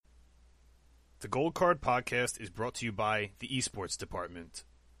The Gold Card Podcast is brought to you by the Esports Department.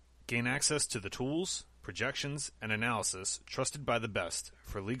 Gain access to the tools, projections, and analysis trusted by the best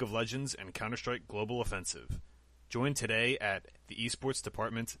for League of Legends and Counter-Strike Global Offensive. Join today at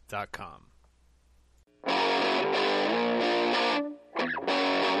theesportsdepartment.com.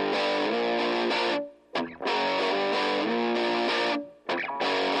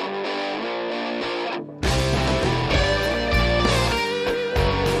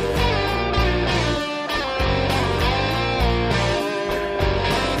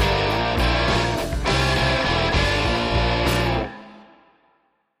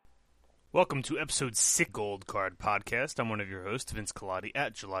 Welcome to episode 6 Gold Card Podcast. I'm one of your hosts, Vince Colati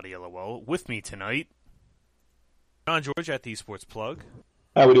at GelatiLOL. With me tonight, John George at the Esports Plug.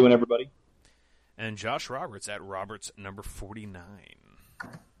 How we doing, everybody? And Josh Roberts at Roberts number 49.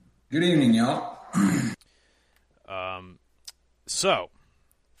 Good evening, y'all. So,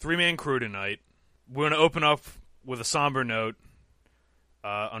 three-man crew tonight. We're going to open up with a somber note.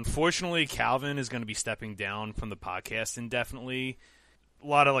 Unfortunately, Calvin is going to be stepping down from the podcast indefinitely. A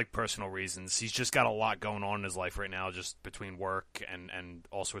lot of personal reasons. He's just got a lot going on in his life right now, just between work and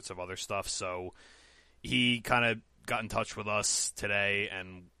all sorts of other stuff. So he kind of got in touch with us today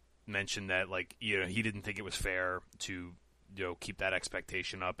and mentioned that he didn't think it was fair to keep that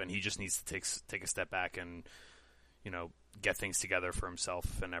expectation up, and he just needs to take a step back and get things together for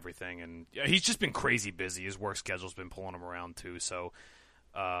himself and everything. And he's just been crazy busy. His work schedule's been pulling him around too. So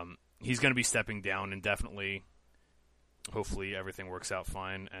he's going to be stepping down indefinitely. Hopefully everything works out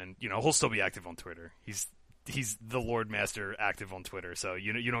fine, and he'll still be active on Twitter. He's the Lord Master active on Twitter, so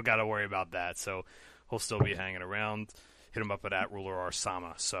you don't got to worry about that. So he'll still be hanging around. Hit him up at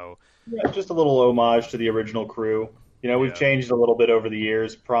 @RulerRSama. So yeah, just a little homage to the original crew. We've changed a little bit over the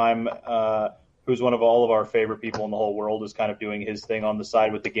years. Prime, who's one of all of our favorite people in the whole world, is kind of doing his thing on the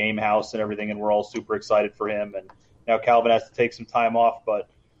side with the game house and everything, and we're all super excited for him. And now Calvin has to take some time off, but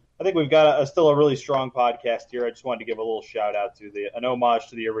I think we've got still a really strong podcast here. I just wanted to give a little shout out to an homage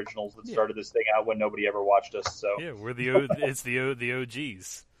to the originals that started this thing out when nobody ever watched us. So yeah, we're the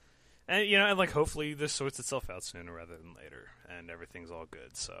OGs, and hopefully this sorts itself out sooner rather than later, and everything's all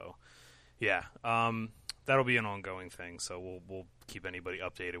good. So yeah, that'll be an ongoing thing. So we'll keep anybody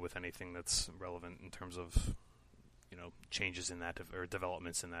updated with anything that's relevant in terms of changes in that or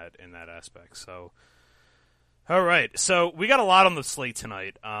developments in that aspect. So. All right, so we got a lot on the slate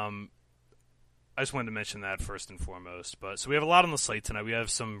tonight. I just wanted to mention that first and foremost. So we have a lot on the slate tonight. We have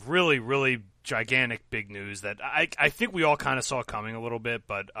some really, really gigantic big news that I think we all kind of saw coming a little bit,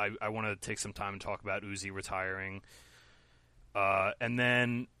 but I want to take some time and talk about Uzi retiring. And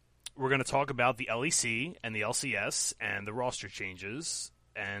then we're going to talk about the LEC and the LCS and the roster changes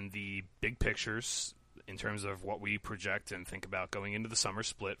and the big pictures in terms of what we project and think about going into the summer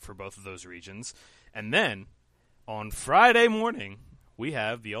split for both of those regions. And then on Friday morning, we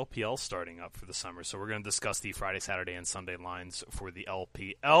have the LPL starting up for the summer. So we're going to discuss the Friday, Saturday, and Sunday lines for the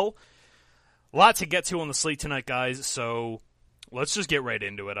LPL. A lot to get to on the slate tonight, guys. So let's just get right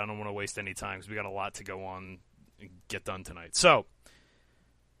into it. I don't want to waste any time because we got a lot to go on and get done tonight. So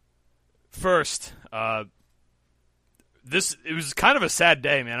first, it was kind of a sad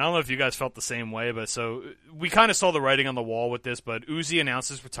day, man. I don't know if you guys felt the same way, but so we kind of saw the writing on the wall with this. But Uzi announced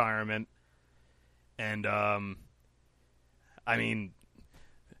his retirement, and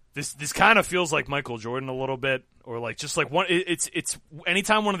this kind of feels like Michael Jordan a little bit, or one. It's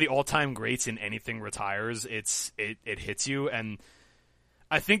anytime one of the all-time greats in anything retires, it hits you, and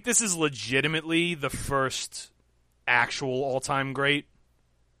I think this is legitimately the first actual all-time great,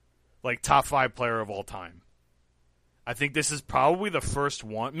 top 5 player of all time. I think this is probably the first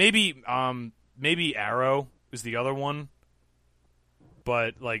one. Maybe Arrow is the other one,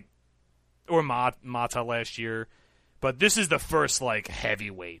 but or Mata last year. But this is the first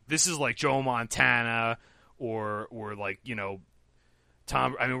heavyweight. This is Joe Montana or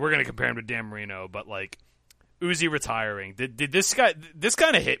Tom. I mean, we're gonna compare him to Dan Marino, but Uzi retiring. Did this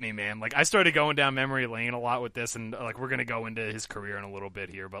kind of hit me, man? I started going down memory lane a lot with this, and we're gonna go into his career in a little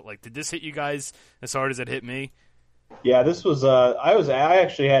bit here. But did this hit you guys as hard as it hit me? Yeah, this was. I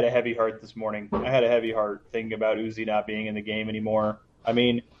actually had a heavy heart this morning. I had a heavy heart thinking about Uzi not being in the game anymore. I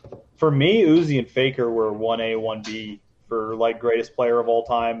mean, for me, Uzi and Faker were 1A, 1B for greatest player of all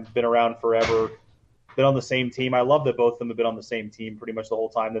time. Been around forever. Been on the same team. I love that both of them have been on the same team pretty much the whole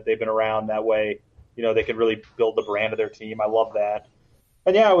time that they've been around. That way, they could really build the brand of their team. I love that.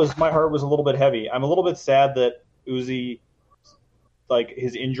 And yeah, my heart was a little bit heavy. I'm a little bit sad that Uzi,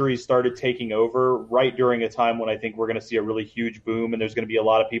 his injuries started taking over right during a time when I think we're going to see a really huge boom, and there's going to be a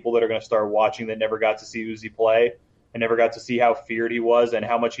lot of people that are going to start watching that never got to see Uzi play. I never got to see how feared he was and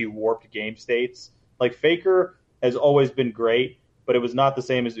how much he warped game states. Like Faker has always been great, but it was not the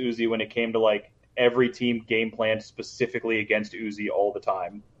same as Uzi when it came to like every team game planned specifically against Uzi all the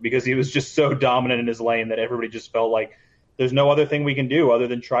time because he was just so dominant in his lane that everybody just felt like there's no other thing we can do other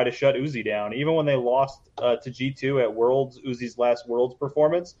than try to shut Uzi down. Even when they lost to G2 at Worlds, Uzi's last Worlds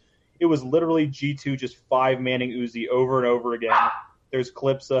performance, it was literally G2 just five-manning Uzi over and over again. There's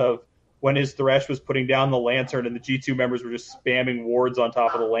clips of when his Thresh was putting down the Lantern and the G2 members were just spamming wards on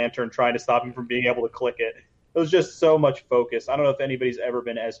top of the Lantern trying to stop him from being able to click it. It was just so much focus. I don't know if anybody's ever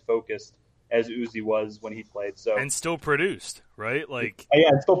been as focused as Uzi was when he played. So and still produced, right? Like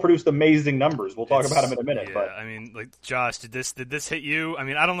and still produced amazing numbers. We'll talk about him in a minute. Yeah, but I mean, like Josh, did this hit you? I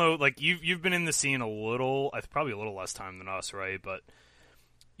mean, I don't know. Like you've been in the scene a little, probably a little less time than us, right? But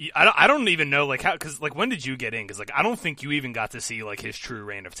I don't even know like how because like when did you get in? Because like I don't think you even got to see like his true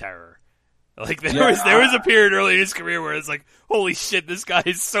reign of terror. Like there was a period early in his career where it's like, holy shit, this guy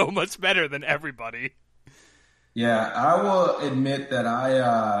is so much better than everybody. Yeah, I will admit that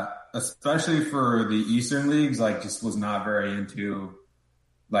I, especially for the Eastern leagues, like just was not very into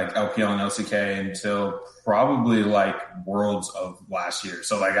like LPL and LCK until probably like Worlds of last year.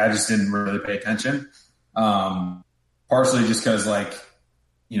 So like I just didn't really pay attention. Partially just because like,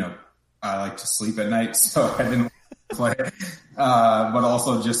 you know, I like to sleep at night, so I didn't play. But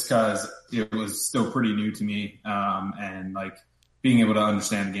also just because it was still pretty new to me, and like being able to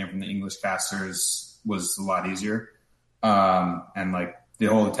understand the game from the English casters was a lot easier. And like the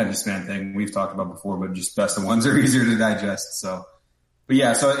whole attention span thing we've talked about before, but just best of ones are easier to digest. So, but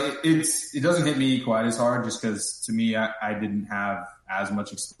yeah, so it doesn't hit me quite as hard just because to me, I didn't have as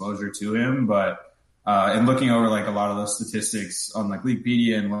much exposure to him, but, and looking over like a lot of those statistics on like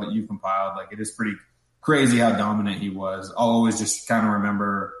Leaguepedia and what you've compiled, like it is pretty crazy how dominant he was. I'll always just kind of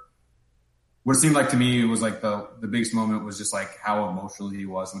remember what it seemed like to me, it was like the biggest moment was just like how emotional he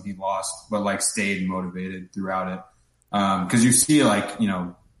was when he lost, but like stayed motivated throughout it. Cause you see like, you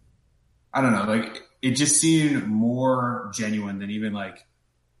know, I don't know, like it just seemed more genuine than even like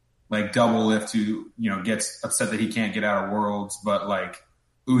Doublelift who, you know, gets upset that he can't get out of Worlds, but like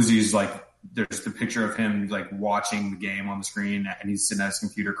Uzi's like, there's the picture of him like watching the game on the screen and he's sitting at his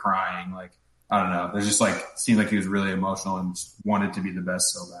computer crying. Like, I don't know. There's just like, seemed like he was really emotional and just wanted to be the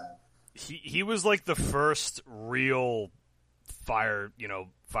best so bad. He was like the first real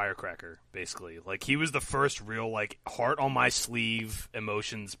firecracker, basically. Like he was the first real like heart on my sleeve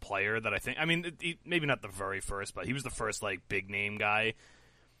emotions player that I think. I mean, maybe not the very first, but he was the first like big name guy.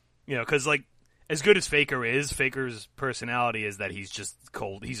 You know, because like as good as Faker is, Faker's personality is that he's just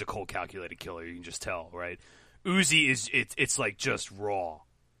cold. He's a cold, calculated killer. You can just tell, right? Uzi is it's like just raw.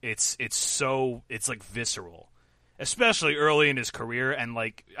 It's like visceral. Especially early in his career, and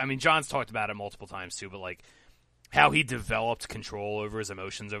like, I mean, John's talked about it multiple times too, but like how he developed control over his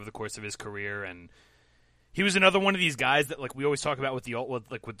emotions over the course of his career, and he was another one of these guys that like we always talk about with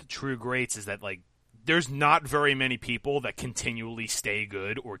the true greats is that like there's not very many people that continually stay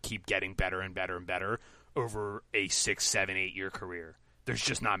good or keep getting better and better and better over a 6, 7, 8 year career. There's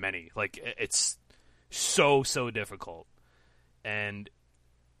just not many. Like it's so difficult, and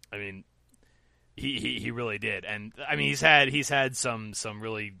I mean. He really did, and I mean he's had some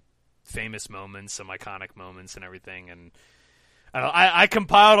really famous moments, some iconic moments, and everything. And I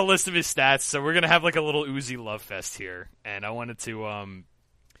compiled a list of his stats, so we're gonna have like a little Uzi love fest here. And I wanted to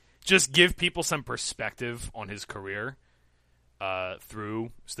just give people some perspective on his career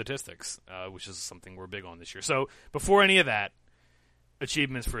through statistics, which is something we're big on this year. So before any of that,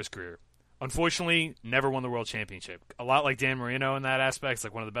 achievements for his career. Unfortunately, never won the World Championship. A lot like Dan Marino in that aspect. It's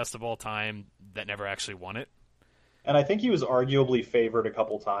like one of the best of all time that never actually won it. And I think he was arguably favored a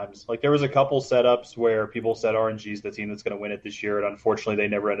couple times. Like there was a couple setups where people said RNG's the team that's going to win it this year, and unfortunately they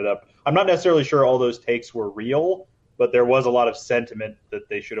never ended up. I'm not necessarily sure all those takes were real, but there was a lot of sentiment that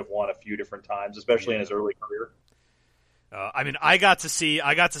they should have won a few different times, especially in his early career. I mean, I got to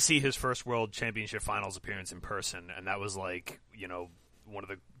see his first World Championship Finals appearance in person, and that was like, you know, one of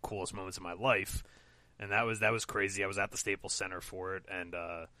the coolest moments of my life, and that was crazy. I was at the Staples Center for it, and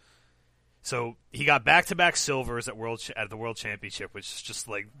so he got back-to-back silvers at the World Championship, which is just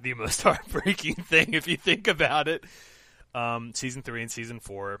like the most heartbreaking thing if you think about it. Season 3 and Season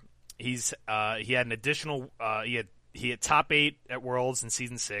 4, he had an additional he had top 8 at Worlds in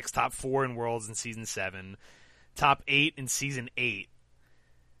Season 6, top 4 in Worlds in Season 7, top 8 in Season 8.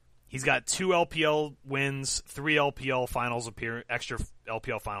 He's got 2 LPL wins, 3 extra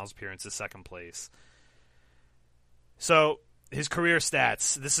LPL finals appearances, second place. So his career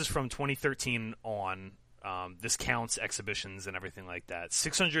stats, this is from 2013 on. This counts exhibitions and everything like that.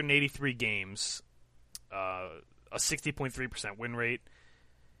 683 games a 60.3% win rate,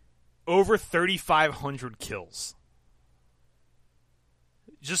 over 3,500 kills.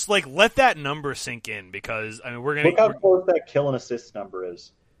 Just like let that number sink in, because I mean we're gonna look how close that kill and assist number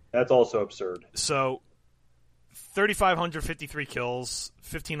is. That's also absurd. So 3,553 kills,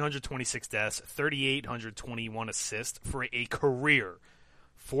 1,526 deaths, 3,821 assists for a career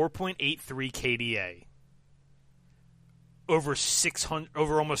 4.83 KDA over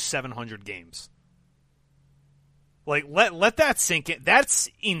almost 700 games. Like let that sink in. That's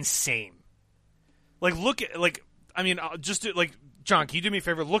insane. Like look at I mean just like. John, can you do me a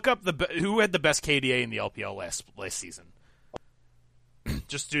favor? Look up who had the best KDA in the LPL last season.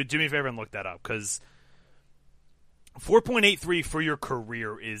 Just do me a favor and look that up, because 4.83 for your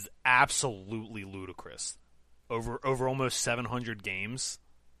career is absolutely ludicrous. Over almost 700 games.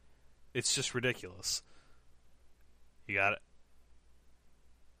 It's just ridiculous. You got it?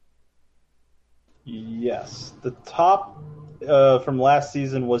 Yes. The top from last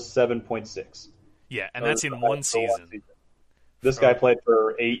season was 7.6. Yeah, and that's in one season. This guy played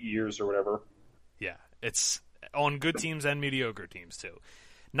for 8 years or whatever. Yeah, it's on good teams and mediocre teams too.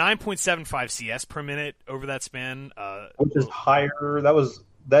 9.75 CS per minute over that span, which is higher.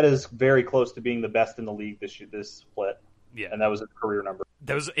 That is very close to being the best in the league this split. Yeah, and that was a career number.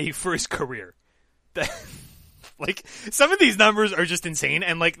 That was for his career. Like some of these numbers are just insane,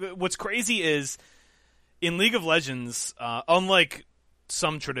 and like what's crazy is in League of Legends, unlike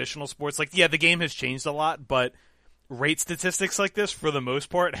some traditional sports, like the game has changed a lot, but rate statistics like this, for the most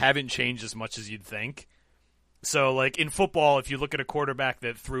part, haven't changed as much as you'd think. So, like, in football, if you look at a quarterback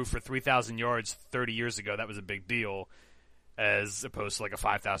that threw for 3,000 yards 30 years ago, that was a big deal, as opposed to, like, a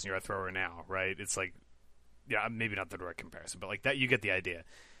 5,000-yard thrower now, right? It's like, yeah, maybe not the direct comparison, but, like, that you get the idea.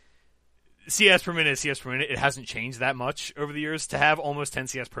 CS per minute is CS per minute. It hasn't changed that much over the years. To have almost 10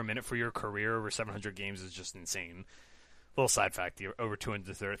 CS per minute for your career over 700 games is just insane. Little side fact: over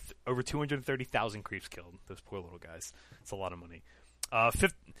 230,000 creeps killed. Those poor little guys. It's a lot of money.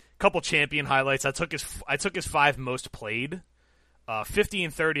 Couple champion highlights. I took his 5 most played. 50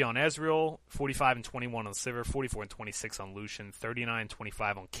 and 30 on Ezreal, 45 and 21 on Sivir, 44 and 26 on Lucian, 39 and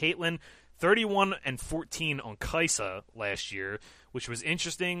 25 on Caitlyn, 31 and 14 on Kai'Sa last year, which was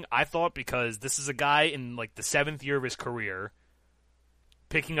interesting, I thought, because this is a guy in like the 7th year of his career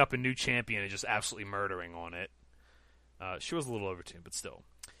picking up a new champion and just absolutely murdering on it. She was a little overtuned, but still.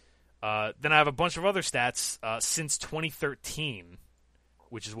 Then I have a bunch of other stats since 2013,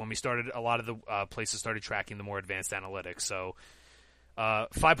 which is when we started. A lot of the places started tracking the more advanced analytics. So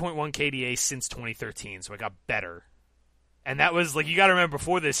 5.1 KDA since 2013, so I got better. And that was, like, you got to remember,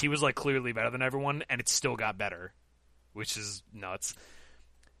 before this, he was, like, clearly better than everyone, and it still got better, which is nuts.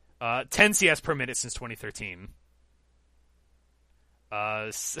 10 CS per minute since 2013.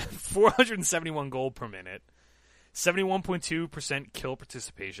 471 gold per minute. 71.2% kill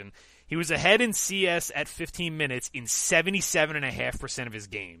participation. He was ahead in CS at 15 minutes in 77.5% of his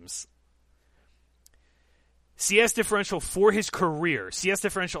games. CS differential for his career. CS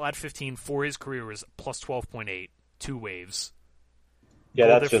differential at 15 for his career was plus 12.8. 2 waves. Yeah,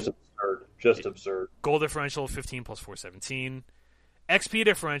 goal that's just absurd. Just absurd. Goal differential 15 plus 417. XP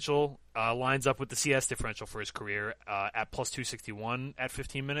differential lines up with the CS differential for his career at plus 261 at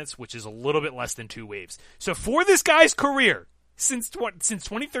 15 minutes, which is a little bit less than 2 waves. So for this guy's career, since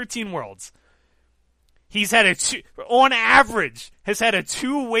 2013 Worlds, he's had on average, has had a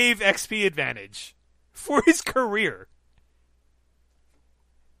 2-wave XP advantage for his career.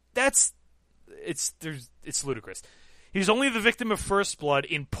 It's ludicrous. He's only the victim of First Blood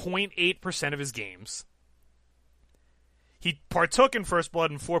in 0.8% of his games. He partook in First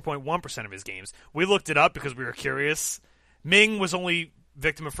Blood in 4.1% of his games. We looked it up because we were curious. Ming was only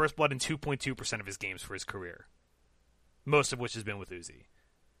victim of First Blood in 2.2% of his games for his career, most of which has been with Uzi.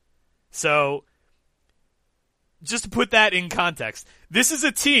 So, just to put that in context, this is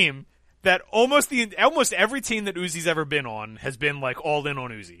a team that almost every team that Uzi's ever been on has been like all in on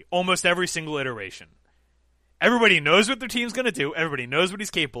Uzi. Almost every single iteration. Everybody knows what their team's going to do. Everybody knows what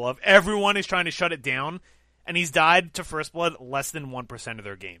he's capable of. Everyone is trying to shut it down. And he's died to First Blood less than 1% of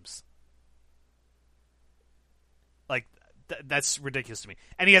their games. Like, that's ridiculous to me.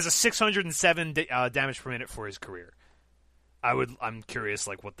 And he has a 607 damage per minute for his career. I'm curious,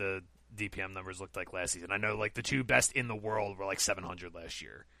 like, what the DPM numbers looked like last season. I know, like, the 2 best in the world were, like, 700 last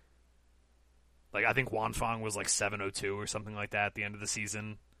year. Like, I think Wanfang was, like, 702 or something like that at the end of the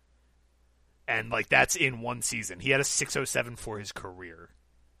season. And, like, that's in one season. He had a 607 for his career.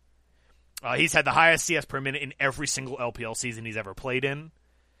 He's had the highest CS per minute in every single LPL season he's ever played in.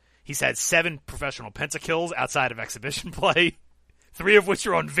 He's had 7 professional pentakills outside of exhibition play, 3 of which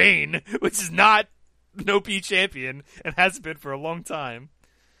are on Vayne, which is not No P champion, and hasn't been for a long time.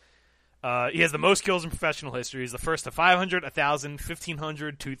 He has the most kills in professional history. He's the first to 500, 1,000,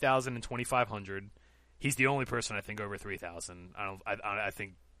 1,500, 2,000, and 2,500. He's the only person I think over 3,000. I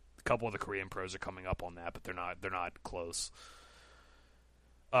think a couple of the Korean pros are coming up on that, but they're not close.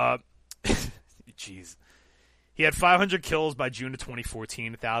 Jeez. He had 500 kills by June of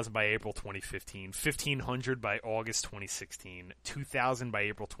 2014, 1,000 by April 2015, 1,500 by August 2016, 2,000 by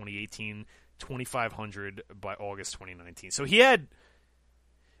April 2018, 2,500 by August 2019. So he had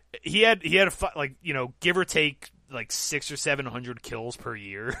give or take like 600 or 700 kills per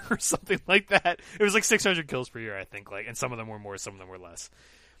year or something like that. It was like 600 kills per year, I think, and some of them were more, some of them were less.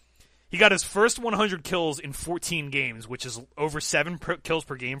 He got his first 100 kills in 14 games, which is over 7 kills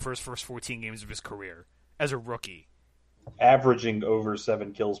per game for his first 14 games of his career as a rookie. Averaging over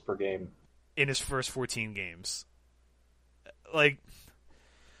 7 kills per game. In his first 14 games. Like,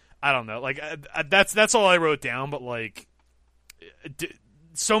 I don't know. Like, that's all I wrote down, but like,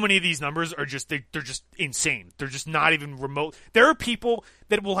 so many of these numbers are just, they're just insane. They're just not even remote. There are people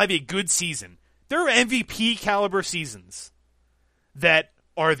that will have a good season. There are MVP caliber seasons that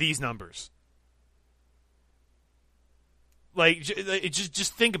are these numbers. Like,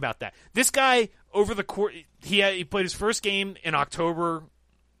 just think about that. This guy, over the course, he played his first game in October.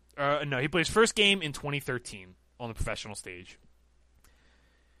 He played his first game in 2013 on the professional stage.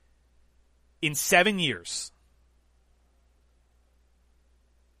 In 7 years,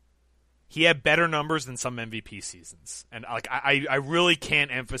 he had better numbers than some MVP seasons. And like, I really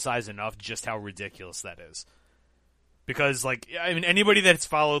can't emphasize enough just how ridiculous that is. Because, like, I mean, anybody that's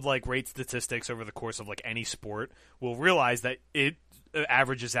followed, like, rate statistics over the course of, like, any sport will realize that it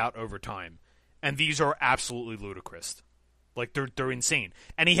averages out over time. And these are absolutely ludicrous. Like, they're insane.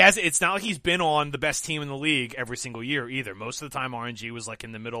 And it's not like he's been on the best team in the league every single year either. Most of the time, RNG was, like,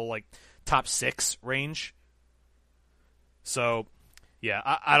 in the middle, like, top 6 range. So, yeah,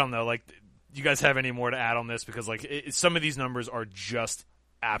 I don't know. Like, you guys have any more to add on this? Because, like, some of these numbers are just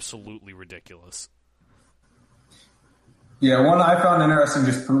absolutely ridiculous. Yeah, one I found interesting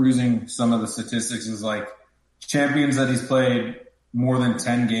just perusing some of the statistics is like champions that he's played more than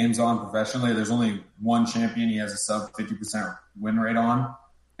 10 games on professionally. There's only one champion he has a sub 50% win rate on,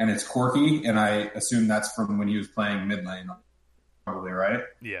 and it's Corki, and I assume that's from when he was playing mid lane, probably, right?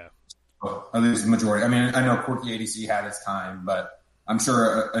 Yeah. So, at least the majority. I mean, I know Corki ADC had his time, but I'm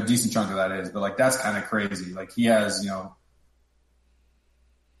sure a decent chunk of that is. But, like, that's kind of crazy. Like, he has,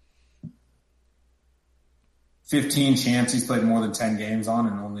 15 champs he's played more than 10 games on,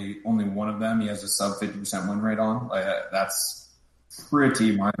 and only one of them he has a sub 50% win rate on. Like, that's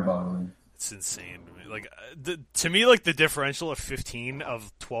pretty mind-boggling. It's insane. Like, to me, like, the differential of 15 of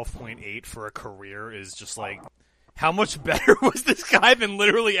 12.8 for a career is just like, how much better was this guy than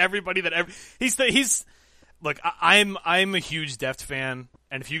literally everybody that ever he's look, I'm a huge Deft fan,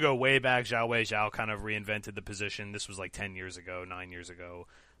 and if you go way back, Zhao kind of reinvented the position. This was like 10 years ago, 9 years ago,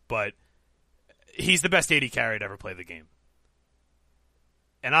 but he's the best AD carry to ever play the game.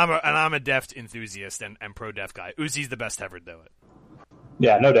 And I'm a Deft enthusiast and pro Deft guy. Uzi's the best to ever do it.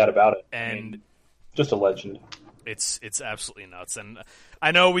 Yeah, no doubt about it. And I mean, just a legend. It's absolutely nuts. And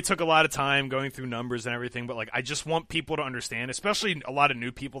I know we took a lot of time going through numbers and everything, but like, I just want people to understand, especially a lot of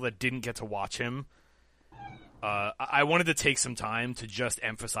new people that didn't get to watch him. I wanted to take some time to just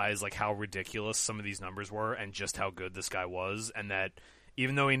emphasize like how ridiculous some of these numbers were and just how good this guy was, and that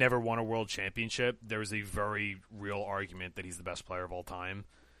even though he never won a world championship, there's a very real argument that he's the best player of all time.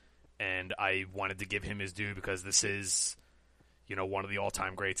 And I wanted to give him his due because this is, one of the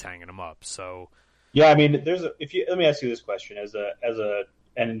all-time greats hanging him up. So, yeah, I mean, let me ask you this question as a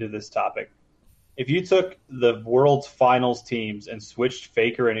end to this topic. If you took the world's finals teams and switched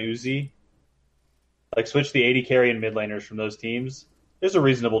Faker and Uzi, like switched the AD carry and mid laners from those teams, there's a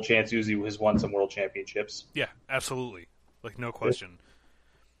reasonable chance Uzi has won some world championships. Yeah, absolutely. Like, no question.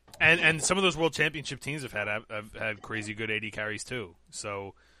 And some of those world championship teams have had crazy good AD carries too.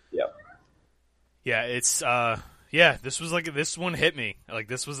 So yeah, it's this one hit me. Like,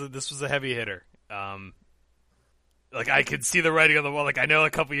 this was a heavy hitter. Like, I could see the writing on the wall. Like, I know a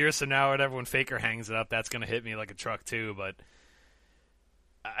couple years from now, whatever, when Faker hangs it up, that's gonna hit me like a truck too. But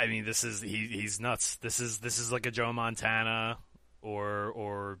I mean, he's nuts. This is like a Joe Montana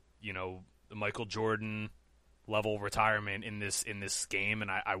or the Michael Jordan level retirement in this game,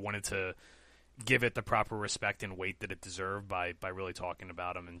 and I wanted to give it the proper respect and weight that it deserved by really talking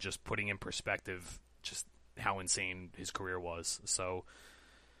about him and just putting in perspective just how insane his career was. So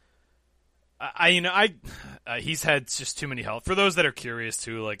he's had just too many health. For those that are curious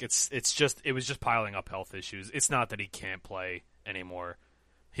too, like it was just piling up health issues. It's not that he can't play anymore,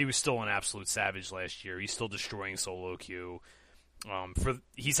 he was still an absolute savage last year. He's still destroying solo queue.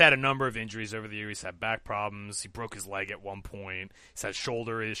 He's had a number of injuries over the year. He's had back problems. He broke his leg at one point. He's had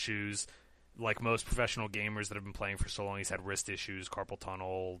shoulder issues. Like most professional gamers that have been playing for so long, he's had wrist issues, carpal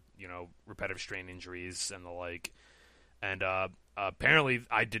tunnel, repetitive strain injuries, and the like. And apparently,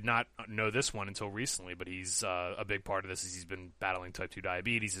 I did not know this one until recently, but he's a big part of this is he's been battling type 2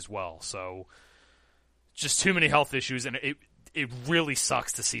 diabetes as well. So just too many health issues, and it really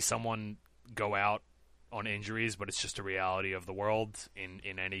sucks to see someone go out on injuries, but it's just a reality of the world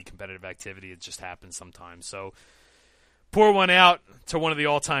in any competitive activity. It just happens sometimes. So pour one out to one of the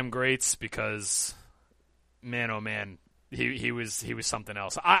all-time greats because, man, oh man, he was something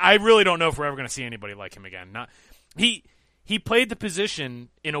else. I really don't know if we're ever going to see anybody like him again. He played the position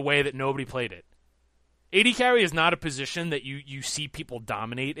in a way that nobody played it. AD carry is not a position that you see people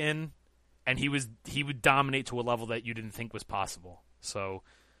dominate in, and he would dominate to a level that you didn't think was possible. So,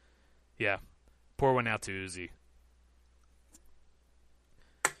 yeah, pour one out to Uzi.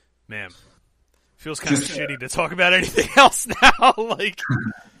 Man, feels kind of shitty to talk about anything else now.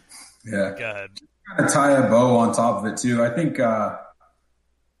 Yeah, go ahead. Kind of tie a bow on top of it too. I think I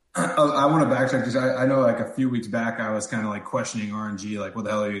want to backtrack because I know like a few weeks back I was kind of like questioning RNG, like what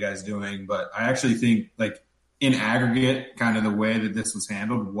the hell are you guys doing? But I actually think like in aggregate, kind of the way that this was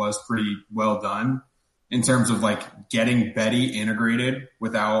handled was pretty well done in terms of like getting Betty integrated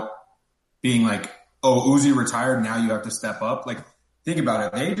without being like, oh, Uzi retired, now you have to step up. Like think about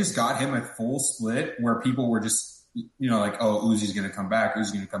it. They just got him a full split where people were just, like, oh, Uzi's going to come back.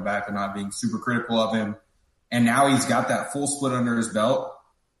 Uzi's going to come back. They're not being super critical of him. And now he's got that full split under his belt.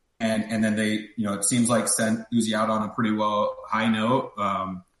 And then they, it seems like sent Uzi out on a pretty high note.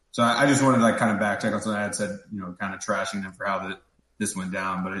 So I just wanted to like kind of backtrack on something I had said, kind of trashing them for how this went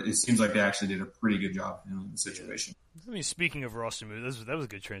down. But it seems like they actually did a pretty good job in the situation. I mean, speaking of roster moves, that was a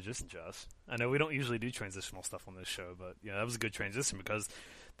good transition, Josh. I know we don't usually do transitional stuff on this show, but that was a good transition because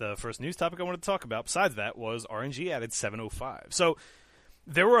the first news topic I wanted to talk about, besides that, was RNG added 705. So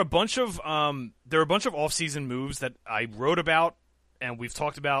there were a bunch of off-season moves that I wrote about and we've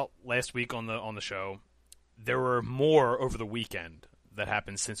talked about last week on the show. There were more over the weekend that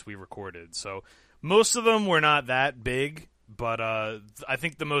happened since we recorded. So most of them were not that big, but I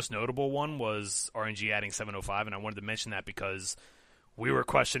think the most notable one was RNG adding 705, and I wanted to mention that because we were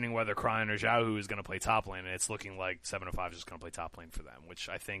questioning whether Cryan or Xiaohu is going to play top lane, and it's looking like 705 is just going to play top lane for them, which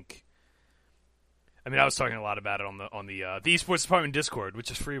I think... I mean, I was talking a lot about it on the Esports Department Discord,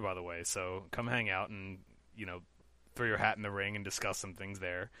 which is free, by the way, so come hang out and, throw your hat in the ring and discuss some things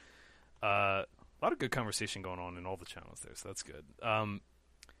there. A lot of good conversation going on in all the channels there, so that's good.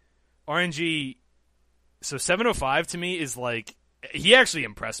 RNG, so 705 to me is like, he actually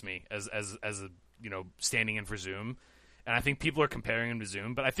impressed me as a, standing in for Zoom, and I think people are comparing him to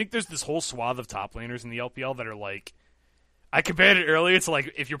Zoom, but I think there's this whole swath of top laners in the LPL that are like, I compared it earlier to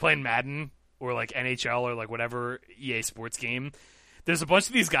like, if you're playing Madden, or like NHL, or like whatever EA Sports game, there's a bunch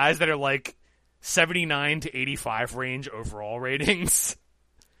of these guys that are like 79 to 85 range overall ratings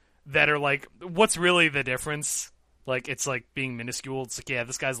that are like, what's really the difference? Like, it's like being minuscule. It's like, yeah,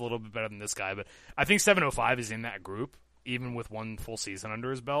 this guy's a little bit better than this guy, but I think 705 is in that group, even with one full season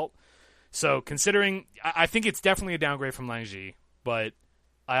under his belt. So considering, I think it's definitely a downgrade from Langji, but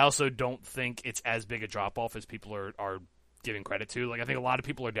I also don't think it's as big a drop-off as people are giving credit to. Like, I think a lot of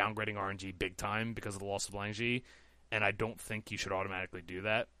people are downgrading RNG big time because of the loss of Langji, and I don't think you should automatically do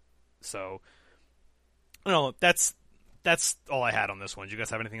that. So, that's all I had on this one. Do you guys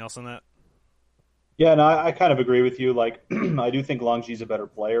have anything else on that? Yeah, no, I kind of agree with you. Like, I do think Langji's a better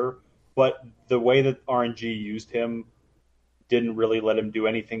player, but the way that RNG used him didn't really let him do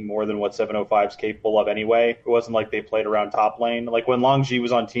anything more than what 705's capable of anyway. It wasn't like they played around top lane. Like, when Langji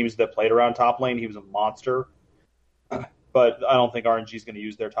was on teams that played around top lane, he was a monster. But I don't think RNG is going to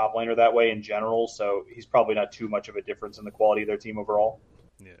use their top laner that way in general, so he's probably not too much of a difference in the quality of their team overall.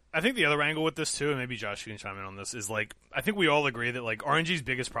 Yeah, I think the other angle with this too, and maybe Josh, you can chime in on this, is like, I think we all agree that like RNG's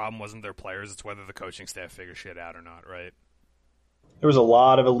biggest problem wasn't their players; it's whether the coaching staff figures shit out or not, right? There was a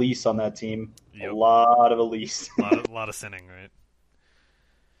lot of Elise on that team. Yep. A lot of Elise. a lot of sinning,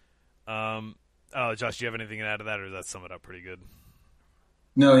 right? Josh, do you have anything to add to that, or does that sum it up pretty good?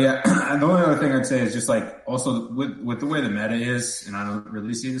 No, yeah. The only other thing I'd say is just like also with the way the meta is, and I don't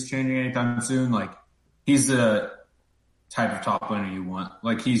really see this changing anytime soon. Like, he's the type of top laner you want.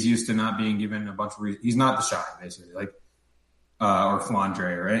 Like, he's used to not being given a bunch of reasons. He's not the Shy, basically, like or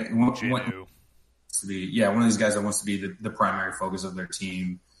Flandre, right? To be, one of these guys that wants to be the primary focus of their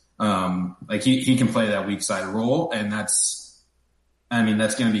team. Like he can play that weak side role, and that's going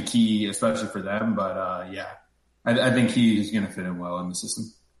to be key, especially for them. But I think he's going to fit in well in the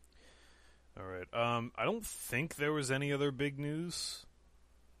system. All right. I don't think there was any other big news.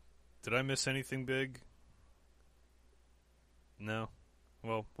 Did I miss anything big? No.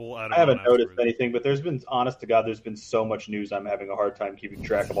 Well, we'll add it. I haven't noticed afterwards. anything, but honest to God, there's been so much news. I'm having a hard time keeping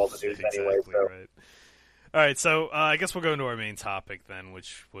track of all the news Exactly, anyway. So. right. All right, so I guess we'll go into our main topic then,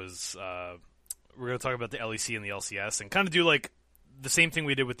 which was we're going to talk about the LEC and the LCS and kind of do like the same thing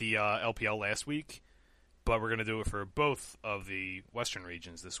we did with the LPL last week, but we're going to do it for both of the Western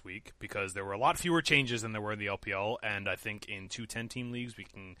regions this week because there were a lot fewer changes than there were in the LPL, and I think in 2 10-team leagues we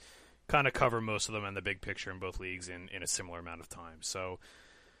can kind of cover most of them and the big picture in both leagues in a similar amount of time. So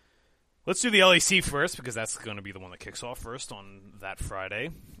let's do the LEC first because that's going to be the one that kicks off first on that Friday.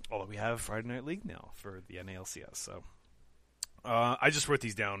 Although we have Friday Night League now for the NALCS. So I just wrote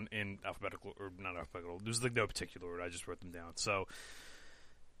these down in alphabetical, or not alphabetical. There's like no particular order. I just wrote them down. So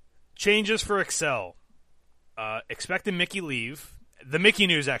changes for Excel. Expected Mickey leave. The Mickey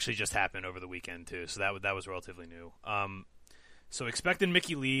news actually just happened over the weekend too, so that was relatively new. So expected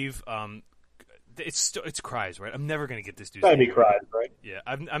Mickey leave. It's Cries, right? I'm never gonna get this dude's Gotta name be Cries, right? Yeah,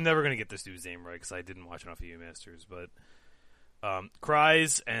 I'm never gonna get this dude's name right because I didn't watch enough of U Masters. But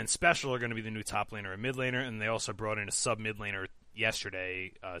Cries and Special are going to be the new top laner and mid laner, and they also brought in a sub mid laner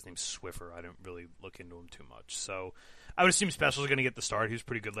yesterday. His name's Swiffer. I didn't really look into him too much, so I would assume Special is going to get the start. He was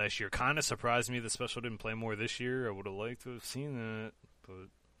pretty good last year. Kind of surprised me that Special didn't play more this year. I would have liked to have seen that,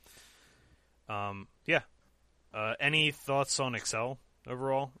 but yeah. Any thoughts on Excel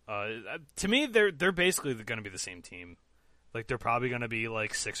overall? To me, they're basically going to be the same team. Like they're probably going to be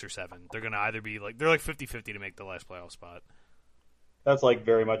like 6 or 7. They're going to either be like they're like 50-50 to make the last playoff spot. That's like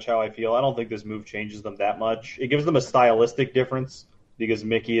very much how I feel. I don't think this move changes them that much. It gives them a stylistic difference because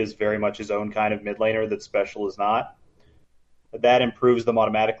Mickey is very much his own kind of mid laner that Special is not. That improves them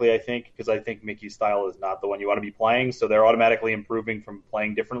automatically, I think, because I think Mickey's style is not the one you want to be playing, so they're automatically improving from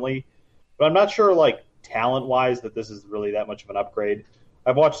playing differently. But I'm not sure, like, talent-wise, that this is really that much of an upgrade.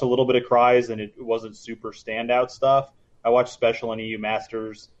 I've watched a little bit of Cries, and it wasn't super standout stuff. I watched Special in EU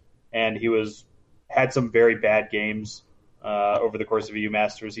Masters, and he had some very bad games over the course of EU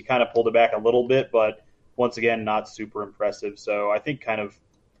Masters. He kind of pulled it back a little bit, but once again, not super impressive. So I think kind of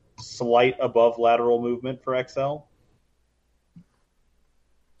slight above lateral movement for XL.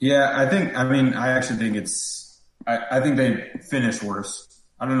 Yeah, I actually think I think they finish worse.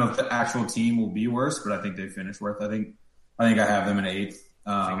 I don't know if the actual team will be worse, but I think they finish worse. I think I have them in 8th.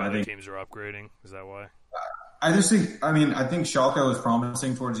 I think teams are upgrading. Is that why? I think Schalke was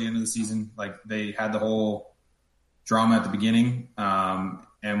promising towards the end of the season. Like they had the whole drama at the beginning.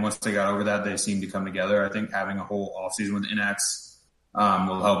 And once they got over that, they seemed to come together. I think having a whole offseason with Inax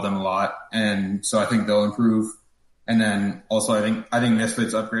will help them a lot. And so I think they'll improve. And then also I think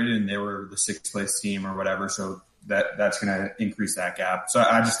Misfits upgraded and they were the 6th place team or whatever. So that's going to increase that gap. So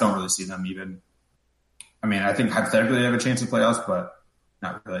I just don't really see them even. I mean, I think hypothetically they have a chance of playoffs, but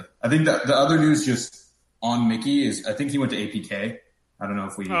not really. I think that the other news just on Mickey is I think he went to APK. I don't know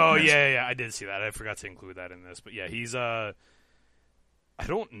if we. Oh yeah, I did see that. I forgot to include that in this, but yeah, he's I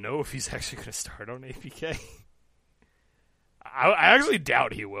don't know if he's actually going to start on APK. I actually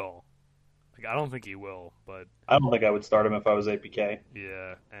doubt he will. Like, I don't think he will, but I don't think I would start him if I was APK.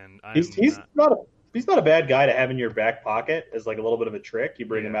 Yeah, and he's not a bad guy to have in your back pocket as like a little bit of a trick. You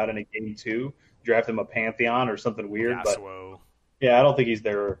bring him out in a game 2, draft him a Pantheon or something weird. Yasuo. But yeah, I don't think he's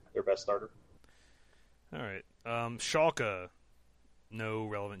their best starter. All right, Schalke, no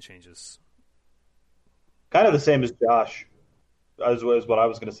relevant changes. Kind of the same as Josh. As what I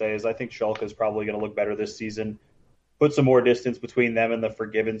was going to say is I think Schalke is probably going to look better this season. Put some more distance between them and the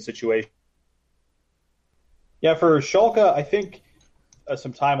Forgiven situation. Yeah, for Schalke, I think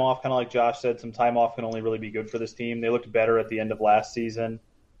some time off, kind of like Josh said, some time off can only really be good for this team. They looked better at the end of last season.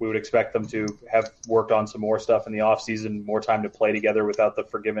 We would expect them to have worked on some more stuff in the offseason, more time to play together without the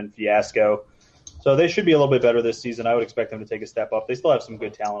Forgiven fiasco. So they should be a little bit better this season. I would expect them to take a step up. They still have some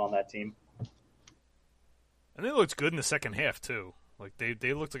good talent on that team. And they looked good in the second half, too. Like,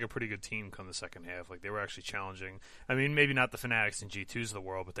 they looked like a pretty good team come the second half. Like, they were actually challenging. I mean, maybe not the Fanatics and G2s of the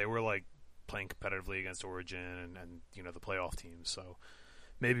world, but they were, like, playing competitively against Origin and you know, the playoff teams. So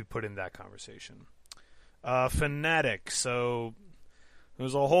maybe put in that conversation. Fnatic. So there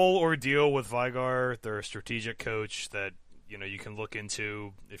was a whole ordeal with Vigar, their strategic coach, that you know you can look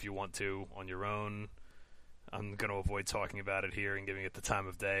into if you want to on your own. I'm going to avoid talking about it here and giving it the time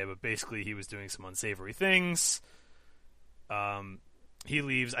of day, but basically he was doing some unsavory things. He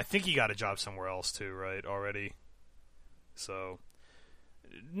leaves. I think he got a job somewhere else too, right, already? So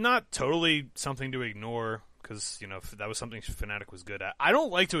not totally something to ignore because, you know, that was something Fnatic was good at. I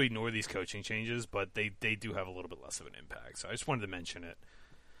don't like to ignore these coaching changes, but they do have a little bit less of an impact, so I just wanted to mention it.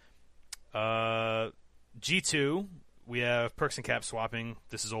 G2, we have perks and caps swapping.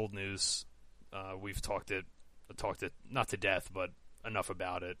 This is old news. We've talked it not to death, but enough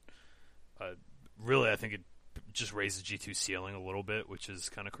about it. Really, I think it just raises G2 ceiling a little bit, which is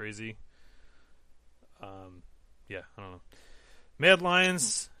kind of crazy. Yeah, I don't know. Mad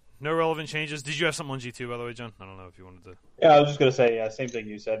Lions, no relevant changes. Did you have something on G2, by the way, John? I don't know if you wanted to. Yeah, I was just gonna say, yeah, same thing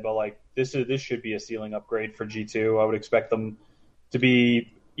you said, but like this should be a ceiling upgrade for G2. I would expect them to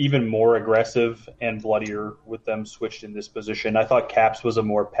be even more aggressive and bloodier with them switched in this position. I thought Caps was a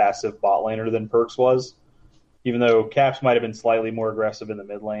more passive bot laner than Perks was, even though Caps might have been slightly more aggressive in the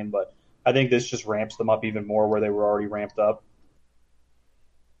mid lane, but I think this just ramps them up even more where they were already ramped up.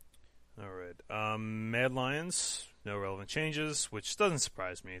 All right. Mad Lions, no relevant changes, which doesn't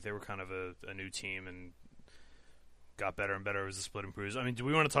surprise me. They were kind of a new team and got better and better as the split improves. I mean, do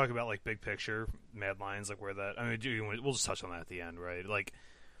we want to talk about like big picture Mad Lions, like where that? I mean, we'll just touch on that at the end, right? Like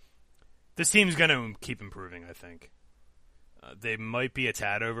this team's going to keep improving. I think they might be a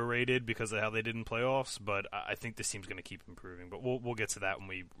tad overrated because of how they did in playoffs, but I think this team's going to keep improving. But we'll get to that when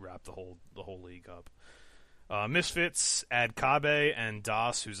we wrap the whole league up. Misfits add Kabe and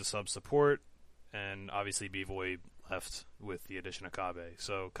Das, who's a sub support, and obviously Bvoy left with the addition of Kabe.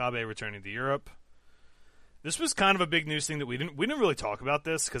 So Kabe returning to Europe. This was kind of a big news thing that we didn't really talk about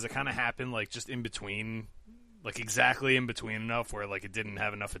this because it kind of happened like just in between, like exactly in between enough where like it didn't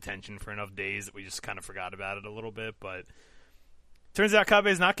have enough attention for enough days that we just kind of forgot about it a little bit. But turns out Kabe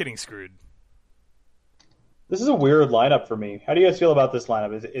is not getting screwed. This is a weird lineup for me. How do you guys feel about this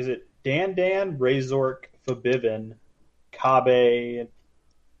lineup? Is it Dan, Razork, Fabivin, Kabe?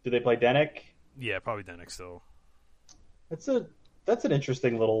 Do they play Denik? Yeah, probably Denik still. That's an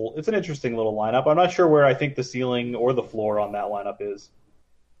interesting little lineup. I'm not sure where I think the ceiling or the floor on that lineup is.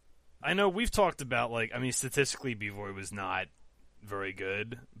 I know we've talked about statistically Bvoy was not very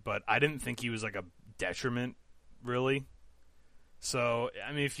good, but I didn't think he was like a detriment really. So,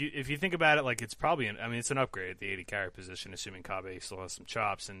 I mean, if you think about it, like it's probably it's an upgrade at the 80 carry position, assuming Kabe still has some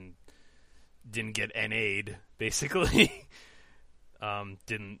chops and didn't get NA'd, basically.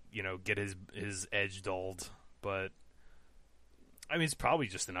 Didn't, get his edge dulled. But, I mean, it's probably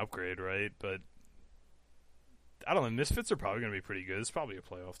just an upgrade, right? But, I don't know, Misfits are probably going to be pretty good. It's probably a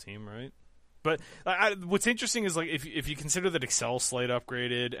playoff team, right? But what's interesting is, like, if you consider that Excel slate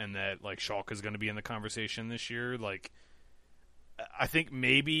upgraded and that, like, Schalke is going to be in the conversation this year, like, I think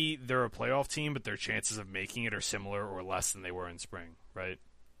maybe they're a playoff team, but their chances of making it are similar or less than they were in spring, right?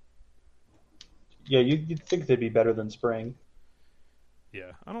 Yeah, you'd think they'd be better than spring.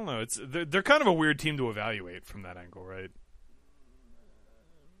 Yeah, I don't know. They're kind of a weird team to evaluate from that angle, right?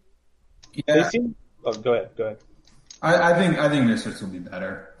 Yeah. Go ahead. I think Misfits will be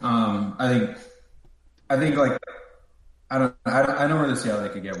better. I think like I don't really see how they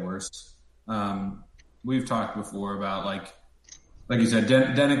could get worse. We've talked before about like you said,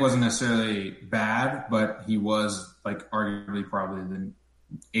 Denik wasn't necessarily bad, but he was like arguably probably the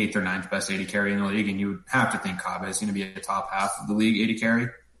 8th or 9th best 80 carry in the league, and you would have to think Kabe is going to be at the top half of the league 80 carry.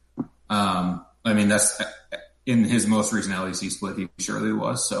 I mean, that's in his most recent LEC split, he surely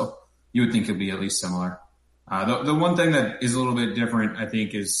was. So you would think it'd be at least similar. The one thing that is a little bit different, I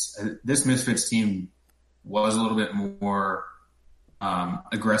think, is this Misfits team was a little bit more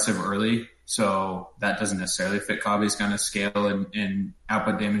aggressive early. So that doesn't necessarily fit Kabe's kind of scale and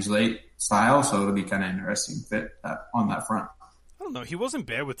output damage late style. So it'll be kind of interesting fit on that front. I don't know. He wasn't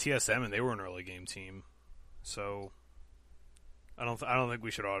bad with TSM, and they were an early game team. So I don't think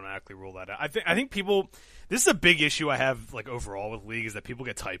we should automatically rule that out. I think people. This is a big issue I have like overall with League is that people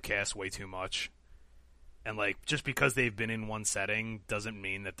get typecast way too much, and like just because they've been in one setting doesn't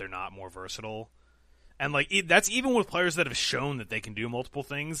mean that they're not more versatile. And like that's even with players that have shown that they can do multiple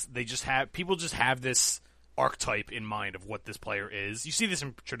things. People just have this archetype in mind of what this player is. You see this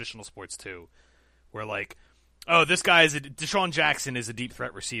in traditional sports too, where like, oh, this guy Deshaun Jackson is a deep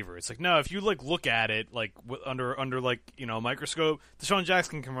threat receiver. It's like, no, if you like look at it like under like a microscope, Deshaun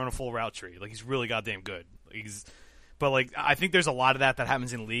Jackson can run a full route tree. Like he's really goddamn good. But like I think there's a lot of that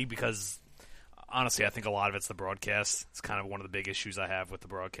happens in League because honestly, I think a lot of it's the broadcast. It's kind of one of the big issues I have with the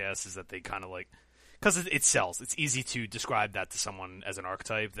broadcast is that they kind of like. Because it sells. It's easy to describe that to someone as an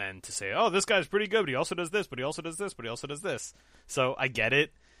archetype than to say, oh, this guy's pretty good, but he also does this, but he also does this, but he also does this. So I get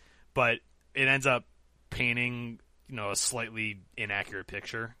it, but it ends up painting, a slightly inaccurate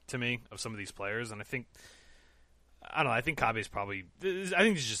picture to me of some of these players. And I think Kabe's probably, I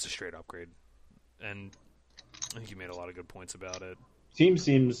think it's just a straight upgrade. And I think you made a lot of good points about it. Team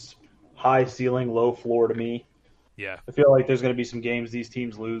seems high ceiling, low floor to me. Yeah. I feel like there's going to be some games these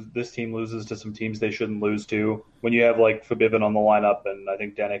teams lose. This team loses to some teams they shouldn't lose to. When you have like Fabivin on the lineup, and I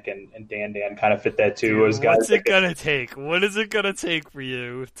think Denick and Dan kind of fit that too. Dude, as guys what's it gonna take? What is it gonna take for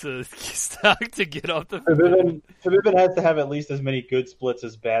you to to get off the Fabivin? Fabivin has to have at least as many good splits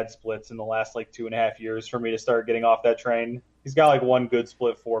as bad splits in the last like 2.5 years for me to start getting off that train. He's got like 1 good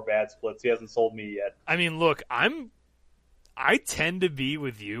split, 4 bad splits. He hasn't sold me yet. I mean, look, I tend to be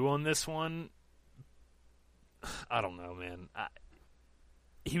with you on this one. I don't know, man.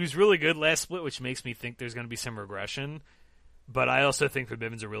 He was really good last split, which makes me think there's going to be some regression. But I also think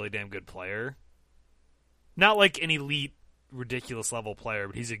Fabivin's a really damn good player. Not like an elite, ridiculous level player,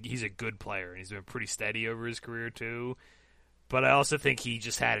 but he's a good player, and he's been pretty steady over his career too. But I also think he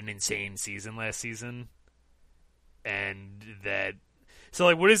just had an insane season last season, and that. So,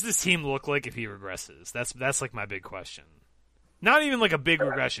 like, what does this team look like if he regresses? That's like my big question. Not even like a big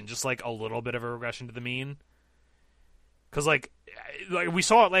regression, just like a little bit of a regression to the mean. Because like we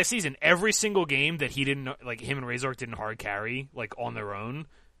saw it last season, every single game that he didn't, like him and Razork didn't hard carry like on their own,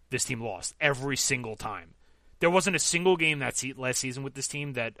 this team lost every single time. There wasn't a single game that last season with this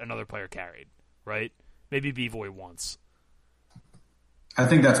team that another player carried, right? Maybe B-Boy once. I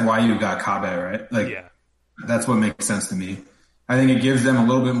think that's why you got Kabe, right? Like, yeah, that's what makes sense to me. I think it gives them a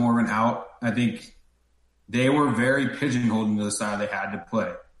little bit more of an out. I think they were very pigeonholed into the style they had to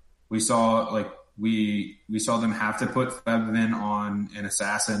play. We saw we saw them have to put Fabivin on an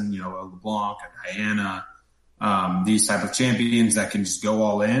assassin, a LeBlanc, a Diana, these type of champions that can just go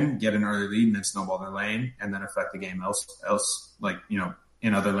all in, get an early lead, and then snowball their lane, and then affect the game else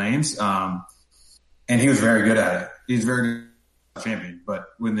in other lanes. And he was very good at it. He's very good champion. But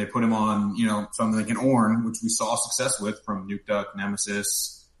when they put him on, something like an Ornn, which we saw success with from Nuke Duck,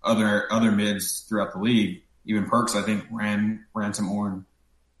 Nemesis, other mids throughout the league, even Perks, I think, ran some Ornn.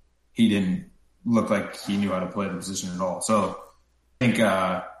 He didn't look like he knew how to play the position at all. So I think,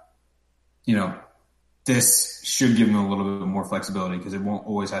 this should give him a little bit more flexibility because it won't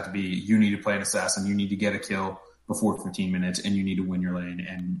always have to be you need to play an assassin, you need to get a kill before 15 minutes, and you need to win your lane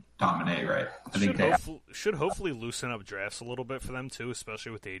and dominate, right? I think should hopefully loosen up drafts a little bit for them too,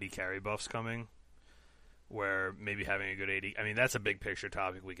 especially with the AD carry buffs coming, where maybe having a good AD, I mean, that's a big picture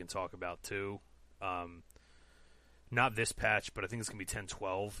topic we can talk about too. Not this patch, but I think it's going to be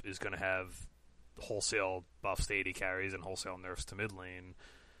 10-12 is going to have wholesale buffs to AD carries and wholesale nerfs to mid lane.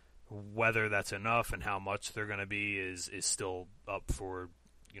 Whether that's enough and how much they're going to be is still up for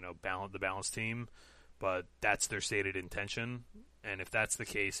the balance team, but that's their stated intention. And if that's the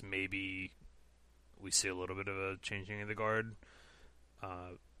case, maybe we see a little bit of a changing of the guard. I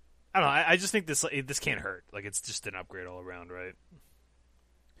don't know. I just think this can't hurt. Like, it's just an upgrade all around, right?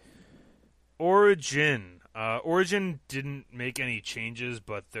 Origin. Origin didn't make any changes,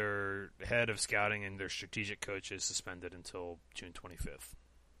 but their head of scouting and their strategic coach is suspended until June 25th.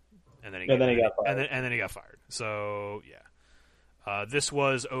 And then he got fired. And then he got fired. So, yeah. This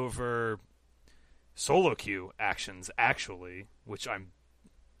was over solo queue actions, actually, which I'm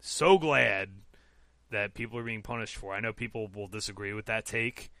so glad that people are being punished for. I know people will disagree with that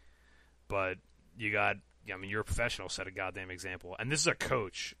take, but you're a professional, set a goddamn example. And this is a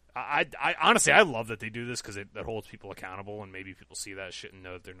coach. I honestly, I love that they do this because it holds people accountable, and maybe people see that shit and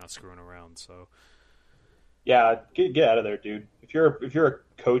know that they're not screwing around. So, yeah, get out of there, dude. If you're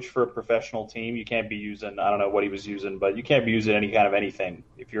a coach for a professional team, you can't be using, I don't know what he was using, but you can't be using any kind of anything.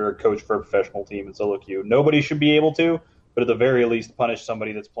 If you're a coach for a professional team in solo queue, nobody should be able to, but at the very least, punish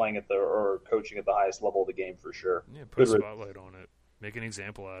somebody that's playing or coaching at the highest level of the game for sure. Yeah, put a spotlight on it. Make an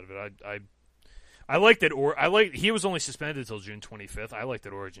example out of it. I like that. He was only suspended until June 25th. I like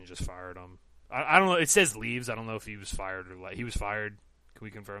that Origin just fired him. I don't know. It says leaves. I don't know if he was fired or he was fired. Can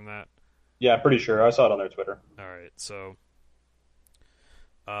we confirm that? Yeah, I'm pretty sure. I saw it on their Twitter. All right, so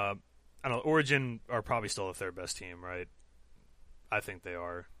I don't know. Origin are probably still the third best team, right? I think they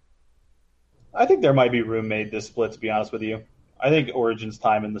are. I think there might be room made this split. To be honest with you, I think Origin's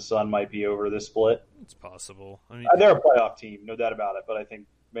time in the sun might be over this split. It's possible. I mean, they're a playoff team, no doubt about it. But I think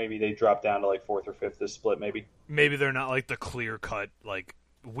maybe they drop down to like 4th or 5th this split. Maybe they're not like the clear cut like.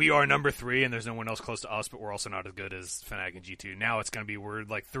 We are number 3, and there's no one else close to us, but we're also not as good as Fnatic and G2. Now it's going to be we're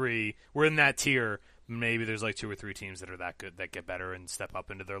like 3. We're in that tier. Maybe there's like 2 or 3 teams that are that good that get better and step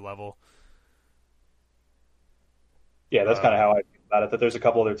up into their level. Yeah, that's kind of how I feel about it, that there's a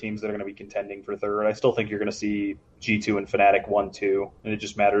couple other teams that are going to be contending for 3rd. I still think you're going to see G2 and Fnatic 1-2, and it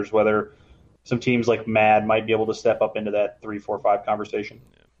just matters whether some teams like Mad might be able to step up into that 3, 4, 5 conversation.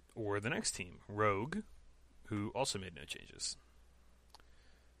 Yeah. Or the next team, Rogue, who also made no changes.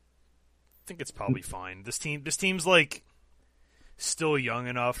 I think it's probably fine. This team's like still young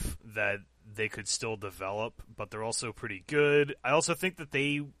enough that they could still develop, but they're also pretty good. I also think that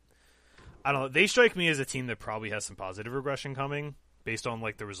they strike me as a team that probably has some positive regression coming based on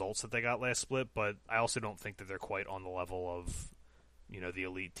like the results that they got last split, but I also don't think that they're quite on the level of, the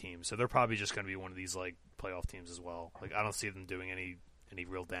elite team. So they're probably just going to be one of these like playoff teams as well. Like I don't see them doing any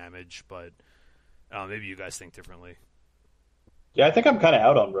real damage, but maybe you guys think differently. Yeah, I think I'm kind of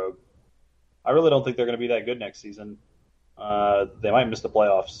out on Rogue. I really don't think they're going to be that good next season. They might miss the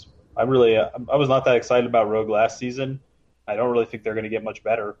playoffs. I was not that excited about Rogue last season. I don't really think they're going to get much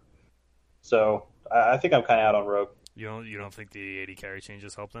better. So I think I'm kind of out on Rogue. You don't think the AD carry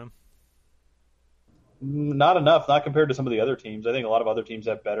changes help them? Not enough, not compared to some of the other teams. I think a lot of other teams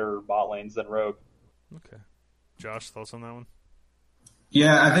have better bot lanes than Rogue. Okay. Josh, thoughts on that one?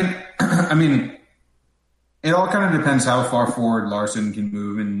 Yeah, I think, I mean, it all kind of depends how far forward Larson can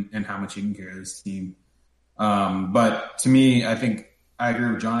move and how much he can carry this team. But to me, I think I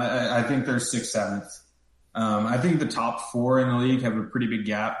agree with John. I think they're 6th, 7th. I think the top 4 in the league have a pretty big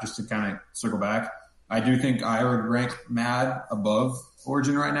gap, just to kind of circle back. I do think I would rank Mad above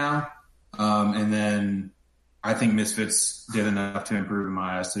Origin right now. And then I think Misfits did enough to improve in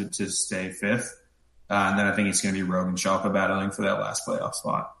my eyes to stay 5th. And then I think it's going to be Rogue and Schalke battling for that last playoff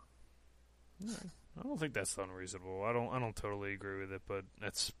spot. I don't think that's unreasonable. I don't totally agree with it, but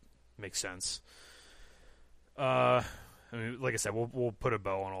that makes sense. I mean, like I said, we'll put a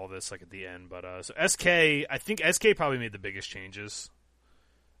bow on all this like at the end. But so SK, I think SK probably made the biggest changes.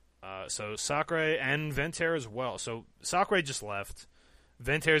 So Sakurai and Venter as well. So Sakurai just left.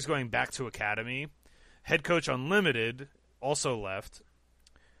 Venter is going back to Academy. Head coach Unlimited also left.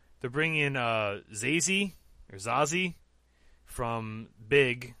 They're bringing in Zazie from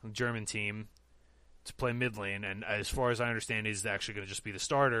Big, the German team, to play mid lane. And as far as I understand, he's actually going to just be the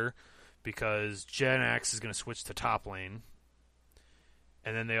starter because Genax is going to switch to top lane.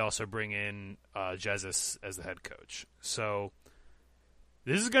 And then they also bring in Jesus as the head coach. So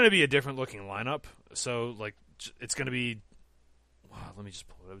this is going to be a different looking lineup. So like it's going to be, let me just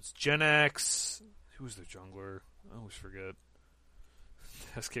pull it up. It's Genax. Who's their jungler? I always forget.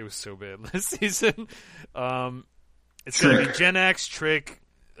 SK was so bad last season. It's going to be Genax, Trick,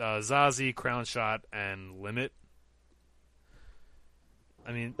 Zazie, Crown Shot, and Limit.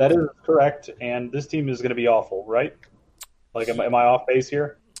 I mean, that is correct, and this team is going to be awful, right? Like, am I off base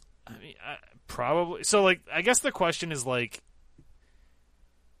here? I mean, probably. So, like, I guess the question is, like,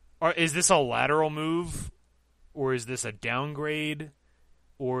 is this a lateral move, or is this a downgrade,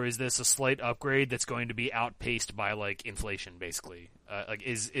 or is this a slight upgrade that's going to be outpaced by, like, inflation, basically? Like,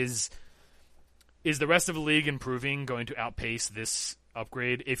 is the rest of the league improving going to outpace this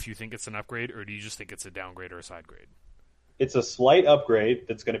upgrade if you think it's an upgrade, or do you just think it's a downgrade or a side grade? It's a slight upgrade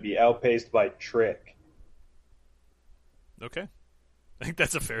that's going to be outpaced by Trick. Okay. I think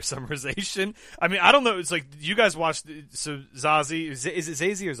that's a fair summarization. I mean, I don't know. It's like, you guys watched, so Zazie, is it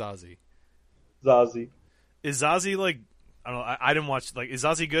Zazie or Zazie? Zazie. Is Zazie, like, I don't know, I didn't watch, like, is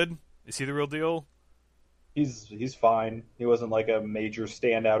Zazie good? Is he the real deal? He's fine. He wasn't like a major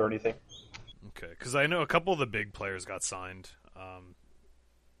standout or anything. Okay, because I know a couple of the big players got signed.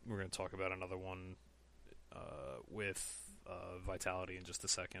 We're going to talk about another one with Vitality in just a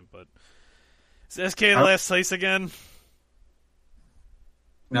second, but is SK in last place again?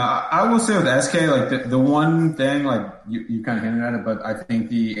 No, I will say with SK, like the one thing, like you kind of hinted at it, but I think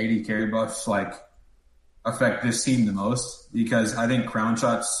the AD carry buffs like affect this team the most because I think Crown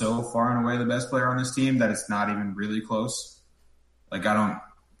Shot's so far and away the best player on this team that it's not even really close. Like I don't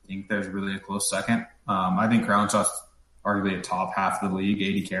think there's really a close second. I think Crown Shot's arguably a top half of the league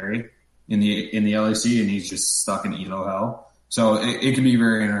AD carry in the LAC, and he's just stuck in elo hell. So it can be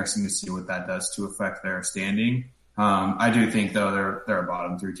very interesting to see what that does to affect their standing. I do think though they're a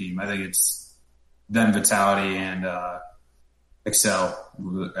bottom 3 team. I think it's them, Vitality, and Excel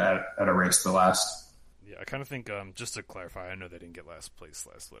at a race to the last. Yeah, I kind of think just to clarify, I know they didn't get last place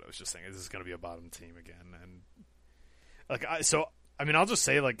last split. I was just saying this is going to be a bottom team again, and like I mean, I'll just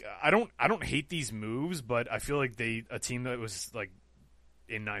say like I don't hate these moves, but I feel like a team that was like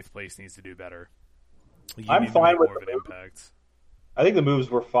in 9th place needs to do better. I'm fine with more of an impact. I think the moves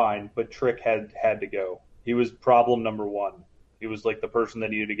were fine, but Trick had to go. He was problem number 1. He was like the person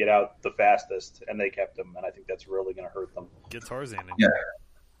that needed to get out the fastest, and they kept him, and I think that's really going to hurt them. Get Tarzan in. Yeah.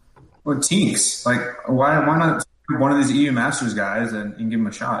 Or Tinks. Like, why not one of these EU Masters guys and give him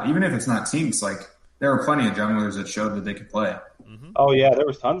a shot? Even if it's not Tinks, like, there were plenty of junglers that showed that they could play. Mm-hmm. Oh, yeah, there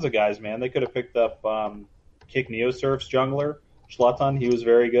was tons of guys, man. They could have picked up Kick Neosurf's jungler, Schlatan. He was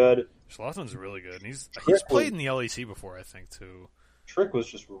very good. Schlatan's really good. And he's played in the LEC before, I think, too. Trick was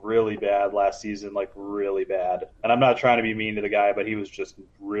just really bad last season, like really bad. And I'm not trying to be mean to the guy, but he was just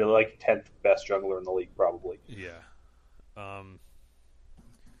really like 10th best jungler in the league, probably. Yeah.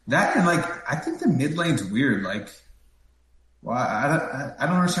 That and like I think the mid lane's weird. Like, well, I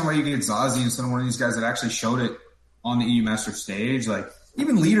don't understand why you get Zazie instead of one of these guys that actually showed it on the EU Master stage. Like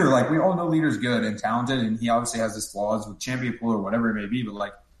even Leader, like we all know Leader's good and talented, and he obviously has his flaws with champion pool or whatever it may be. But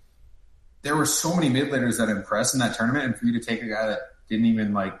like, there were so many mid laners that impressed in that tournament, and for you to take a guy that didn't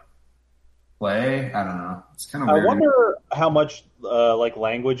even like play, I don't know. It's kind of weird. I wonder how much like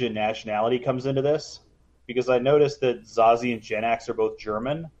language and nationality comes into this, because I noticed that Zazie and Jenax are both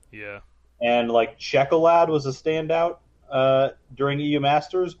German. Yeah. And like Chekolad was a standout during EU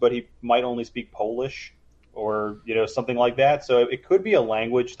Masters, but he might only speak Polish or something like that. So it could be a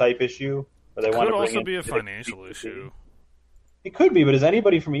language type issue. Or they want to bring also be a financial issue. It could be, but is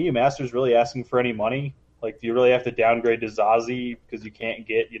anybody from EU Masters really asking for any money? Like, do you really have to downgrade to Zazie because you can't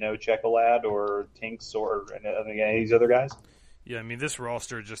get Chekolad or Tinks or any of these other guys? Yeah, I mean, this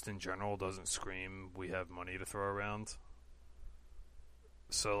roster just in general doesn't scream we have money to throw around.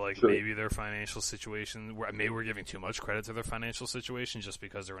 So, like, True. Maybe their financial situation... Maybe we're giving too much credit to their financial situation just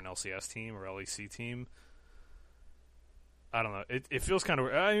because they're an LCS team or LEC team. I don't know. It feels kind of...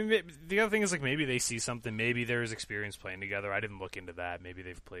 I mean, the other thing is, like, maybe they see something. Maybe there's experience playing together. I didn't look into that. Maybe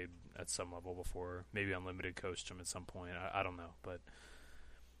they've played at some level before. Maybe Unlimited coached them at some point. I don't know. But,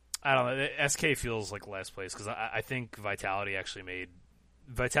 I don't know. SK feels like last place because I think Vitality actually made...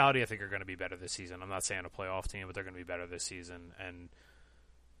 Vitality, I think, are going to be better this season. I'm not saying a playoff team, but they're going to be better this season. And...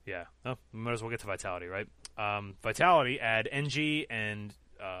 Yeah, no, we might as well get to Vitality, right? Vitality add NG and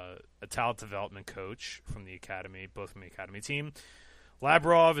a talent development coach from the academy, both from the academy team.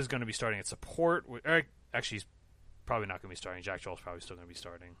 Labrov is going to be starting at support. Actually, he's probably not going to be starting. Jack Troll's probably still going to be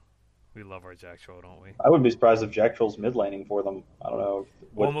starting. We love our Jack Troll, don't we? I wouldn't be surprised if Jack Troll's mid laning for them. I don't know.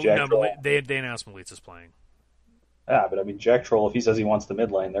 They announced Melitza's playing. Yeah, but I mean, Jack Troll, if he says he wants the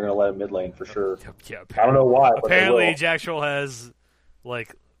mid lane, they're going to let him mid lane for sure. Yeah, I don't know why. Apparently, Jack Troll has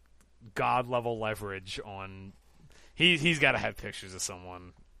like god level leverage on. He's got to have pictures of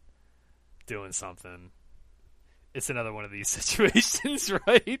someone doing something. It's another one of these situations,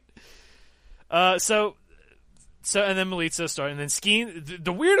 right? So and then Melitza started, and then Skeen.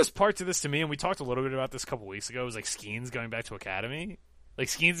 The weirdest part to this to me, and we talked a little bit about this a couple weeks ago, was like Skeen's going back to Academy. Like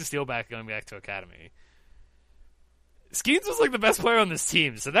Skeen's and Steelback going back to Academy. Skeens was like the best player on this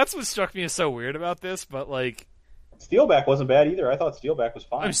team, so that's what struck me as so weird about this. But like, Steelback wasn't bad either. I thought Steelback was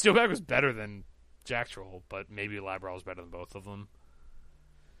fine. I mean, Steelback was better than Jack Troll, but maybe Labrov was better than both of them.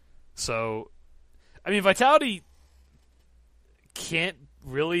 So, I mean, Vitality can't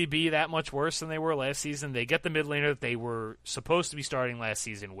really be that much worse than they were last season. They get the mid laner that they were supposed to be starting last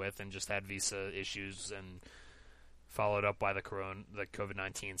season with, and just had visa issues, and followed up by the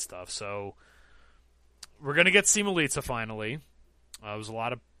COVID-19 stuff. So, we're gonna get Melitza finally. There was a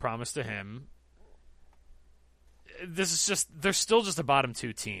lot of promise to him. They're still just a bottom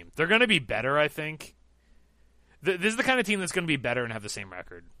two team. They're going to be better, I think. This is the kind of team that's going to be better and have the same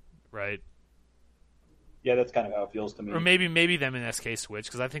record, right? Yeah, that's kind of how it feels to me. Or maybe them and SK switch,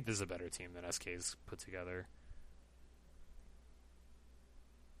 because I think this is a better team than SK's put together.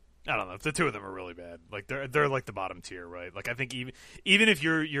 I don't know. The two of them are really bad. Like they're like the bottom tier, right? Like I think even if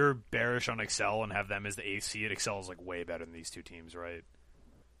you're bearish on Excel and have them as the eighth seed, Excel is like way better than these two teams, right?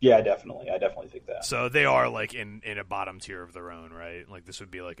 Yeah, definitely. I definitely think that. So they are like in a bottom tier of their own, right? Like this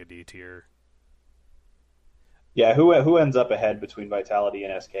would be like a D tier. Yeah, who ends up ahead between Vitality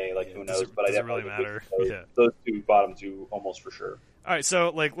and SK? Like who knows? But does it really matter? Those two bottom two almost for sure. All right,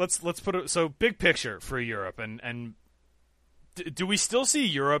 so like let's put it so big picture for Europe and do we still see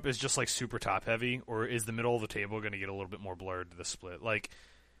Europe as just like super top heavy, or is the middle of the table going to get a little bit more blurred to the split? Like,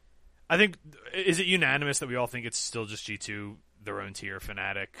 I think is it unanimous that we all think it's still just G2? Their own tier,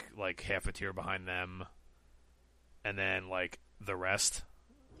 Fnatic, like half a tier behind them, and then like the rest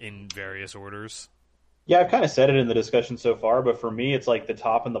in various orders. Yeah, I've kind of said it in the discussion so far, but for me, it's like the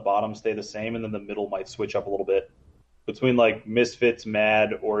top and the bottom stay the same, and then the middle might switch up a little bit between like Misfits,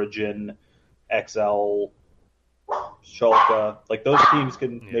 Mad, Origin, XL, Schalke. Like those teams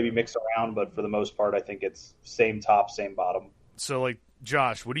can maybe mix around, but for the most part, I think it's same top, same bottom. So, like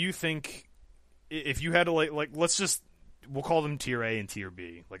Josh, what do you think if you had to like let's just. We'll call them Tier A and Tier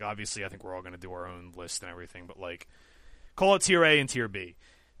B. Like, obviously, I think we're all going to do our own list and everything, but, like, call it Tier A and Tier B.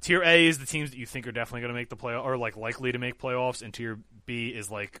 Tier A is the teams that you think are definitely going to make the playoffs, or, like, likely to make playoffs, and Tier B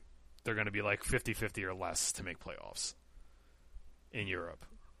is, like, they're going to be, like, 50-50 or less to make playoffs in Europe.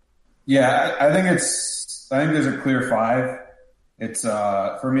 Yeah, I think there's a clear five. It's,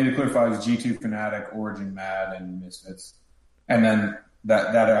 for me, the clear five is G2, Fnatic, Origin, Mad, and Misfits. And then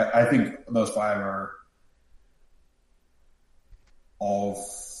that I think those 5 are all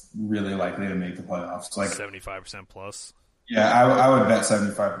really likely to make the playoffs. Like 75% plus. Yeah, I would bet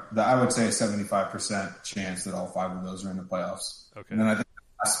 75. I would say a 75% chance that all 5 of those are in the playoffs. Okay. And then I think the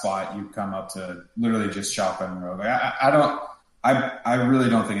last spot you come up to literally just Schalke and Rogue. I really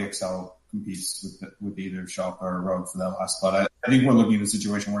don't think Excel competes with either Schalke or Rogue for that last spot. I think we're looking at a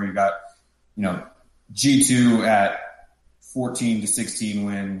situation where you got, G2 at 14 to 16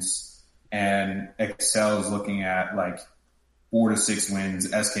 wins, and Excel is looking at like 4 to 6 wins.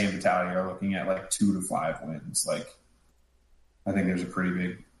 SK and Vitality are looking at like 2 to 5 wins. Like, I think there's a pretty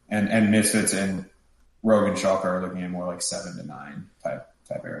big, and Misfits and Rogue and Schalke are looking at more like 7 to 9 type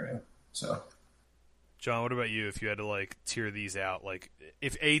area. So, John, what about you? If you had to like tier these out, like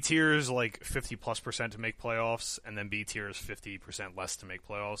if A tier is like 50+% to make playoffs, and then B tier is 50% less to make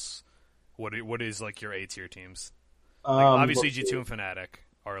playoffs, what is like your A tier teams? Like, obviously, G2 and Fnatic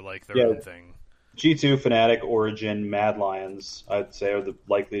are like their own thing. G2, Fnatic, Origin, Mad Lions, I'd say are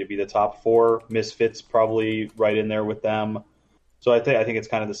likely to be the top 4. Misfits probably right in there with them. So I think it's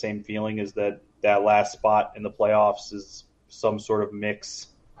kind of the same feeling, is that last spot in the playoffs is some sort of mix.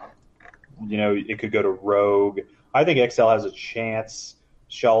 It could go to Rogue. I think XL has a chance.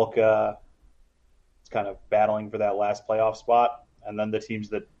 Schalke is kind of battling for that last playoff spot. And then the teams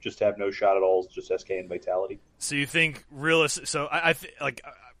that just have no shot at all is just SK and Vitality. So you think realistic? So I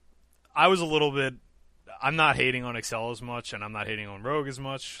was a little bit. I'm not hating on Excel as much, and I'm not hating on Rogue as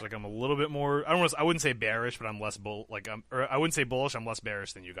much. Like, I'm a little bit more. I wouldn't say bearish, but I'm less I wouldn't say bullish. I'm less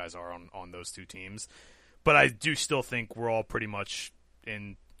bearish than you guys are on those 2 teams. But I do still think we're all pretty much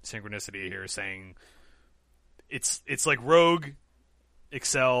in synchronicity here, saying it's like Rogue,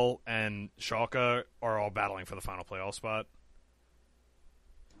 Excel, and Schalke are all battling for the final playoff spot.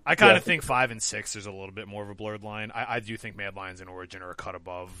 I kind of think 5 and 6 there's a little bit more of a blurred line. I do think Mad Lions and Origin are a cut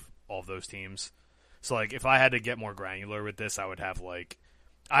above all of those teams. So, like, if I had to get more granular with this, I would have, like...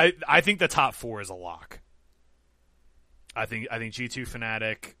 I think the top 4 is a lock. I think G2,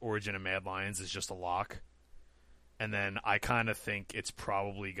 Fnatic, Origin, and Mad Lions is just a lock. And then I kind of think it's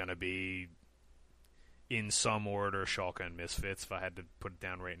probably going to be, in some order, Schalke and Misfits, if I had to put it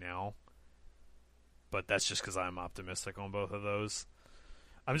down right now. But that's just because I'm optimistic on both of those.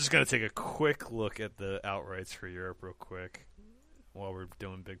 I'm just going to take a quick look at the outrights for Europe real quick while we're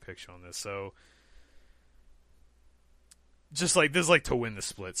doing big picture on this. So, just like this is like to win the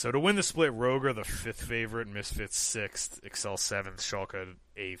split. So to win the split, Rogue are the 5th favorite, Misfits 6th, Excel 7th, Schalke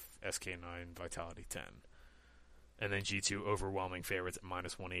 8th, SK 9, Vitality 10. And then G2 overwhelming favorites at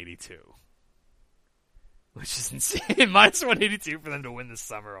 -182. Which is insane. -182 for them to win this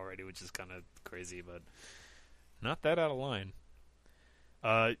summer already, which is kind of crazy, but not that out of line.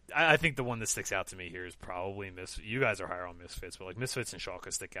 I think the one that sticks out to me here is probably Misfits. You guys are higher on Misfits, but like Misfits and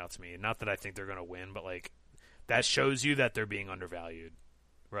Schalke stick out to me. Not that I think they're going to win, but like that shows you that they're being undervalued,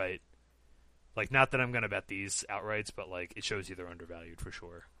 right? Like, not that I'm going to bet these outrights, but like it shows you they're undervalued for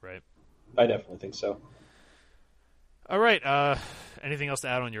sure, right? I definitely think so. All right. Anything else to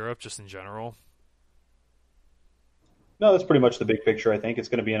add on Europe, just in general? No, that's pretty much the big picture. I think it's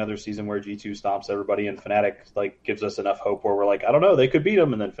going to be another season where G2 stomps everybody, and Fnatic like gives us enough hope where we're like, I don't know, they could beat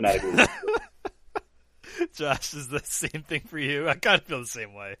them, and then Fnatic loses. Josh, is the same thing for you? I kind of feel the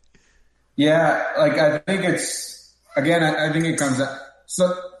same way. Yeah, like I think it's again. I think it comes out.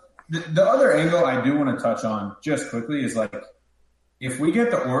 So the other angle I do want to touch on just quickly is like if we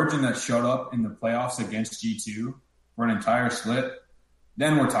get the Origin that showed up in the playoffs against G2 for an entire split,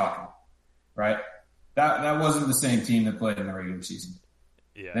 then we're talking, right? That wasn't the same team that played in the regular season.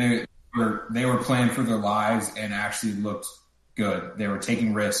 Yeah, they were playing for their lives and actually looked good. They were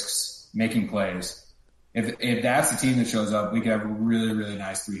taking risks, making plays. If that's the team that shows up, we could have a really, really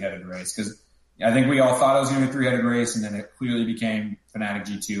nice 3-headed race. Because I think we all thought it was going to be a 3-headed race, and then it clearly became Fnatic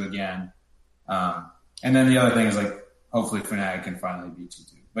G2 again. And then the other thing is like hopefully Fnatic can finally beat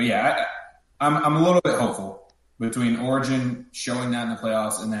G2. But yeah, I'm a little bit hopeful between Origin showing that in the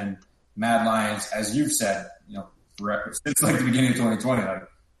playoffs and then Mad Lions, as you've said, forever, since like the beginning of 2020, like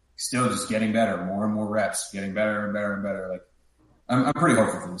still just getting better, more and more reps, getting better and better and better. Like I'm pretty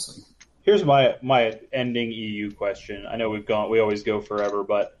hopeful for this league. Here's my ending EU question. I know we always go forever,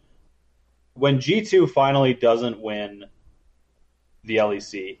 but when G2 finally doesn't win the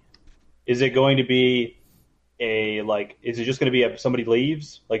LEC, is it going to be is it just going to be somebody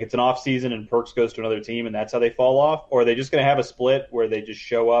leaves, like it's an off season and Perks goes to another team and that's how they fall off, or are they just going to have a split where they just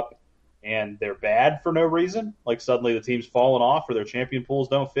show up and they're bad for no reason, like suddenly the team's fallen off or their champion pools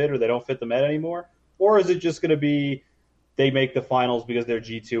don't fit or they don't fit the meta anymore, or is it just going to be they make the finals because they're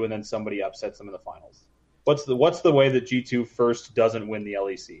G2 and then somebody upsets them in the finals? What's the way that G2 first doesn't win the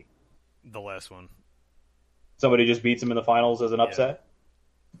LEC? The last one. Somebody just beats them in the finals as an upset?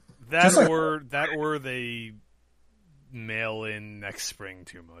 That or they mail in next spring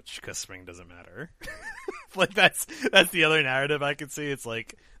too much because spring doesn't matter. Like that's the other narrative I could see. It's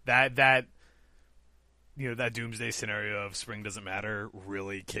like that doomsday scenario of spring doesn't matter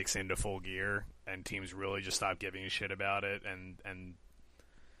really kicks into full gear and teams really just stop giving a shit about it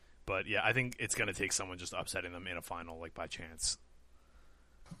but yeah, I think it's gonna take someone just upsetting them in a final like by chance.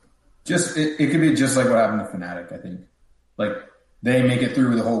 Just it could be just like what happened to Fnatic, I think. Like they make it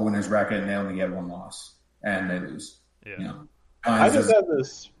through the whole winners bracket and they only get one loss and they lose. Yeah. You know? I just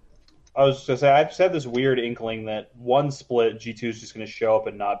had this weird inkling that one split G2 is just going to show up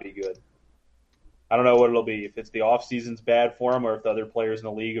and not be good. I don't know what it'll be. If it's the off season's bad for them, or if the other players in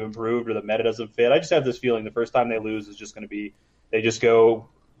the league have improved, or the meta doesn't fit. I just have this feeling the first time they lose is just going to be they just go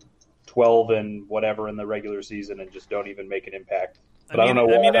 12 and whatever in the regular season and just don't even make an impact. But I don't know.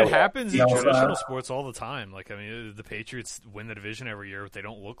 It happens in traditional sports all the time. Like, I mean, the Patriots win the division every year, but they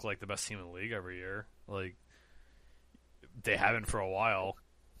don't look like the best team in the league every year. Like, they haven't for a while.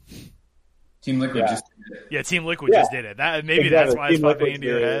 Team Liquid just did it. Yeah, Team Liquid just did it. That's why it's popping into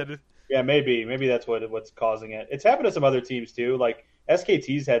your head. Yeah, maybe that's what's causing it. It's happened to some other teams too. Like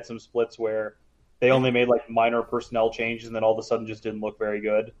SKT's had some splits where they only made like minor personnel changes and then all of a sudden just didn't look very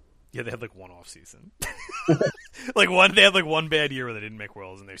good. Yeah, they had like one off season. They had like one bad year where they didn't make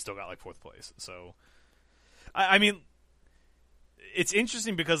Worlds and they still got like fourth place. So, I mean, it's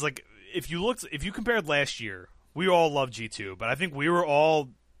interesting because like if you compared last year, we all loved G2, but I think we were all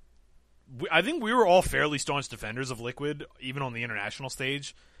fairly staunch defenders of Liquid, even on the international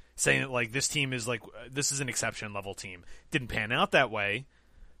stage, saying that like this team is like this is an exception level team. Didn't pan out that way,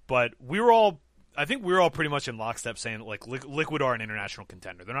 but I think we were all pretty much in lockstep saying that like Liquid are an international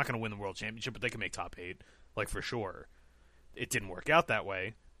contender. They're not going to win the world championship, but they can make top 8, like for sure. It didn't work out that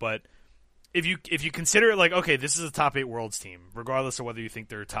way, but if you consider it like okay, this is a top 8 worlds team, regardless of whether you think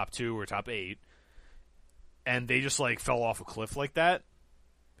they're top 2 or top 8, and they just like fell off a cliff like that,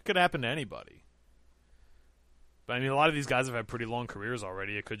 it could happen to anybody. But I mean, a lot of these guys have had pretty long careers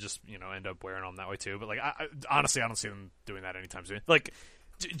already. It could just end up wearing on that way too. But like, honestly, I don't see them doing that anytime soon. Like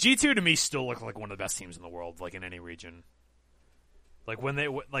G2 to me still look like one of the best teams in the world, like in any region. Like when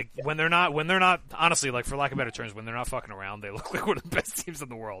they're not honestly, like for lack of better terms, when they're not fucking around, they look like one of the best teams in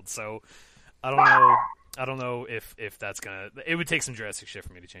the world. So I don't know if that's gonna. It would take some drastic shit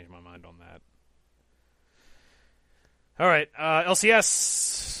for me to change my mind on that. All right,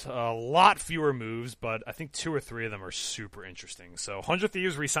 LCS, a lot fewer moves, but I think 2 or 3 of them are super interesting. So 100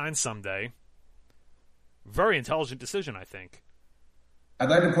 Thieves resigns someday. Very intelligent decision, I think. I'd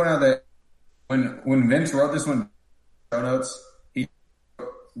like to point out that when Vince wrote this one, show notes, he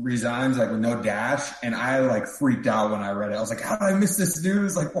resigns like with no dash, and I like freaked out when I read it. I was like, "How did I miss this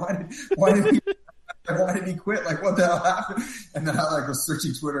news? Like, why did he quit? Like, what the hell happened?" And then I like was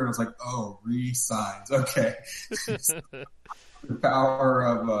searching Twitter and I was like, "Oh, resigns. Okay." The power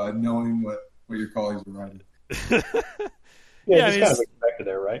of knowing what your colleagues were writing. Yeah, just kind of expected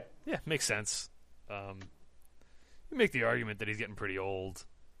there, right? Yeah, makes sense. You make the argument that he's getting pretty old.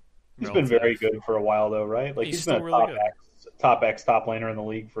 He's been very good for a while, though, right? Like he's been a really top laner in the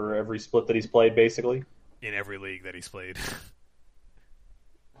league for every split that he's played, basically. In every league that he's played,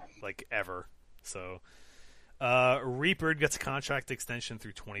 like ever. So, Reaper gets a contract extension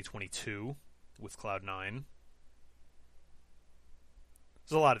through 2022 with Cloud9.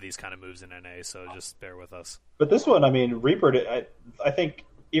 There's a lot of these kind of moves in NA, so just bear with us. But this one, I mean, Reaper, I think,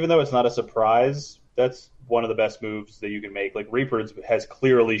 even though it's not a surprise, that's one of the best moves that you can make. Like, Reaper has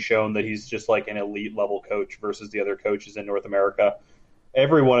clearly shown that he's just like an elite level coach versus the other coaches in North America.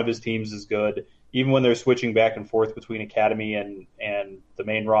 Every one of his teams is good. Even when they're switching back and forth between Academy and the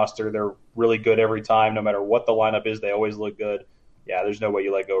main roster, they're really good every time. No matter what the lineup is, they always look good. Yeah, there's no way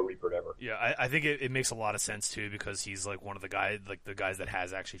you let go of Reaper ever. Yeah, I think it makes a lot of sense too because he's like one of the guys that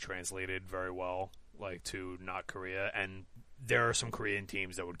has actually translated very well, like to not Korea, and there are some Korean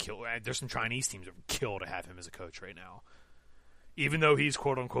teams that would kill. There's some Chinese teams that would kill to have him as a coach right now, even though he's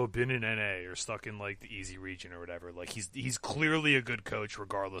quote unquote been in NA or stuck in like the easy region or whatever. Like he's clearly a good coach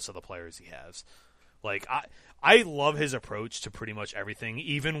regardless of the players he has. Like I love his approach to pretty much everything,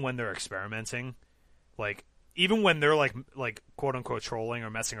 even when they're experimenting, like. Even when they're like quote unquote trolling or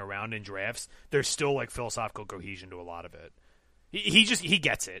messing around in drafts, there's still like philosophical cohesion to a lot of it. He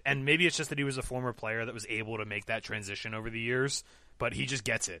gets it, and maybe it's just that he was a former player that was able to make that transition over the years. But he just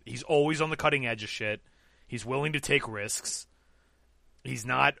gets it. He's always on the cutting edge of shit. He's willing to take risks. He's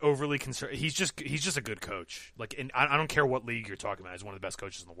not overly concerned. He's just a good coach. Like, and I don't care what league you're talking about. He's one of the best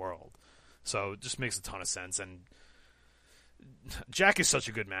coaches in the world. So it just makes a ton of sense. And Jack is such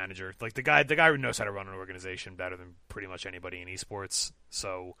a good manager. Like the guy who knows how to run an organization better than pretty much anybody in esports.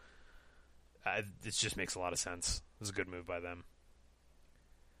 So it just makes a lot of sense. It was a good move by them.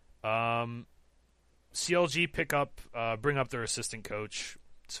 CLG bring up their assistant coach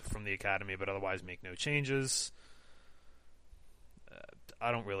from the academy, but otherwise make no changes.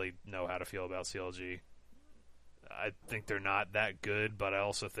 I don't really know how to feel about CLG. I think they're not that good, but I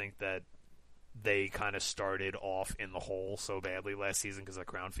also think that they kind of started off in the hole so badly last season because of the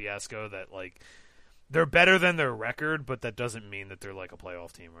Crown fiasco that, like, they're better than their record, but that doesn't mean that they're like a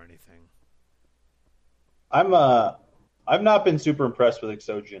playoff team or anything. I've not been super impressed with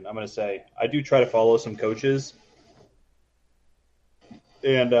Exogen. I'm going to say I do try to follow some coaches,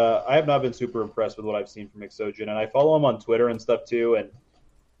 and I have not been super impressed with what I've seen from Exogen. And I follow them on Twitter and stuff too. And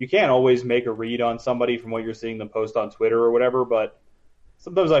you can't always make a read on somebody from what you're seeing them post on Twitter or whatever, but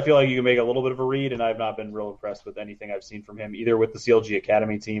sometimes I feel like you can make a little bit of a read, and I've not been real impressed with anything I've seen from him, either with the CLG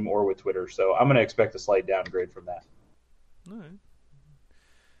Academy team or with Twitter. So I'm going to expect a slight downgrade from that. All right.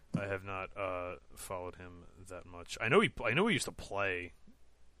 I have not followed him that much. I know he used to play.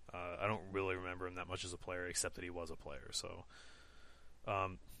 I don't really remember him that much as a player, except that he was a player. So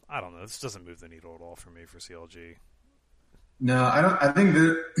I don't know. This doesn't move the needle at all for me for CLG. No, I don't. I think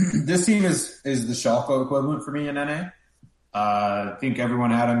this team is the Schalke equivalent for me in NA. I think everyone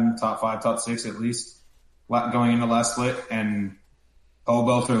had him top 5, top 6 at least going into last split, and Paul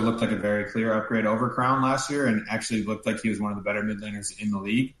Belter looked like a very clear upgrade over Crown last year, and actually looked like he was one of the better mid laners in the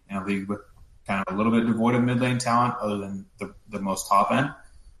league, in a league with kind of a little bit devoid of mid lane talent other than the most top end.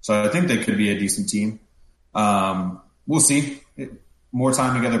 So I think they could be a decent team. We'll see. More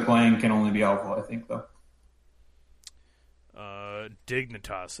time together playing can only be helpful, I think, though.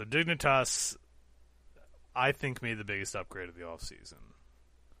 Dignitas. So Dignitas, I think, made the biggest upgrade of the offseason.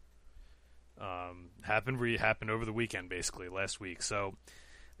 Happened over the weekend, basically, last week. So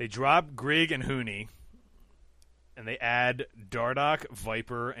they drop Grig and Huni, and they add Dardoch,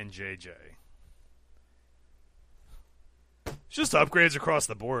 Viper, and JJ. It's just upgrades across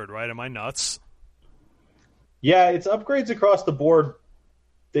the board, right? Am I nuts? Yeah, it's upgrades across the board.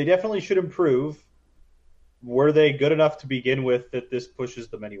 They definitely should improve. Were they good enough to begin with that this pushes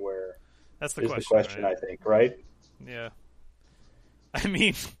them anywhere? That's the question, right? I think, right? Yeah. I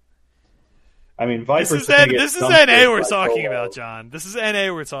mean, Viper's this is NA we're talking about, John. This is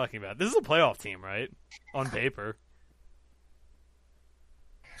NA we're talking about. This is a playoff team, right? On paper.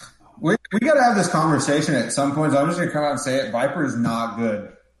 We got to have this conversation at some point. So I'm just going to come out and say it. Viper is not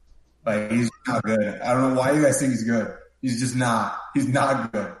good. Like, he's not good. I don't know why you guys think he's good. He's just not. He's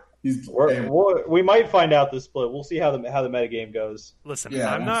not good. We might find out this split. We'll see how the metagame goes. Listen,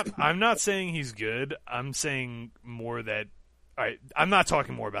 yeah, I'm not saying he's good. I'm saying more that. All right, I'm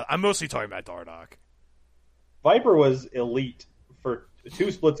mostly talking about Dardoch. Viper was elite for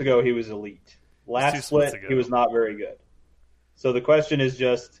 2 splits ago. He was elite. Last split, he was not very good. So the question is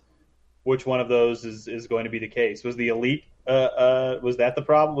just which one of those is going to be the case. Was the elite? Was that the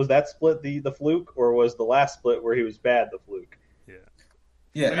problem? Was that split the fluke, or was the last split where he was bad the fluke?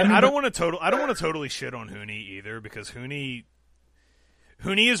 Yeah, I don't want to totally shit on Huni either, because Huni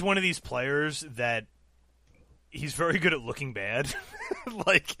is one of these players that he's very good at looking bad.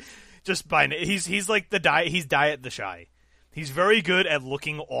 Like, just he's like he's Diet the Shy. He's very good at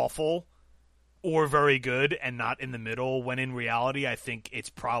looking awful or very good and not in the middle, when in reality I think it's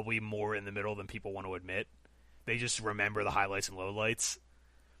probably more in the middle than people want to admit. They just remember the highlights and lowlights.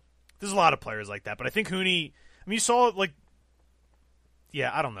 There's a lot of players like that, but I think Huni, you saw it, like, yeah,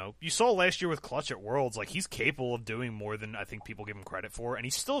 I don't know. You saw last year with Clutch at Worlds, like, he's capable of doing more than I think people give him credit for, and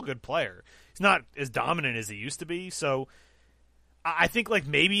he's still a good player. He's not as dominant as he used to be, so I think, like,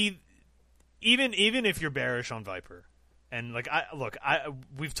 maybe even if you're bearish on Viper, and, like,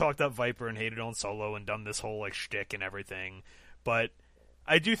 we've talked up Viper and hated on Solo and done this whole, like, shtick and everything, but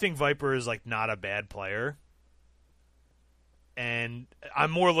I do think Viper is, like, not a bad player. And I'm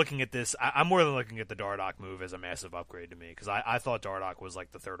more looking at this. I'm more than looking at the Dardoch move as a massive upgrade to me, because I thought Dardoch was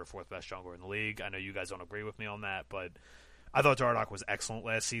like the 3rd or 4th best jungler in the league. I know you guys don't agree with me on that, but I thought Dardoch was excellent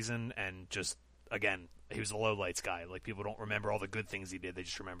last season, and just, again, he was a lowlights guy. Like, people don't remember all the good things he did; they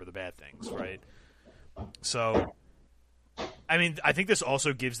just remember the bad things, right? So, I think this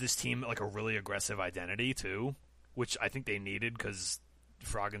also gives this team like a really aggressive identity too, which I think they needed, because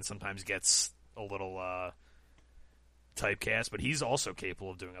Froggen sometimes gets a little typecast, but he's also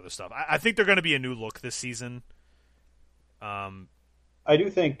capable of doing other stuff. I think they're going to be a new look this season. I do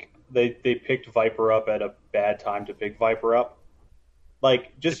think they picked Viper up at a bad time to pick Viper up.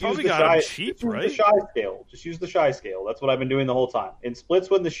 Like, just They use probably the got shy, him cheap, just use right? the shy scale. Just use the shy scale. That's what I've been doing the whole time. In splits,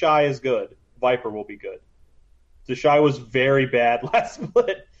 when the shy is good, Viper will be good. The shy was very bad last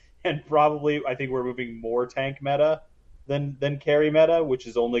split, and probably I think we're moving more tank meta than carry meta, which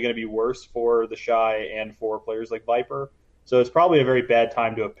is only going to be worse for the shy and for players like Viper. So it's probably a very bad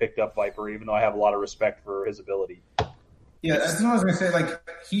time to have picked up Viper, even though I have a lot of respect for his ability. Yeah, that's what I was going to say. Like,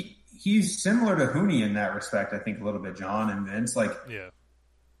 he's similar to Huni in that respect, I think, a little bit, John and Vince. Like, Yeah.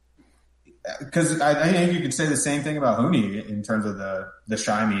 Because I think you could say the same thing about Huni in terms of the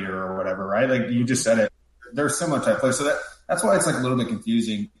shy meter or whatever, right? Like, you just said it. They're similar type players. So that's why it's, like, a little bit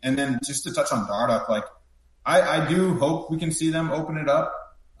confusing. And then just to touch on Darduck, like, I do hope we can see them open it up.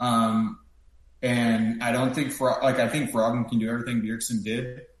 And I don't think I think Froggen can do everything Bjergsen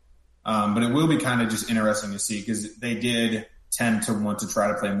did. But it will be kind of just interesting to see because they did tend to want to try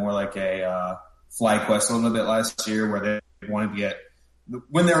to play more like a FlyQuest a little bit last year where they wanted to get –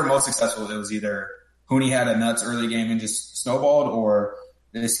 when they were most successful, it was either Huni had a nuts early game and just snowballed or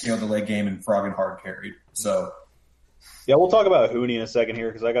they scaled the late game and Froggen hard carried. So – yeah, we'll talk about Huni in a second here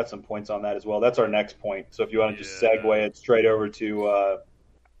because I got some points on that as well. That's our next point. So if you want to just segue it straight over to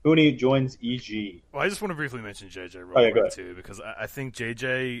Huni joins EG. Well, I just want to briefly mention JJ real quick too, because I think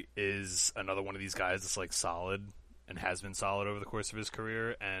JJ is another one of these guys that's like solid and has been solid over the course of his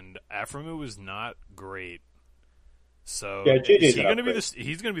career, and Aframu is not great. So yeah, is he going to be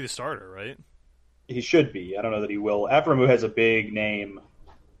he's going to be the starter, right? He should be. I don't know that he will. Aframu has a big name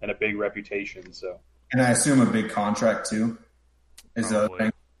and a big reputation, so. And I assume a big contract too is the other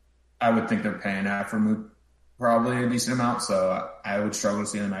thing. I would think they're paying Aframu probably a decent amount, so I would struggle to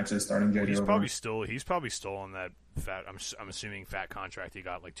see them actually starting JJ. He's probably still on that fat. I'm assuming fat contract he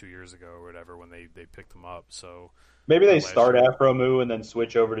got like 2 years ago or whatever when they picked him up. So maybe they start Aframu and then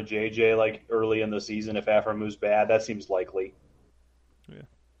switch over to JJ like early in the season if Aframu's bad. That seems likely. Yeah.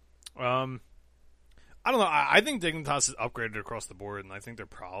 I don't know. I think Dignitas is upgraded across the board, and I think they're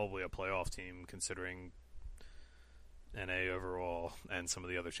probably a playoff team considering NA overall and some of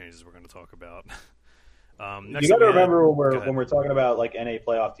the other changes we're going to talk about. You got to remember when we're talking about like NA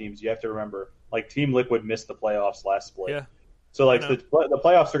playoff teams, you have to remember like Team Liquid missed the playoffs last split. Yeah. So like the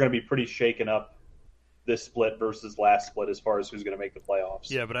playoffs are going to be pretty shaken up this split versus last split as far as who's going to make the playoffs.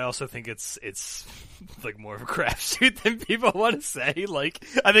 Yeah, but I also think it's like more of a crapshoot than people want to say. Like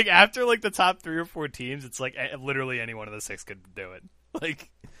I think after like the top 3 or 4 teams, it's like literally any one of the 6 could do it. Like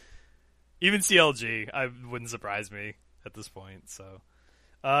even CLG, I wouldn't surprise me at this point. So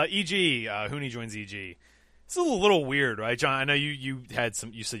EG, Huni joins EG. It's a little weird, right, John? I know you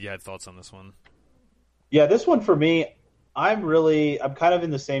said you had thoughts on this one. Yeah, this one for me, I'm kind of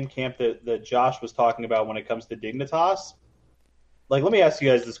in the same camp that Josh was talking about when it comes to Dignitas. Like, let me ask you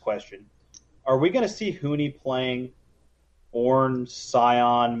guys this question. Are we going to see Huni playing Ornn,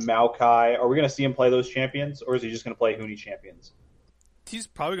 Sion, Maokai? Are we going to see him play those champions, or is he just going to play Huni champions? He's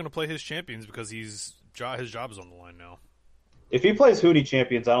probably going to play his champions because his job is on the line now. If he plays Huni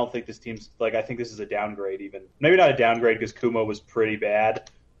champions, I don't think this team's – like, I think this is a downgrade even. Maybe not a downgrade because Kumo was pretty bad,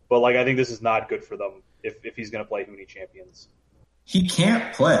 but, like, I think this is not good for them if he's going to play Huni champions. He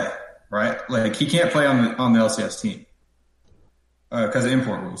can't play, right? Like, he can't play on the LCS team because of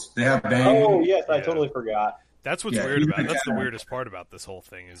import rules. They have Bang. Oh, yes, I totally forgot. That's what's weird about it. That's the weirdest part about this whole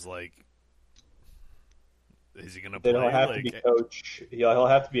thing is, like, is he going to play? He'll have to be coach. He'll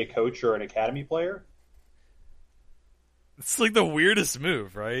have to be a coach or an academy player. It's like the weirdest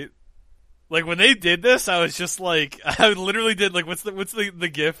move, right? Like when they did this, I was just like, I literally did like, what's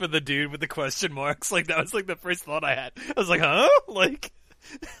the gif of the dude with the question marks? Like that was like the first thought I had. I was like, huh? Like,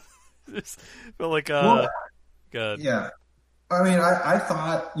 just felt like, good. Yeah. I mean, I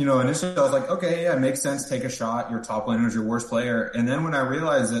thought, initially I was like, okay, yeah, it makes sense. Take a shot. Your top laner is your worst player. And then when I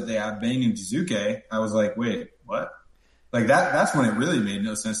realized that they have Bang and Jizuke, I was like, wait, what? Like that's when it really made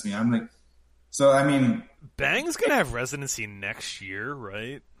no sense to me. I'm like, so I mean, Bang's gonna have residency next year,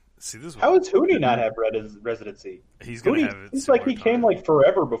 right? See, this how does Huni not have residency? He's gonna have it. It's like he came like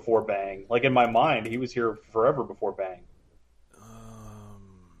forever before Bang. Like in my mind, he was here forever before Bang.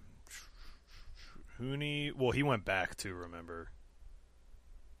 Huni, well, he went back too. Remember,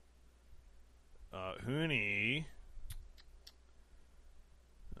 Huni.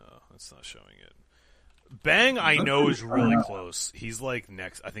 Oh, that's not showing it. Bang, I know is really close. He's like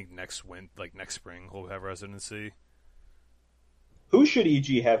next spring he'll have residency. Who should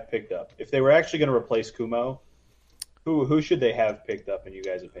EG have picked up if they were actually going to replace Kumo? Who should they have picked up in you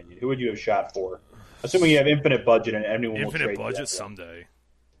guys' opinion? Who would you have shot for? Assuming you have infinite budget and anyone will trade infinite budget someday.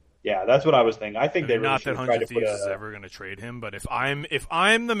 Yeah, that's what I was thinking. I think they really not that 100 Thieves is a... ever going to trade him, but if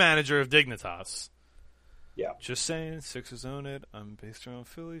I'm the manager of Dignitas, Yeah. Just saying, Sixers own it. I'm based around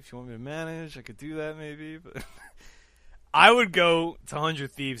Philly. If you want me to manage, I could do that maybe. But I would go to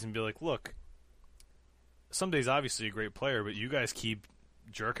 100 Thieves and be like, look, Sunday's obviously a great player, but you guys keep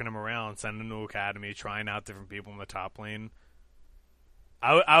jerking him around, sending him to academy, trying out different people in the top lane.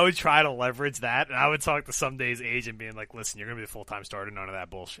 I would try to leverage that, and I would talk to Sunday's agent being like, listen, you're going to be the full-time starter, none of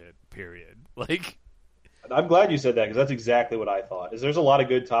that bullshit, period. Like, I'm glad you said that because that's exactly what I thought. Is there's a lot of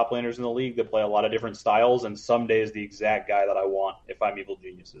good top laners in the league that play a lot of different styles, and Someday is the exact guy that I want if I'm Evil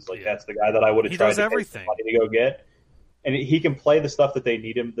Geniuses. Like that's the guy that I would have tried to everything. To go get. And he can play the stuff that they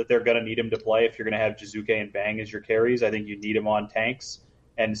need him, that they're going to need him to play. If you're going to have Jizuke and Bang as your carries, I think you need him on tanks.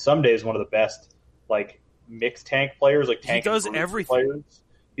 And Someday is one of the best like mixed tank players. Like tank he does everything. Players.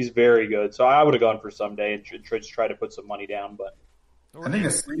 He's very good. So I would have gone for Someday and try to put some money down, but. I think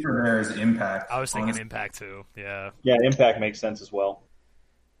a sleeper there is Impact. I was thinking Impact too. Yeah. Yeah, Impact makes sense as well.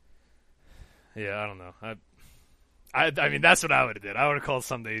 Yeah, I don't know. I mean, that's what I would have did. I would have called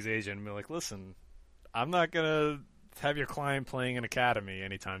Sunday's agent and be like, "Listen, I'm not gonna have your client playing an academy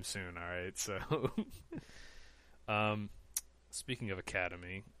anytime soon. All right." So, speaking of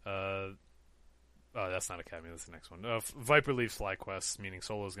academy, oh, that's not academy. That's the next one. Viper leaves FlyQuest, meaning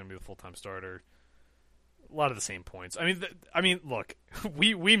Solo is gonna be the full-time starter. A lot of the same points. I mean, look,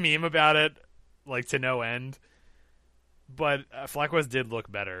 we meme about it like to no end, but FlyQuest did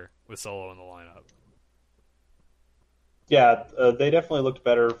look better with Solo in the lineup. Yeah, they definitely looked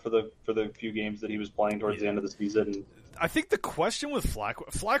better for the few games that he was playing towards the end of the season. I think the question with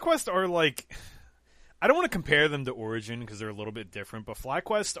FlyQuest are like, I don't want to compare them to Origin because they're a little bit different, but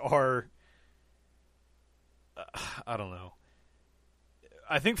FlyQuest are, I don't know.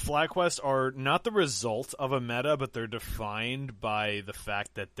 I think FlyQuest are not the result of a meta, but they're defined by the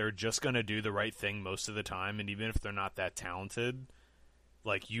fact that they're just going to do the right thing most of the time, and even if they're not that talented,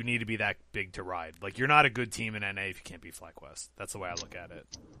 like, you need to be that big to ride. Like, you're not a good team in NA if you can't beat FlyQuest. That's the way I look at it.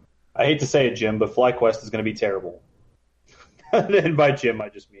 I hate to say it, Jim, but FlyQuest is going to be terrible. And by Jim, I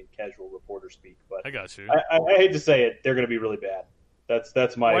just mean casual reporter speak. But I got you. I hate to say it, they're going to be really bad.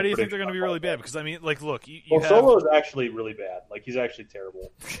 That's my. Why do you think they're going to be really bad? Because I mean, like, look, Solo is actually really bad. Like, he's actually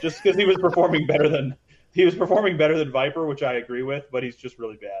terrible. Just because he was performing better than Viper, which I agree with, but he's just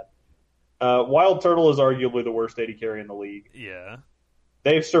really bad. Wild Turtle is arguably the worst AD carry in the league. Yeah,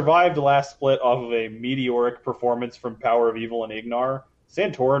 they've survived the last split off of a meteoric performance from Power of Evil and Ignar.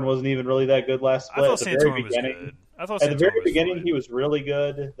 Santorin wasn't even really that good last split. I thought Santorin was good. At the very beginning, he was really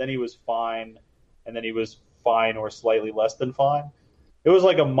good. Then he was fine, and then he was fine or slightly less than fine. It was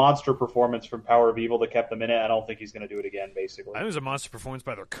like a monster performance from Power of Evil that kept them in it. I don't think he's going to do it again, basically. I think it was a monster performance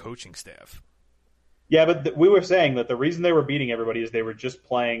by their coaching staff. Yeah, but we were saying that the reason they were beating everybody is they were just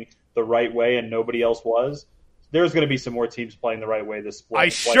playing the right way and nobody else was. There's going to be some more teams playing the right way this split. I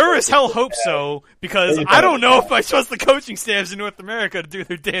sure as hell hope so, because I don't know if I trust the coaching staffs in North America to do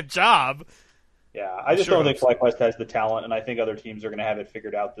their damn job. Yeah, I just don't think FlyQuest has the talent, and I think other teams are going to have it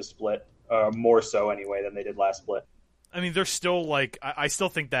figured out this split, more so anyway than they did last split. I mean, they're still like, I still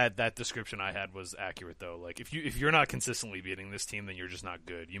think that description I had was accurate though. Like, if you're not consistently beating this team, then you're just not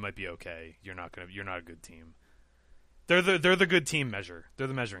good. You might be okay. You're not a good team. They're the good team measure. They're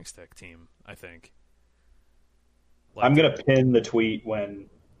the measuring stick team, I think. Like, I'm gonna pin the tweet when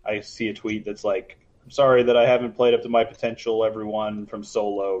I see a tweet that's like, "I'm sorry that I haven't played up to my potential, everyone," from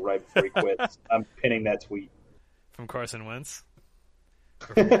Solo right before he quits. I'm pinning that tweet from Carson Wentz,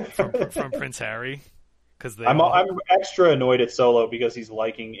 from Prince Harry. I'm extra annoyed at Solo because he's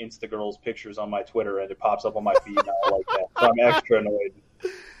liking Instagirls pictures on my Twitter and it pops up on my feed now like that. So I'm extra annoyed.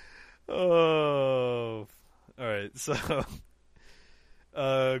 Oh, all right. So,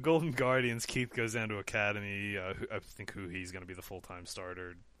 Golden Guardians. Keith goes down to Academy. I think he's going to be the full-time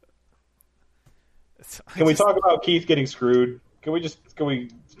starter. Can we talk about Keith getting screwed? Can we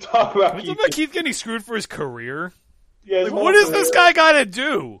talk about Keith getting screwed for his career? Yeah. Like, what does this guy got to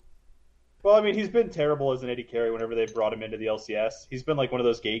do? Well, I mean, he's been terrible as an AD carry whenever they brought him into the LCS. He's been like one of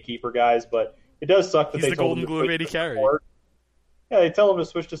those gatekeeper guys, but it does suck that he's they the told golden him glue of AD carry. Support. Yeah, they tell him to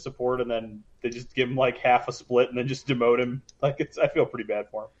switch to support, and then they just give him like half a split, and then just demote him. Like, I feel pretty bad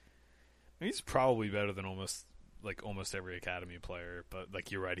for him. He's probably better than almost every Academy player, but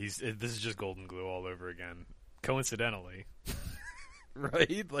like you're right, this is just golden glue all over again. Coincidentally,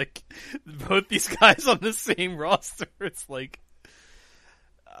 right? Like both these guys on the same roster. It's like.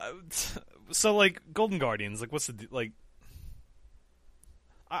 So, like, Golden Guardians, like, what's the, like,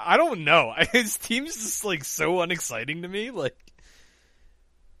 I don't know. His team's just, like, so unexciting to me. Like,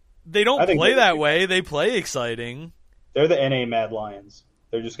 they don't play that way. They play exciting. They're the NA Mad Lions.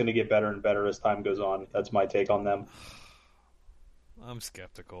 They're just going to get better and better as time goes on. That's my take on them. I'm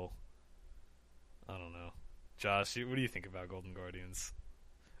skeptical. I don't know. Josh, what do you think about Golden Guardians?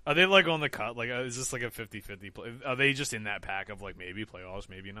 Are they like on the cut? Like, is this like a 50-50 play? Are they just in that pack of like maybe playoffs,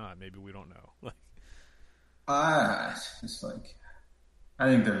 maybe not, maybe we don't know? It's like I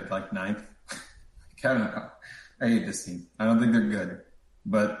think they're like ninth. I don't know. I hate this team. I don't think they're good,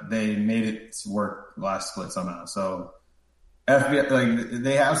 but they made it work last split somehow. So FBI, like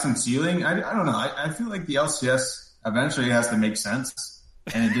they have some ceiling. I don't know. I feel like the LCS eventually has to make sense,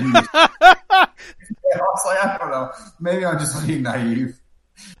 and it didn't. I was like, I don't know. Maybe I'm just being naive.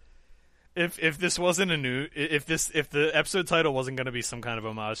 If this wasn't if the episode title wasn't going to be some kind of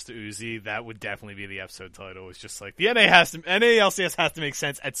homage to Uzi, that would definitely be the episode title. It's just like the NALCS has to make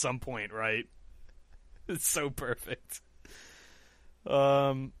sense at some point, right? It's so perfect.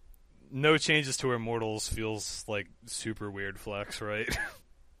 No changes to Immortals feels like super weird flex, right?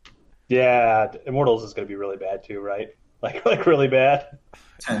 Yeah, Immortals is going to be really bad too, right? Like really bad.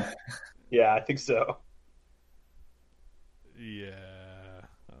 10th. Yeah, I think so. Yeah.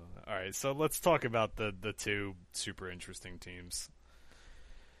 All right, so let's talk about the two super interesting teams.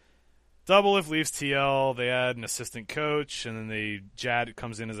 Double If leaves TL, they add an assistant coach, and then Jad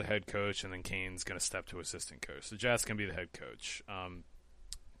comes in as a head coach, and then Kane's going to step to assistant coach. So Jad's going to be the head coach.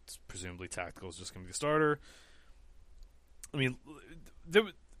 Presumably Tactical is just going to be the starter. I mean,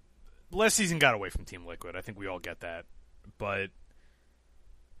 last season got away from Team Liquid. I think we all get that. But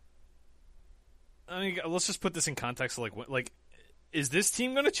I mean, let's just put this in context. Like, is this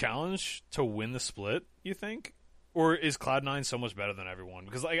team going to challenge to win the split, you think? Or is Cloud9 so much better than everyone?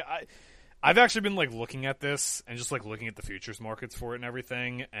 Because like I've actually been like looking at this and just like looking at the futures markets for it and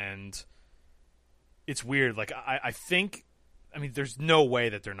everything, and it's weird. Like I think, I mean, there's no way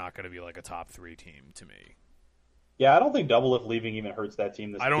that they're not going to be like a top 3 team to me. Yeah, I don't think Double If leaving even hurts that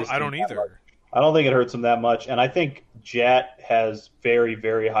team. I don't either. I don't think it hurts them that much, and I think Jat has very,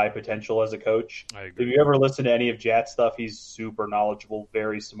 very high potential as a coach. I agree. If you ever listen to any of Jat's stuff, he's super knowledgeable,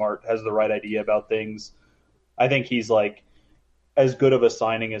 very smart, has the right idea about things. I think he's like as good of a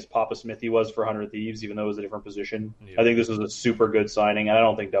signing as Papa Smithy was for 100 Thieves, even though it was a different position. Yeah. I think this was a super good signing, and I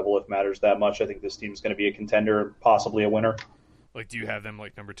don't think Double If matters that much. I think this team's going to be a contender, possibly a winner. Like, do you have them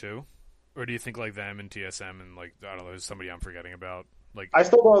like number 2? Or do you think like them and TSM and like, I don't know, there's somebody I'm forgetting about? Like, I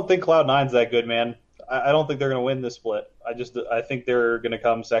still don't think Cloud9's that good, man. I don't think they're going to win this split. I think they're going to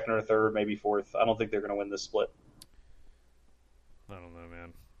come second or third, maybe fourth. I don't think they're going to win this split. I don't know,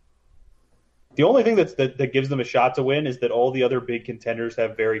 man. The only thing that gives them a shot to win is that all the other big contenders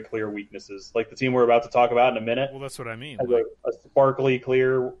have very clear weaknesses. Like the team we're about to talk about in a minute. Well, that's what I mean. Has a sparkly,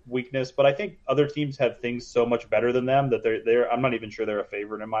 clear weakness. But I think other teams have things so much better than them that they're. I'm not even sure they're a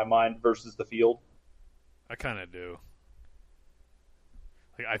favorite in my mind versus the field. I kind of do.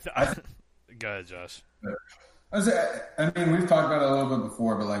 Like go ahead, Josh. I mean, we've talked about it a little bit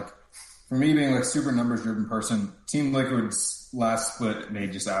before, but like for me being like super numbers driven person, Team Liquid's last split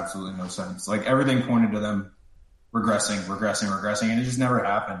made just absolutely no sense. Like everything pointed to them regressing, and it just never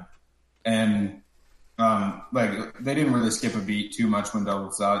happened. And like they didn't really skip a beat too much when Double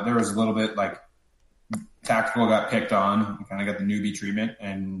was out. There was a little bit like Tactical got picked on, and kind of got the newbie treatment,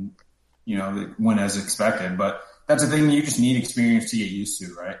 and you know they went as expected. But that's the thing, you just need experience to get used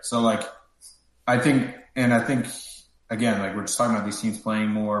to, right? So like I think again, like we're just talking about these teams playing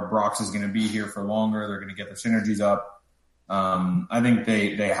more. Brox is going to be here for longer. They're going to get their synergies up. I think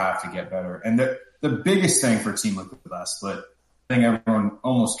they have to get better. And the biggest thing for Team Liquid last split, I think everyone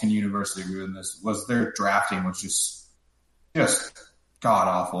almost can universally agree on this, was their drafting was just god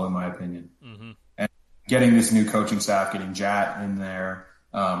awful in my opinion. Mm-hmm. And getting this new coaching staff, getting Jat in there,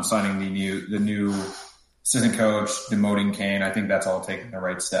 signing the new assistant coach, demoting Kane, I think that's all taking the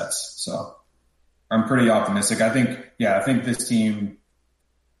right steps. So I'm pretty optimistic. I think this team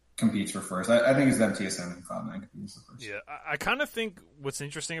competes for first. I think it's them, TSM, and Cloud9 competes for first. Yeah, I kind of think what's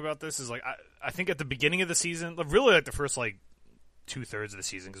interesting about this is like I think at the beginning of the season, really like the first like 2/3 of the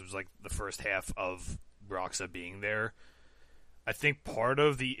season, because it was like the first half of Broxa being there. I think part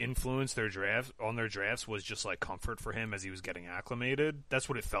of the influence their drafts was just like comfort for him as he was getting acclimated. That's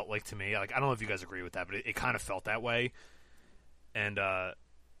what it felt like to me. Like I don't know if you guys agree with that, but it kind of felt that way. And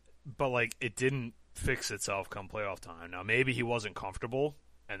but like it didn't fix itself come playoff time. Now maybe he wasn't comfortable,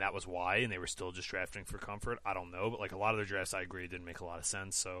 and that was why, and they were still just drafting for comfort. I don't know, but like a lot of their drafts, I agree, didn't make a lot of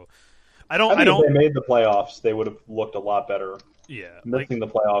sense. So I don't. If they made the playoffs, they would have looked a lot better. Yeah, missing the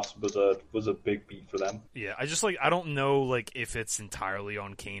playoffs was a big beat for them. Yeah, I don't know like if it's entirely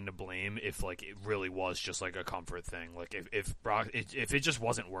on Kane to blame, if like it really was just like a comfort thing. Like if it just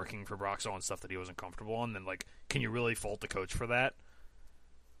wasn't working for Broxo and stuff that he wasn't comfortable in, then like can you really fault the coach for that?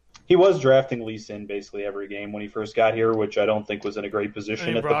 He was drafting Lee Sin basically every game when he first got here, which I don't think was in a great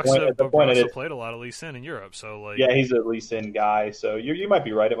position at the point. At the point, Brock's played a lot of Lee Sin in Europe, so like yeah, he's a Lee Sin guy. So you might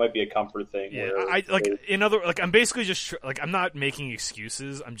be right. It might be a comfort thing. Yeah, where I'm basically just I'm not making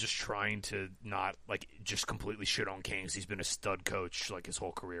excuses. I'm just trying to not like just completely shit on Kings. He's been a stud coach like his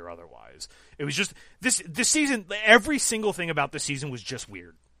whole career. Otherwise, it was just this season. Every single thing about this season was just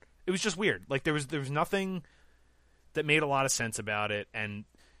weird. It was just weird. Like there was nothing that made a lot of sense about it, and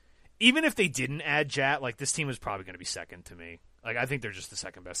even if they didn't add Jat, like this team is probably going to be second to me. Like I think they're just the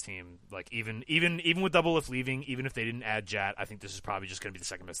second best team. Like even with Doublelift leaving, even if they didn't add Jat, I think this is probably just going to be the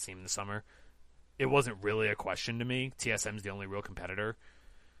second best team in the summer. It wasn't really a question to me. TSM's the only real competitor,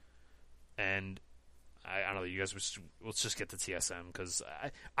 and I don't know. You guys, let's just get to TSM because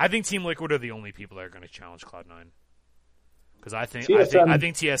I think Team Liquid are the only people that are going to challenge Cloud9. Because I think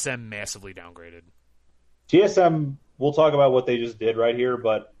TSM massively downgraded. TSM, we'll talk about what they just did right here,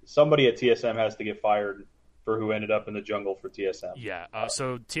 but somebody at TSM has to get fired for who ended up in the jungle for TSM. Yeah,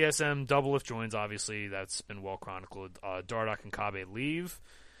 so TSM, Doublelift joins, obviously. That's been well chronicled. Dardoch and Kabe leave.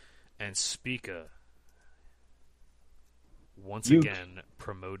 And Spica, once again,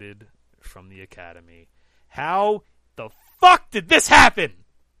 promoted from the academy. How the fuck did this happen?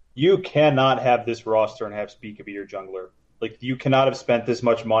 You cannot have this roster and have Spica be your jungler. Like, you cannot have spent this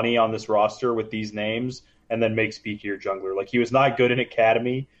much money on this roster with these names and then make Spica your jungler. Like, he was not good in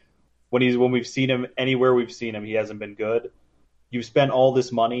academy. When we've seen him, anywhere we've seen him, he hasn't been good. You've spent all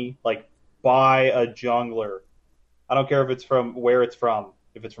this money, like, buy a jungler. I don't care if it's from where it's from.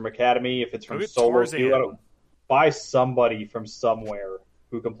 If it's from academy, if it's from solo queue, buy somebody from somewhere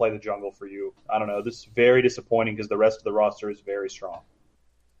who can play the jungle for you. I don't know. This is very disappointing because the rest of the roster is very strong.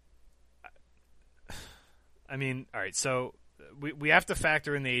 I mean, all right, so we have to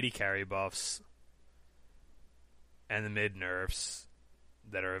factor in the 80 carry buffs and the mid nerfs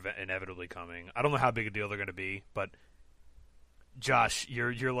that are inevitably coming. I don't know how big a deal they're going to be, but Josh,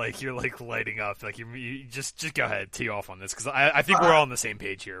 you're lighting up. Like you just go ahead, tee off on this because I think we're all on the same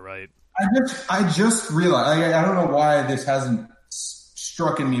page here, right? I just realized I don't know why this hasn't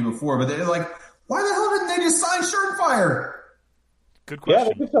struck in me before, but they're like, why the hell didn't they just sign Surenfire? Good question.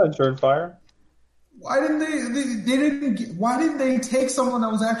 Yeah, they just signed Surenfire. Why didn't why didn't they take someone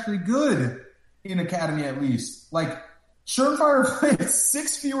that was actually good in academy at least? Like Surenfire played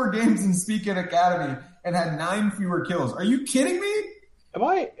 6 fewer games in Speak in Academy and had 9 fewer kills. Are you kidding me?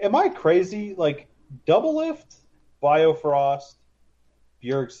 Am I crazy? Like Doublelift, Biofrost,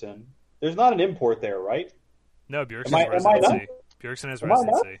 Bjergsen. There's not an import there, right? No, Bjergsen has residency. Bjergsen has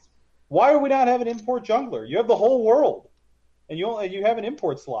residency. Why are we not having an import jungler? You have the whole world, and you have an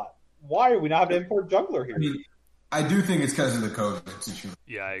import slot. Why are we not having an import jungler here? I mean, I do think it's because of the COVID situation.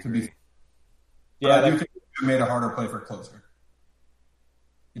 Yeah, I agree. I do think it made a harder play for closer.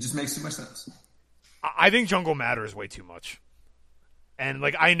 It just makes too much sense. I think jungle matters way too much. And,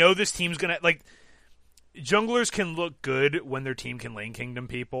 like, I know this team's going to, like, junglers can look good when their team can lane kingdom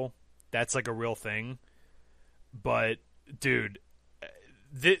people. That's, like, a real thing. But, dude,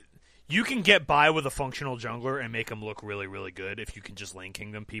 you can get by with a functional jungler and make him look really, really good if you can just lane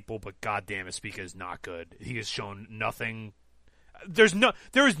kingdom people, but goddamn, Spica is not good. He has shown nothing. There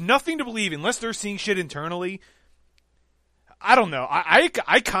is nothing to believe unless they're seeing shit internally. I don't know.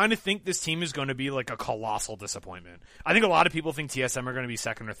 I kind of think this team is going to be like a colossal disappointment. I think a lot of people think TSM are going to be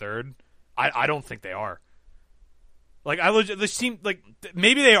second or third. I don't think they are. Like this team, like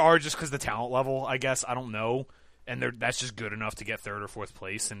maybe they are just because the talent level. I guess I don't know, and that's just good enough to get third or fourth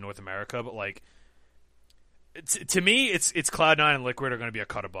place in North America. But like, to me, it's Cloud9 and Liquid are going to be a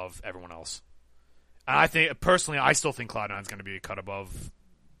cut above everyone else. And I think personally, I still think Cloud9 is going to be a cut above.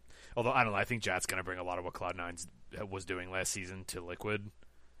 Although I don't know, I think Jat's going to bring a lot of what Cloud9 was doing last season to Liquid,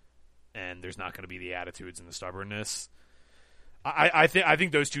 and there's not going to be the attitudes and the stubbornness. I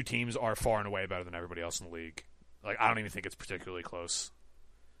think those two teams are far and away better than everybody else in the league. Like I don't even think it's particularly close,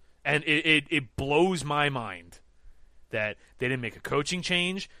 and it blows my mind that they didn't make a coaching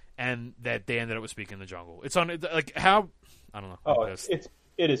change and that they ended up with Speaking in the Jungle. It's on like how I don't know. Oh,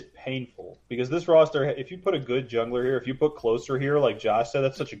 it is painful because this roster, if you put a good jungler here, if you put Closer here, like Josh said,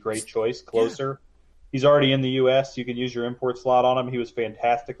 that's such a great choice. Closer. Yeah. He's already in the U.S. You can use your import slot on him. He was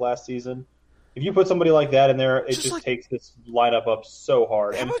fantastic last season. If you put somebody like that in there, it just like, takes this lineup up so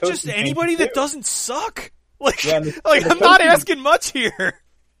hard. How about just anybody that doesn't suck? Like, I'm not asking much here.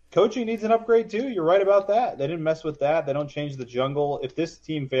 Coaching needs an upgrade too. You're right about that. They didn't mess with that. They don't change the jungle. If this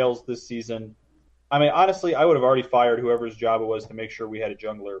team fails this season, I mean, honestly, I would have already fired whoever's job it was to make sure we had a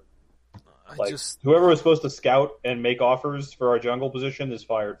jungler. Whoever was supposed to scout and make offers for our jungle position is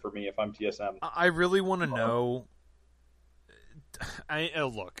fired for me if I'm TSM. I really want to know.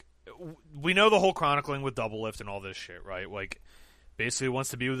 Look, we know the whole chronicling with Double Lift and all this shit, right? Like, basically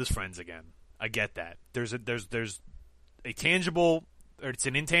wants to be with his friends again. I get that. There's a tangible, or it's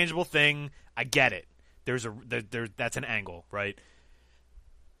an intangible thing. I get it. That's an angle, right?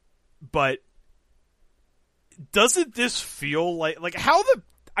 But doesn't this feel like how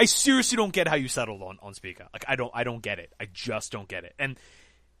I seriously don't get how you settled on Spica. Like, I don't get it. I just don't get it. And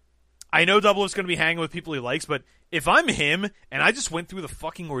I know Double is going to be hanging with people he likes, but if I'm him and I just went through the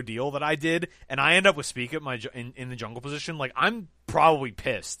fucking ordeal that I did and I end up with Spica in the jungle position, like, I'm probably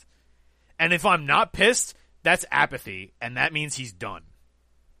pissed. And if I'm not pissed, that's apathy, and that means he's done.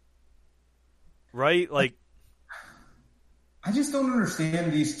 Right? Like, I just don't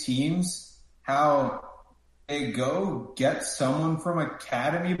understand these teams, how they go get someone from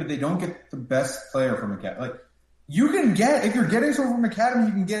academy, but they don't get the best player from academy. Like, you can get, if you're getting someone from academy,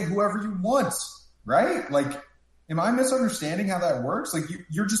 you can get whoever you want, right? Like, am I misunderstanding how that works? Like,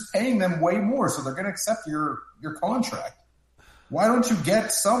 you're just paying them way more, so they're going to accept your contract. Why don't you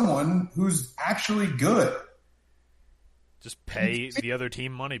get someone who's actually good? Just pay the other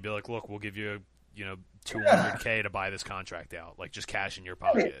team money. Be like, look, we'll give you, $200K to buy this contract out. Like, just cash in your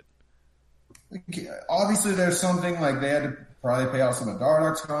pocket. Obviously, there's something like they had to probably pay off some of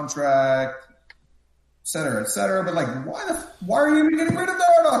Dardoch's contract, et cetera. But, like, why are you even getting rid of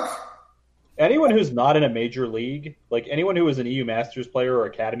Dardoch? Anyone who's not in a major league, like anyone who is an EU Masters player or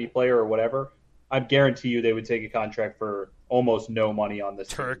Academy player or whatever, I guarantee you they would take a contract for almost no money on this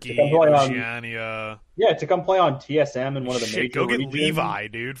Turkey, team. Oceania. To come play on TSM in one of the major go get regions. Levi,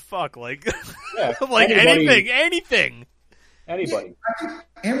 dude. Fuck, like, yeah, like anything. Anybody.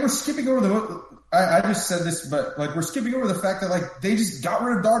 And we're skipping over the. I just said this, but like we're skipping over the fact that like they just got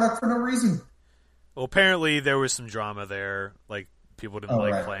rid of Dardoch for no reason. Well, apparently there was some drama there. Like, people didn't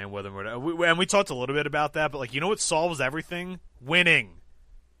playing with him. And we talked a little bit about that, but like, you know what solves everything? Winning.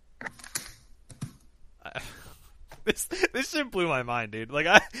 This shit blew my mind, dude. Like,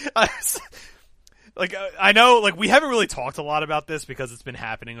 I know, like, we haven't really talked a lot about this because it's been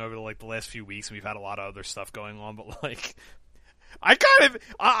happening over the last few weeks, and we've had a lot of other stuff going on. But like,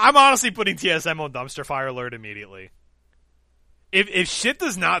 I'm honestly putting TSM on dumpster fire alert immediately. If shit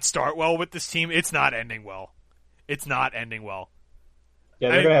does not start well with this team, it's not ending well. It's not ending well. Yeah,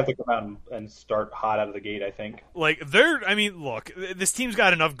 they're going to have to come out and start hot out of the gate, I think. Like, look, this team's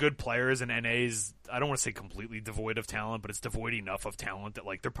got enough good players, and NA's, I don't want to say completely devoid of talent, but it's devoid enough of talent that,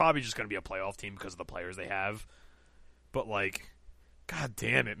 like, they're probably just going to be a playoff team because of the players they have. But, like, god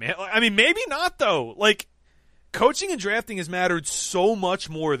damn it, man. I mean, maybe not, though. Like, coaching and drafting has mattered so much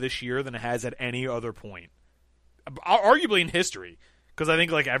more this year than it has at any other point. Arguably in history. Because I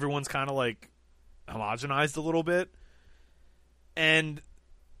think, like, everyone's kind of, like, homogenized a little bit. And...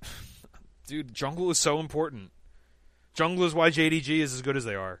 dude, jungle is so important. Jungle is why JDG is as good as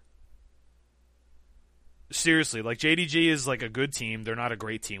they are. Seriously, like, JDG is like a good team. They're not a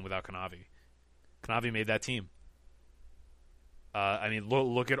great team without Kanavi. Kanavi made that team. I mean,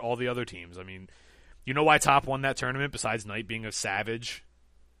 look at all the other teams. I mean, you know why Top won that tournament besides Knight being a savage?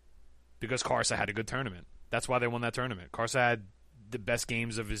 Because Karsa had a good tournament. That's why they won that tournament. Karsa had the best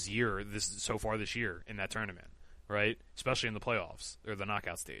games of his year so far this year in that tournament, right? Especially in the playoffs or the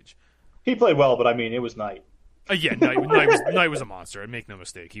knockout stage. He played well, but I mean, it was Knight. Yeah, Knight was a monster. And make no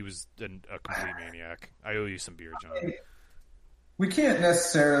mistake, he was a complete maniac. I owe you some beer, John. We can't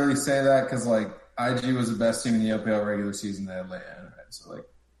necessarily say that because, like, IG was the best team in the LPL regular season they had late in, right? So, like,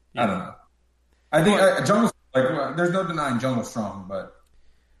 yeah. I don't know. I think Jungle's, like, there's no denying Jungle's strong, but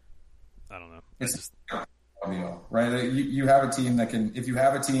I don't know. It's just right? You have a team that can, if you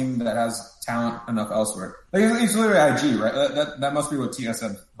have a team that has talent enough elsewhere, like it's literally IG, right? That must be what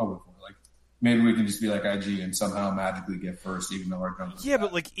TSM's hoping for. Like, maybe we can just be like IG and somehow magically get first, even though our jungler's bad.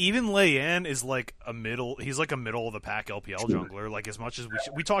 But like even Leian is like he's like a middle of the pack LPL jungler. Like, as much as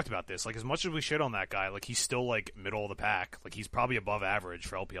we talked about this, like as much as we shit on that guy, like he's still like middle of the pack. Like, he's probably above average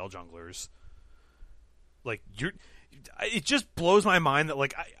for LPL junglers. Like, it just blows my mind that,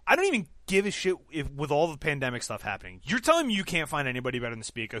 like, I don't even give a shit with all the pandemic stuff happening. You're telling me you can't find anybody better than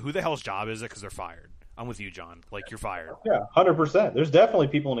Spica. Who the hell's job is it? Because they're fired. I'm with you, John. Like, you're fired. Yeah, 100%. There's definitely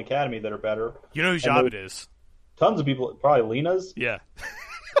people in Academy that are better. You know whose job it is? Tons of people. Probably Lena's. Yeah.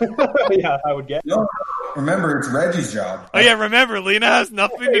 Yeah, I would guess. No, remember, it's Reggie's job. Oh, yeah, remember, Lena has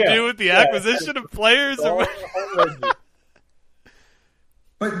nothing to do with the acquisition of players.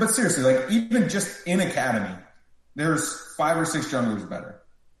 But seriously, like, even just in Academy, there's 5 or 6 junglers better.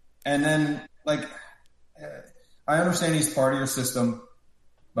 And then, like, I understand he's part of your system,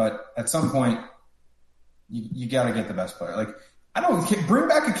 but at some point, you got to get the best player. Like, I bring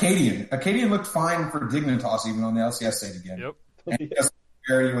back Acadian. Acadian looked fine for Dignitas even on the LCS stage again. Yep. And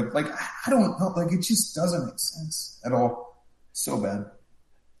parity with like I don't know, like it just doesn't make sense at all. So bad.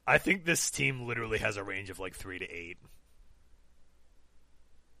 I think this team literally has a range of like 3 to 8.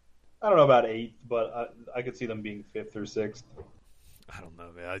 I don't know about 8th, but I could see them being 5th or 6th. I don't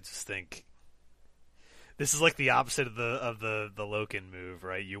know, man. I just think this is like the opposite of the Loken move,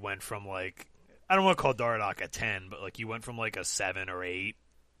 right? You went from like, I don't want to call Dardoch a 10, but like you went from like a 7 or 8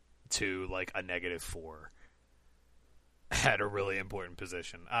 to like a -4 at a really important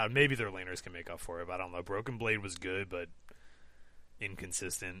position. Maybe their laners can make up for it, but I don't know. Broken Blade was good, but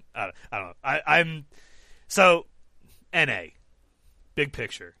inconsistent. I don't know. I'm so NA big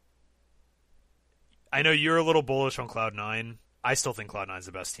picture. I know you're a little bullish on Cloud9. I still think Cloud9 is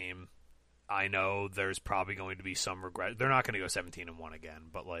the best team. I know there's probably going to be some regret. They're not going to go 17-1 again,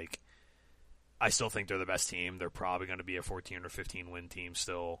 but like, I still think they're the best team. They're probably going to be a 14 or 15 win team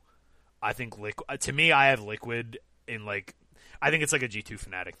still. I think to me, I have Liquid in like, I think it's like a G2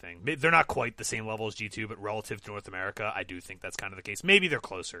 Fnatic thing. They're not quite the same level as G2, but relative to North America, I do think that's kind of the case. Maybe they're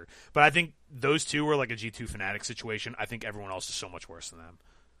closer, but I think those two are like a G2 Fnatic situation. I think everyone else is so much worse than them.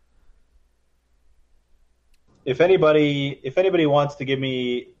 If anybody wants to give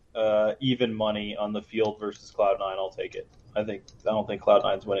me even money on the field versus Cloud9, I'll take it. I don't think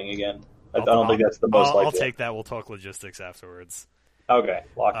Cloud9's winning again. I don't think that's the most likely. I'll take that. We'll talk logistics afterwards. Okay,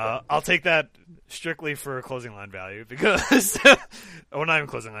 I'll take that strictly for closing line value because, or not even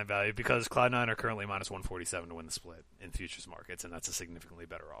closing line value, because Cloud9 are currently -147 to win the split in futures markets, and that's a significantly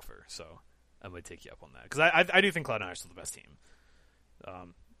better offer. So I'm going to take you up on that because I do think Cloud9 are still the best team.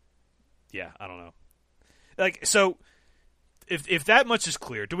 Yeah, I don't know. Like, so if that much is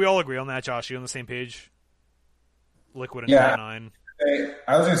clear, do we all agree on that, Josh? Are you on the same page? Liquid and Cloud9.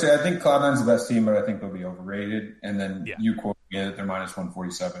 I was going to say, I think Cloud9's the best team, but I think they'll be overrated. And then you quote me that they're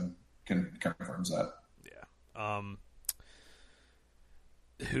 -147 confirms that. Yeah.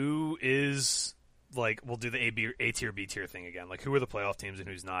 Who is, like, we'll do the A tier, B tier thing again. Like, who are the playoff teams and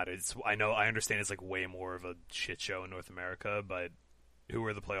who's not? I understand it's like way more of a shit show in North America, but who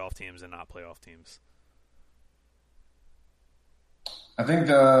are the playoff teams and not playoff teams? I think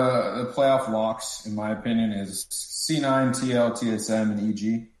the playoff locks, in my opinion, is C9, TL, TSM, and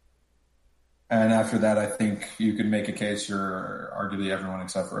EG. And after that, I think you can make a case for arguably everyone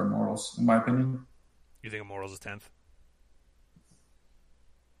except for Immortals, in my opinion. You think Immortals is 10th?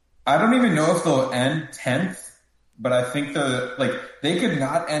 I don't even know if they'll end 10th, but I think they could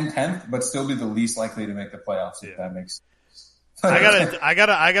not end 10th, but still be the least likely to make the playoffs, if that makes sense. I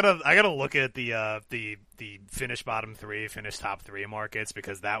gotta look at the finish bottom 3, finish top 3 markets,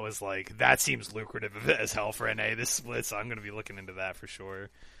 because that seems lucrative as hell for NA this split. So I'm gonna be looking into that for sure.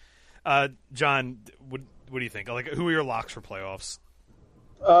 John, what do you think? Like, who are your locks for playoffs?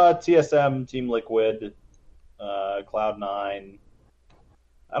 TSM, Team Liquid, Cloud9.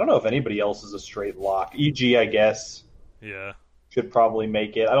 I don't know if anybody else is a straight lock. EG, I guess. Yeah, should probably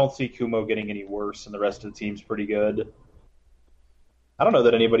make it. I don't see Kumo getting any worse, and the rest of the team's pretty good. I don't know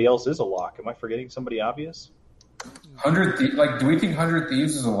that anybody else is a lock. Am I forgetting somebody obvious? 100 do we think 100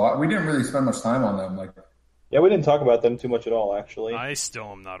 Thieves is a lock? We didn't really spend much time on them. Yeah, we didn't talk about them too much at all, actually. I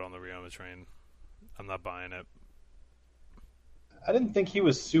still am not on the Ryoma train. I'm not buying it. I didn't think he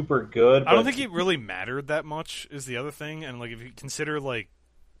was super good. I don't think he really mattered that much is the other thing. And like, if you consider like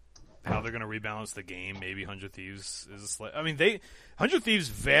how they're going to rebalance the game, maybe 100 Thieves is like, I mean, 100 Thieves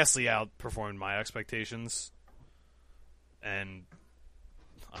vastly outperformed my expectations. And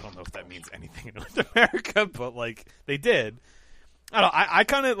I don't know if that means anything in North America, but like, they did. I don't know. I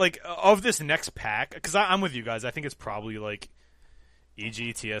kind of like, of this next pack, because I'm with you guys. I think it's probably like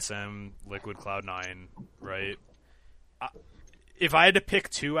EG, TSM, Liquid, Cloud9, right? If I had to pick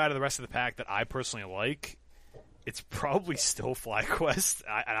 2 out of the rest of the pack that I personally like, it's probably still FlyQuest.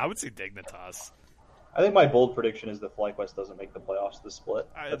 I would say Dignitas. I think my bold prediction is that FlyQuest doesn't make the playoffs this split.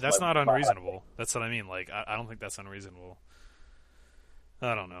 That's not unreasonable. That's what I mean. Like, I don't think that's unreasonable.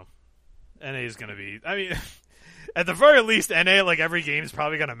 I don't know. NA is going to be... I mean, at the very least, NA, like, every game is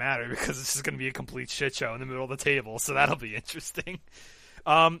probably going to matter because it's just going to be a complete shit show in the middle of the table, so that'll be interesting.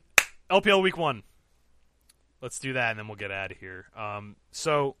 LPL Week 1. Let's do that, and then we'll get out of here.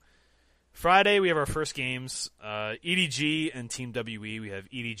 So, Friday, we have our first games. EDG and Team WE. We have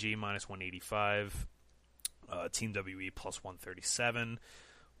EDG -185. Team WE +137.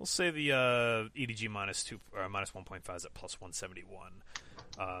 We'll say the EDG -2 or -1.5 is at +171.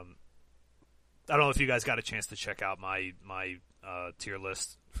 I don't know if you guys got a chance to check out my tier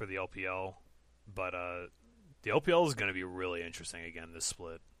list for the LPL, but the LPL is going to be really interesting again this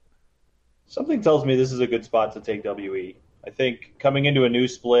split. Something tells me this is a good spot to take WE. I think coming into a new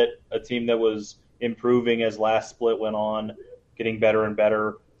split, a team that was improving as last split went on, getting better and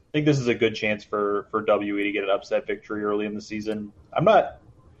better. I think this is a good chance for WE to get an upset victory early in the season.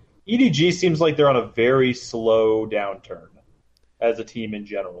 EDG seems like they're on a very slow downturn as a team in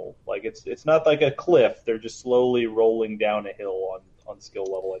general. Like it's not like a cliff. They're just slowly rolling down a hill on skill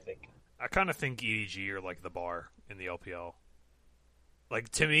level, I think. I kind of think EDG are like the bar in the LPL. Like,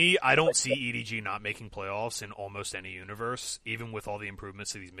 to me, I don't see EDG not making playoffs in almost any universe, even with all the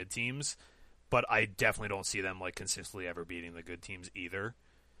improvements to these mid-teams. But I definitely don't see them, like, consistently ever beating the good teams either.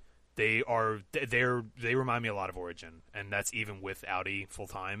 They remind me a lot of Origin, and that's even with Audi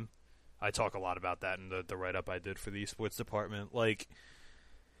full-time. I talk a lot about that in the write-up I did for the esports department. Like,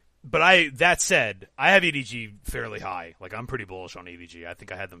 but that said, I have EDG fairly high. Like, I'm pretty bullish on EDG. I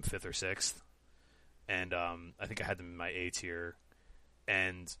think I had them 5th or 6th. And I think I had them in my A tier.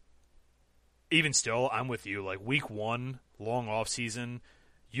 And even still, I'm with you. Like, week 1, long off season,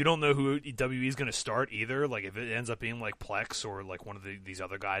 you don't know who WE is going to start either. Like, if it ends up being like Plex or like one of these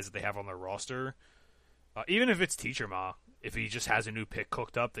other guys that they have on their roster, even if it's Teacher Ma, if he just has a new pick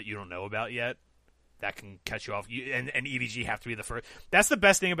cooked up that you don't know about yet, that can catch you off. And EDG have to be the first. That's the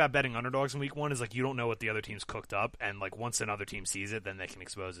best thing about betting underdogs in week 1 is like you don't know what the other team's cooked up, and like once another team sees it, then they can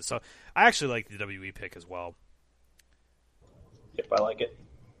expose it. So I actually like the WE pick as well. Yep, I like it.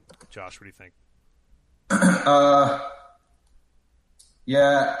 Josh, what do you think?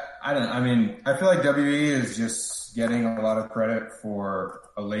 Yeah, I feel like WE is just getting a lot of credit for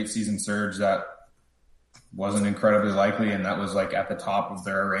a late season surge that wasn't incredibly likely, and that was like at the top of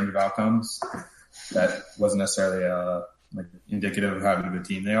their range of outcomes. That wasn't necessarily like indicative of how good of a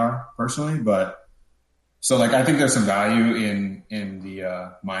team they are personally, but so like I think there's some value in the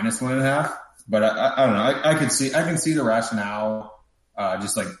 -1.5. But I don't know. I can see the rationale.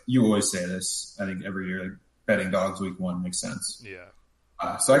 Just like you always say this, I think every year, like betting dogs week 1 makes sense. Yeah.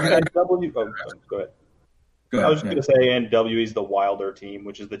 So go ahead. I was just going to say, and WE's the wilder team,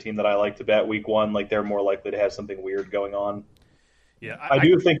 which is the team that I like to bet week 1. Like they're more likely to have something weird going on. Yeah, I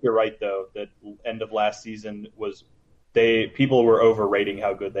do think you're right though that end of last season was people were overrating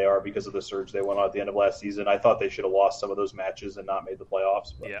how good they are because of the surge they went on at the end of last season. I thought they should have lost some of those matches and not made the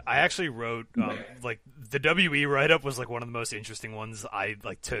playoffs. But. Yeah, I actually wrote like the WE write up was like one of the most interesting ones I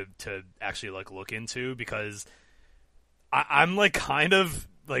like to actually like look into because I'm like kind of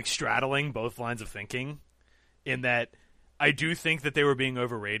like straddling both lines of thinking in that I do think that they were being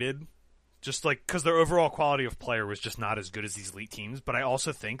overrated. Just like because their overall quality of player was just not as good as these elite teams, but I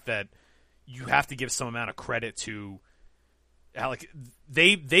also think that you have to give some amount of credit to like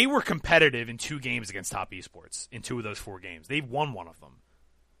they were competitive in 2 games against top esports in 2 of those 4 games. They won one of them.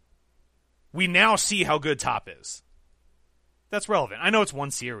 We now see how good top is. That's relevant. I know it's one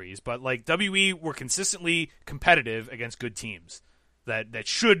series, but like WE were consistently competitive against good teams that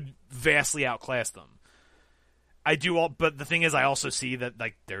should vastly outclass them. But the thing is, I also see that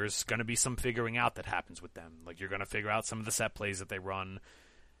like there's going to be some figuring out that happens with them. Like you're going to figure out some of the set plays that they run.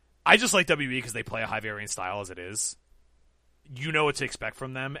 I just like WE because they play a high variance style as it is. You know what to expect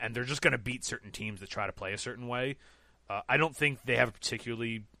from them, and they're just going to beat certain teams that try to play a certain way. I don't think they have a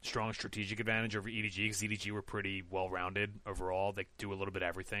particularly strong strategic advantage over EDG because EDG were pretty well-rounded overall. They do a little bit of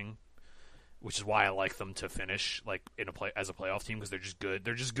everything, which is why I like them to finish like as a playoff team because they're just good.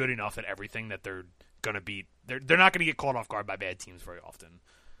 They're just good enough at everything that they're going to beat. They're not going to get caught off guard by bad teams very often.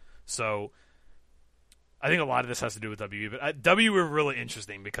 So I think a lot of this has to do with WE, but WE were really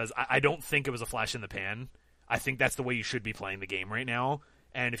interesting because I don't think it was a flash in the pan. I think that's the way you should be playing the game right now.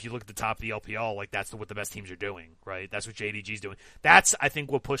 And if you look at the top of the LPL, like that's what the best teams are doing, right? That's what JDG's doing. That's I think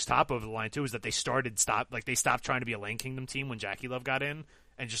what pushed top over the line too is that they stopped trying to be a Lane Kingdom team when Jackie Love got in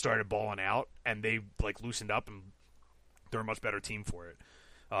and just started balling out, and they like loosened up and they're a much better team for it.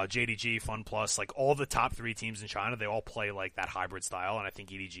 JDG, Fun Plus, like all the top 3 teams in China, they all play like that hybrid style, and I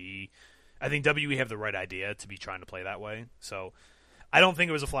think WE have the right idea to be trying to play that way. So I don't think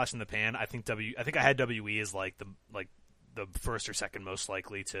it was a flash in the pan. I think I had WE as like the first or second most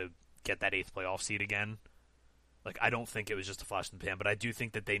likely to get that 8th playoff seed again. Like I don't think it was just a flash in the pan, but I do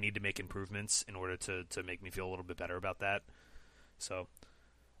think that they need to make improvements in order to make me feel a little bit better about that. So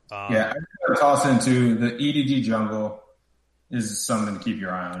yeah, I toss into the EDG jungle is something to keep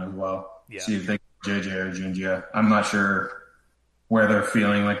your eye on as well. Yeah. See if they JJ or Junjia. I'm not sure where they're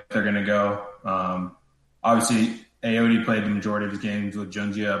feeling like they're going to go. Obviously, AOD played the majority of his games with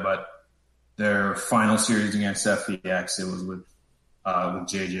Junjia, but their final series against FPX, it was with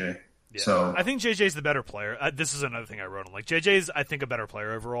JJ. Yeah. So I think JJ's the better player. This is another thing I wrote on. Like JJ's, I think, a better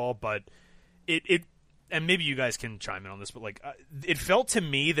player overall, but it and maybe you guys can chime in on this, but like it felt to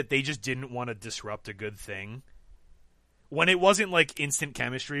me that they just didn't want to disrupt a good thing. When it wasn't like instant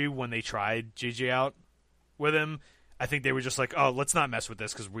chemistry when they tried JJ out with him, I think they were just like, oh, let's not mess with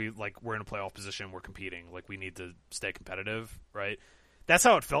this because we're in a playoff position, we're competing, like we need to stay competitive, right? That's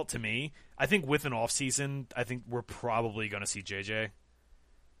how it felt to me. I think with an off season, I think we're probably going to see JJ.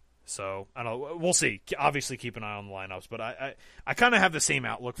 So I don't know. We'll see. Obviously, keep an eye on the lineups, but I kind of have the same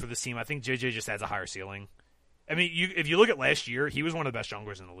outlook for this team. I think JJ just has a higher ceiling. I mean, if you look at last year, he was one of the best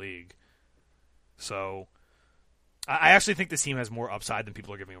junglers in the league. So I actually think this team has more upside than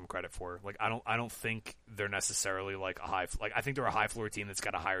people are giving them credit for. Like I don't think they're necessarily like I think they're a high floor team that's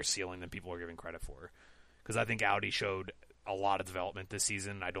got a higher ceiling than people are giving credit for. Because I think Audi showed a lot of development this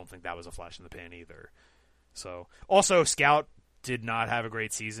season. I don't think that was a flash in the pan either. So also Scout did not have a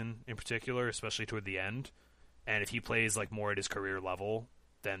great season in particular, especially toward the end. And if he plays like more at his career level,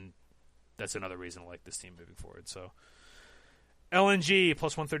 then that's another reason to like this team moving forward. So LNG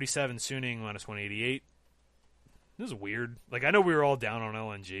plus 137, Suning minus 188. This is weird. Like, I know we were all down on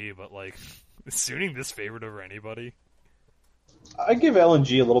LNG, but, like, is Suning this favored over anybody? I give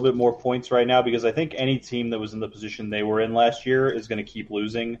LNG a little bit more points right now because I think any team that was in the position they were in last year is going to keep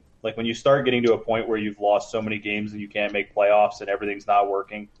losing. Like, when you start getting to a point where you've lost so many games and you can't make playoffs and everything's not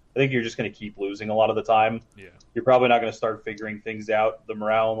working, I think you're just going to keep losing a lot of the time. Yeah. You're probably not going to start figuring things out. The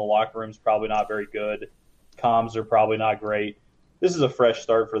morale in the locker room is probably not very good. Comms are probably not great. This is a fresh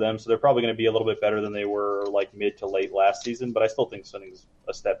start for them, so they're probably going to be a little bit better than they were like mid to late last season, but I still think Sunning's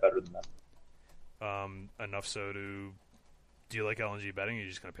a step better than them. Enough so to... Do you like LNG betting, or are you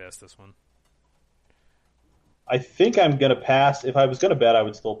just going to pass this one? I think I'm going to pass. If I was going to bet, I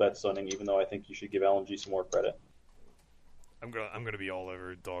would still bet Sunning, even though I think you should give LNG some more credit. I'm going to be all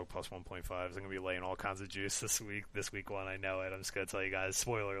over dog plus 1.5s. I'm going to be laying all kinds of juice this week one. I know it. I'm just going to tell you guys.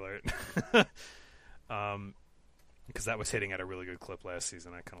 Spoiler alert. Because that was hitting at a really good clip last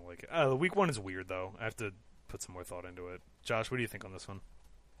season. I kind of like it. The week one is weird, though. I have to put some more thought into it. Josh, what do you think on this one?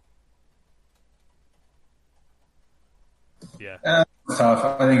 Yeah.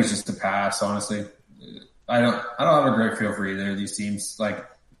 Tough. I think it's just a pass, honestly. I don't have a great feel for either of these teams. Like,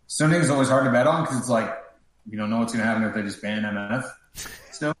 Sunning is always hard to bet on because it's like, you don't know what's going to happen if they just ban MF.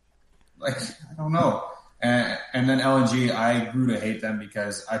 Still, like, I don't know. And then LNG, I grew to hate them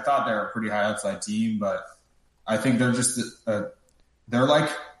because I thought they were a pretty high upside team, but I think they're just they're like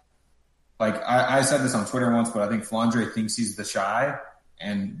I said this on Twitter once, but I think Flandre thinks he's the Shy,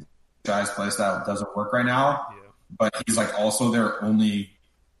 and Shy's playstyle doesn't work right now. Yeah. But he's like also their only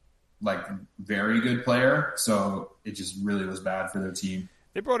like very good player, so it just really was bad for their team.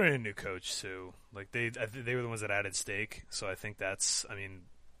 They brought in a new coach too. Like they were the ones that added Stake, so I think that's. I mean,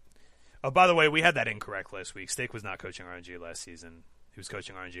 oh, by the way, we had that incorrect last week. Stake was not coaching RNG last season. He was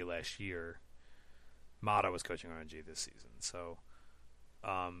coaching RNG last year. Mata was coaching RNG this season. So,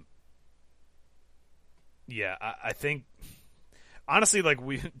 yeah, I think honestly, like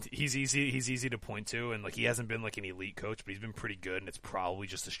he's easy to point to, and like he hasn't been like an elite coach, but he's been pretty good, and it's probably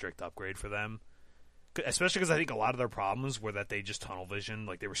just a strict upgrade for them. Especially because I think a lot of their problems were that they just tunnel vision,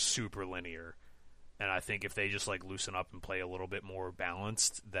 like they were super linear, and I think if they just like loosen up and play a little bit more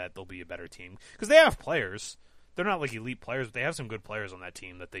balanced, that they'll be a better team because they have players. They're not like elite players, but they have some good players on that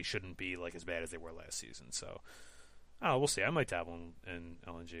team that they shouldn't be like as bad as they were last season. So, we'll see. I might dabble in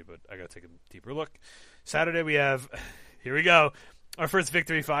LNG, but I got to take a deeper look. Saturday we have, here we go, our first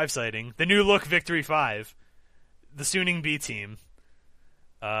Victory 5 sighting. The new look Victory 5. The Suning B team.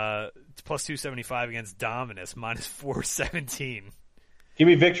 Plus 275 against Dominus, minus 417. Give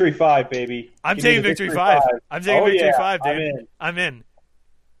me Victory 5, baby. I'm taking Victory 5. I'm taking Victory 5, dude. I'm in.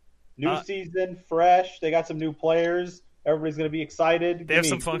 New season, fresh. They got some new players. Everybody's going to be excited. They have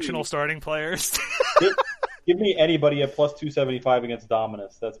some functional starting players. Give me anybody at plus 275 against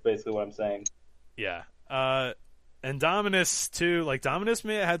Dominus. That's basically what I'm saying. Yeah. And Dominus, too. Like, Dominus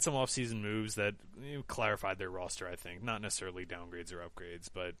may have had some offseason moves that clarified their roster, I think. Not necessarily downgrades or upgrades,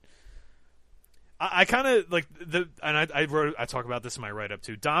 but I kind of like I talk about this in my write-up,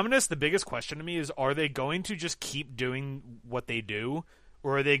 too. Dominus, the biggest question to me is, are they going to just keep doing what they do,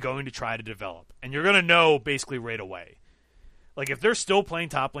 or are they going to try to develop? And you're going to know basically right away. Like, if they're still playing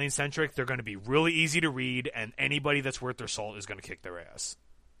top lane centric, they're going to be really easy to read, and anybody that's worth their salt is going to kick their ass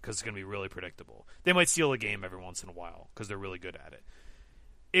because it's going to be really predictable. They might steal a game every once in a while because they're really good at it.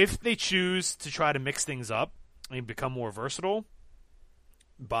 If they choose to try to mix things up and become more versatile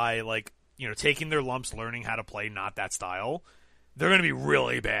by, like, you know, taking their lumps, learning how to play not that style, they're going to be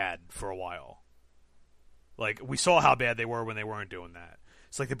really bad for a while. Like, we saw how bad they were when they weren't doing that.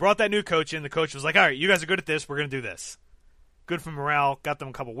 It's like they brought that new coach in. The coach was like, all right, you guys are good at this. We're going to do this. Good for morale. Got them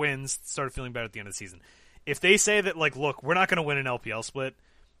a couple wins. Started feeling better at the end of the season. If they say that, like, look, we're not going to win an LPL split,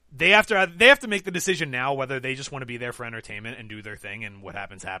 they have to make the decision now whether they just want to be there for entertainment and do their thing and what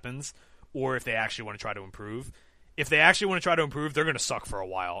happens, or if they actually want to try to improve. If they actually want to try to improve, they're going to suck for a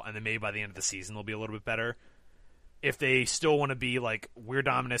while, and then maybe by the end of the season they'll be a little bit better. If they still want to be like, we're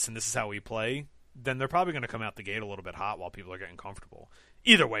Dominus and this is how we play, then they're probably going to come out the gate a little bit hot while people are getting comfortable.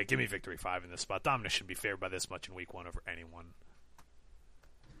 Either way, give me victory 5 in this spot. Dominus should be favored by this much in week 1 over anyone.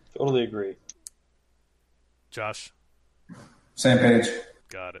 Totally agree. Josh? Same page.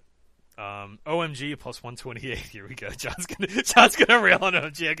 Got it. OMG plus 128. Here we go. John's gonna rail on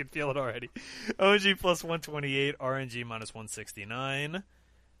OMG. I can feel it already. OMG plus 128. RNG minus 169.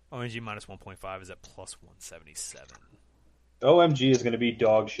 OMG minus 1.5 is at plus 177. OMG is going to be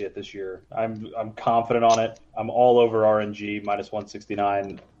dog shit this year. I'm confident on it. I'm all over RNG minus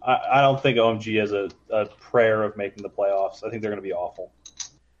 169. I don't think OMG has a prayer of making the playoffs. I think they're going to be awful.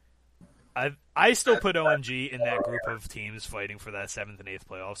 I still put OMG in that group of teams fighting for that 7th and 8th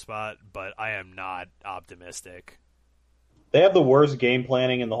playoff spot, but I am not optimistic. They have the worst game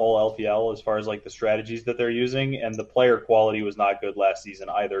planning in the whole LPL as far as like the strategies that they're using, and the player quality was not good last season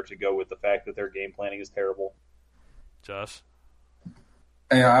either, to go with the fact that their game planning is terrible. Josh?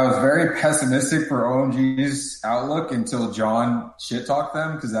 Yeah, I was very pessimistic for OMG's outlook until John shit-talked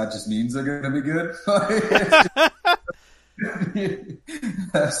them, because that just means they're going to be good.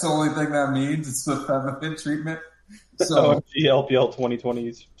 That's the only thing that means. It's the feminine treatment. So OMG LPL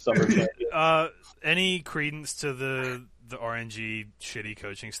 2020's summer champion. Any credence to the RNG shitty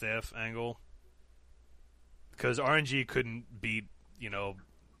coaching staff angle? Because RNG couldn't beat,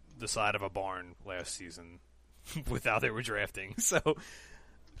 the side of a barn last season with how they were drafting. So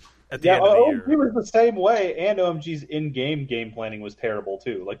at the end of the OMG year, was the same way, and OMG's in-game game planning was terrible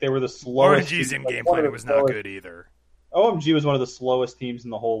too. Like, they were the slowest. RNG's in-game planning was not good either. OMG was one of the slowest teams in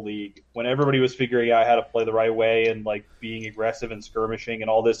the whole league. When everybody was figuring out how to play the right way and like being aggressive and skirmishing and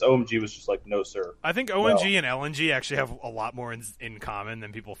all this, OMG was just like, no, sir. I think OMG and LNG actually have a lot more in common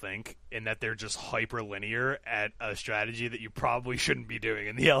than people think, in that they're just hyper linear at a strategy that you probably shouldn't be doing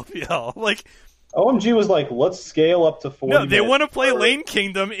in the LPL. Like, OMG was like, let's scale up to 40. No, they want to play Lane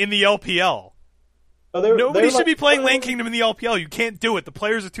Kingdom in the LPL. Nobody should be playing Lane Kingdom in the LPL. You can't do it. The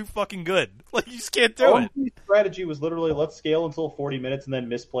players are too fucking good. Like, you just can't do it. Strategy was literally, let's scale until 40 minutes and then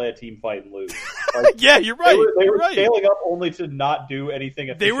misplay a team fight and lose. Like, yeah, you're right. They were right. scaling up only to not do anything.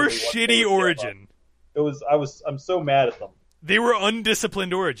 They were shitty Origin. I'm so mad at them. They were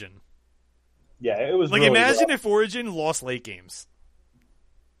undisciplined Origin. Yeah, it was. Like, really imagine rough. if Origin lost late games.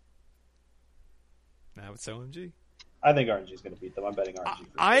 Now it's OMG. I think RNG is going to beat them. I'm betting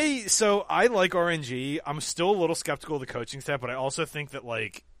RNG. So I like RNG. I'm still a little skeptical of the coaching staff, but I also think that,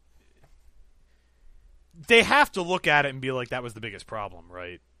 like, they have to look at it and be like, that was the biggest problem,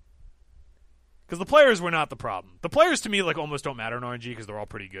 right? Because the players were not the problem. The players, to me, like, almost don't matter in RNG because they're all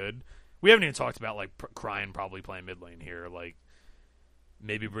pretty good. We haven't even talked about, like, Cryan probably playing mid lane here. Like,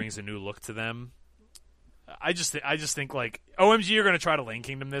 maybe brings a new look to them. I just think, like, OMG are going to try to Lane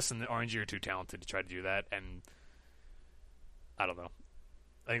Kingdom this, and the RNG are too talented to try to do that, and I don't know.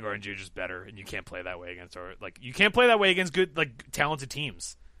 I think RNG are just better, and you can't play that way against you can't play that way against good, like, talented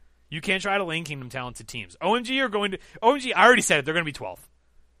teams. You can't try to Lane Kingdom talented teams. OMG, I already said it, they're going to be 12th.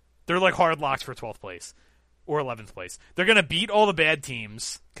 They're, like, hard locks for 12th place or 11th place. They're going to beat all the bad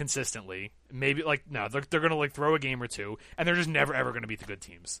teams consistently. Maybe, like, no, they're going to, like, throw a game or two, and they're just never, ever going to beat the good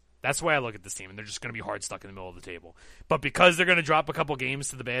teams. That's the way I look at this team, and they're just going to be hard stuck in the middle of the table. But because they're going to drop a couple games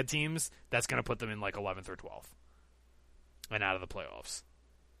to the bad teams, that's going to put them in, like, 11th or 12th. And out of the playoffs,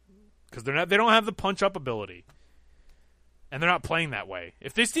 because they don't have the punch up ability, and they're not playing that way.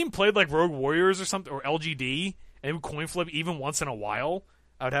 If this team played like Rogue Warriors or something, or LGD, and would coin flip even once in a while,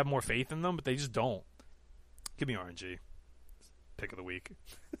 I would have more faith in them. But they just don't. Give me RNG. Pick of the week.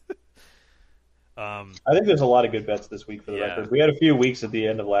 I think there's a lot of good bets this week for the record. We had a few weeks at the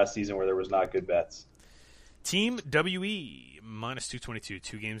end of last season where there was not good bets. Team WE minus 222,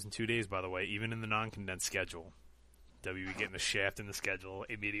 2 games in 2 days. By the way, even in the non-condensed schedule. WE getting the shaft in the schedule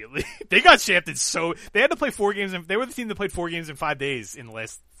immediately. They got shafted they had to play 4 games. They were the team that played 4 games in 5 days in the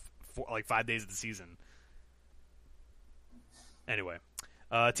last 5 days of the season. Anyway,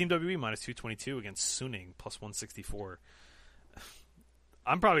 Team WE minus 222 against Suning plus 164.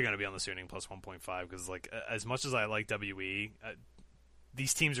 I'm probably going to be on the Suning plus 1.5 because, like, as much as I like WE,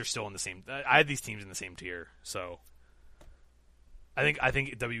 these teams are still in the same. I had these teams in the same tier, so I think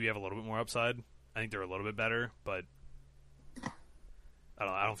WE have a little bit more upside. I think they're a little bit better, but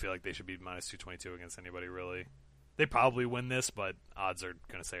I don't feel like they should be minus 222 against anybody, really. They probably win this, but odds are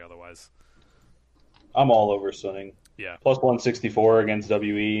going to say otherwise. I'm all over Suning. Yeah. Plus 164 against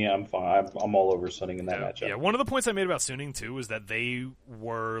WE. I'm fine. I'm all over Suning in that matchup. Yeah, one of the points I made about Suning, too, is that they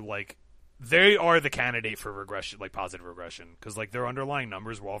are the candidate for regression, like positive regression. Because, like, their underlying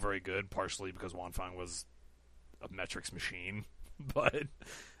numbers were all very good, partially because Wanfang was a metrics machine, but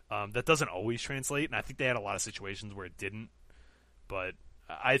that doesn't always translate, and I think they had a lot of situations where it didn't. But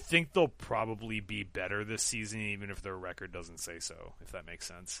I think they'll probably be better this season, even if their record doesn't say so, if that makes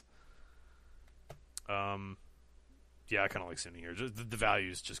sense. Yeah, I kind of like sitting here. Just, the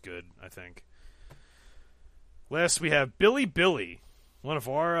value is just good, I think. Last, we have Billy, one of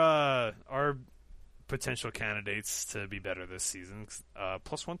our potential candidates to be better this season.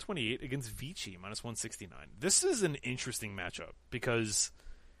 Plus 128 against Vici, minus 169. This is an interesting matchup because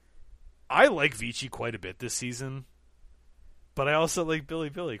I like Vici quite a bit this season, but I also like Billy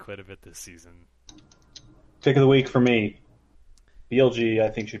quite a bit this season. Pick of the week for me. BLG, I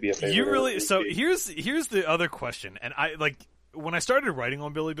think, should be a favorite. You really? So here's the other question, and I like when I started writing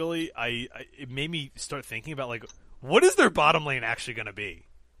on Billy, it made me start thinking about like what is their bottom lane actually going to be?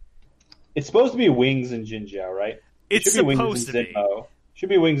 It's supposed to be Wings and Jin Zhao, right? It's supposed to be. Should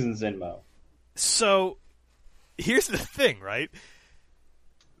be Wings and Zinmo. So here's the thing, right?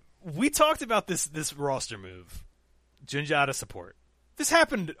 We talked about this roster move, Jin Zhao to support. This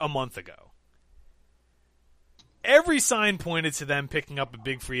happened a month ago. Every sign pointed to them picking up a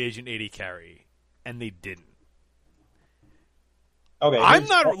big free agent AD carry, and they didn't. Okay, I'm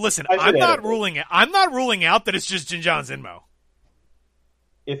not ruling out that it's just Jin Zhao and Zinmo.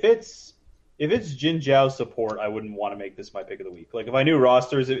 If it's Jin Zhao support, I wouldn't want to make this my pick of the week. Like if I knew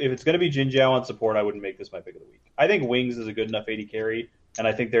rosters, if it's going to be Jin Zhao on support, I wouldn't make this my pick of the week. I think Wings is a good enough AD carry, and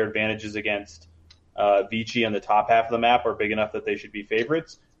I think their advantages against Vici on the top half of the map are big enough that they should be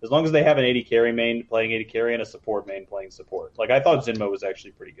favorites. As long as they have an AD carry main playing AD carry and a support main playing support. Like I thought Zinmo was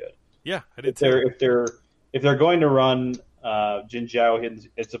actually pretty good. Yeah, I did too. If they're going to run Jin Zhao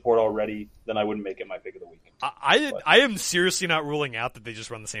hit support already, then I wouldn't make it my pick of the week. I am seriously not ruling out that they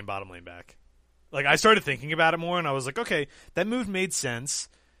just run the same bottom lane back. Like I started thinking about it more, and I was like, okay, that move made sense.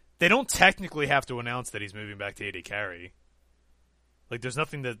 They don't technically have to announce that he's moving back to AD carry. Like there's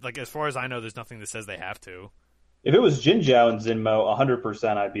nothing that, like as far as I know, there's nothing that says they have to. If it was Jin Zhao and Zinmo,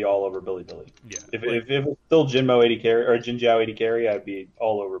 100%, I'd be all over Billy. Yeah. If it was still Jinmo AD carry or Jin Zhao AD carry, I'd be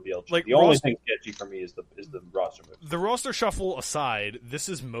all over BLG. Like, the only thing sketchy for me is the roster move. The roster shuffle aside, this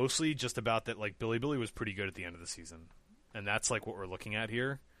is mostly just about that. Like Billy was pretty good at the end of the season, and that's like what we're looking at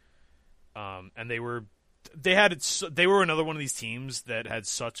here. And they were another one of these teams that had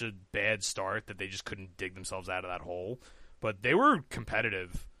such a bad start that they just couldn't dig themselves out of that hole. But they were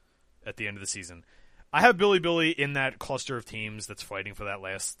competitive at the end of the season. I have Billy in that cluster of teams that's fighting for that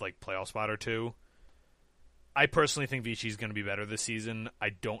last like playoff spot or two. I personally think Vici is going to be better this season. I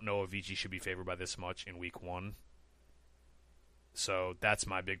don't know if Vici should be favored by this much in week 1. So that's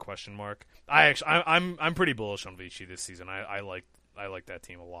my big question mark. I'm pretty bullish on Vici this season. I like that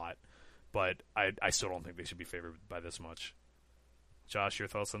team a lot, but I still don't think they should be favored by this much. Josh, your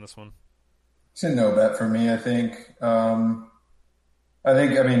thoughts on this one? It's a no bet for me. I think,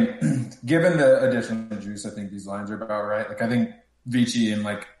 given the additional juice, I think these lines are about right. Like, I think Vici in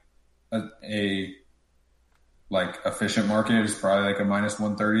like a efficient market is probably like a minus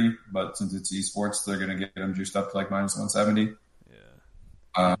 130, but since it's esports, they're going to get them juiced up to like minus 170.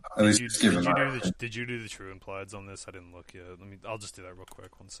 Yeah. Did you do the true implieds on this? I didn't look yet. I'll just do that real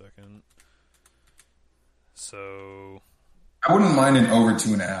quick. 1 second. So I wouldn't mind an over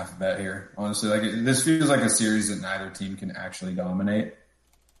 2.5 bet here, honestly. Like this feels like a series that neither team can actually dominate,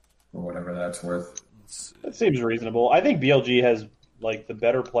 for whatever that's worth. That seems reasonable. I think BLG has like the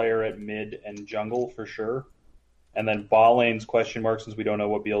better player at mid and jungle for sure, and then bot lane's question mark since we don't know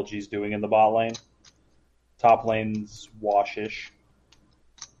what BLG is doing in the bot lane. Top lane's washish.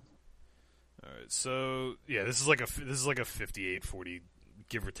 All right, so yeah, this is like a 58-40,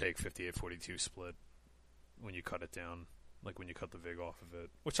 give or take 58-42 split when you cut it down. Like when you cut the vig off of it,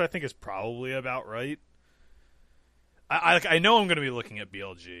 which I think is probably about right. I know I'm going to be looking at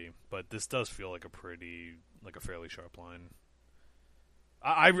BLG, but this does feel like a fairly sharp line.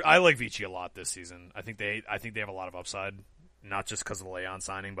 I like Vici a lot this season. I think they have a lot of upside, not just because of the Leon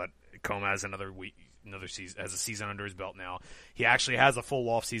signing, but Coma has another season, has a season under his belt now. He actually has a full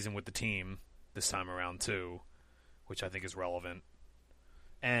off season with the team this time around too, which I think is relevant.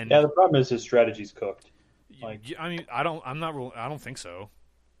 And yeah, the problem is his strategy's cooked. Like, I mean, I don't think so.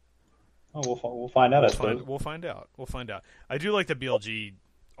 Oh, we'll find out. We'll find out. I do like that BLG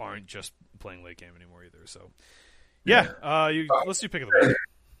aren't just playing late game anymore either. So, let's do pick of the week.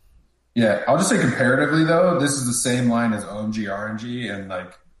 Yeah, I'll just say comparatively though, this is the same line as OMG RNG, and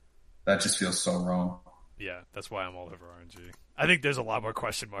like that just feels so wrong. Yeah, that's why I'm all over RNG. I think there's a lot more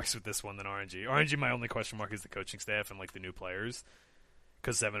question marks with this one than RNG. RNG, my only question mark is the coaching staff and like the new players,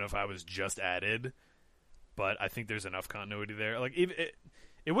 because 705 was just added. But I think there's enough continuity there. Like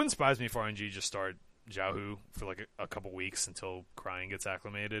it wouldn't surprise me if RNG just start Jiahu for like a couple weeks until crying gets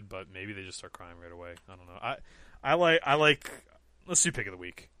acclimated, but maybe they just start crying right away. I don't know. I like. Let's do pick of the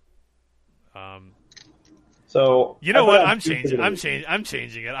week. So you know what? I'm changing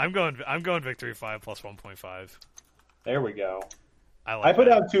it. I'm going Victory 5 plus 1.5. There we go. I put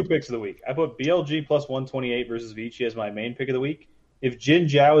out 2 picks of the week. I put BLG plus 128 versus Vici as my main pick of the week. If Jin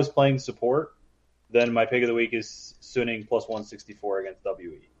Zhao is playing support, then my pick of the week is Suning plus 164 against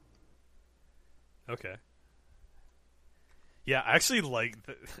WE. Okay. Yeah, I actually like.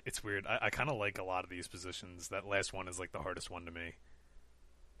 It's weird. I kind of like a lot of these positions. That last one is like the hardest one to me.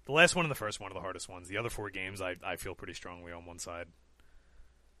 The last one and the first one are the hardest ones. The other 4 games, I feel pretty strongly on one side.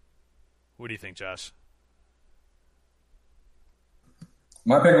 What do you think, Josh?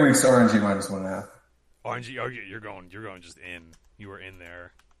 My pick of the week's RNG minus 1.5. RNG, you're going just in. You were in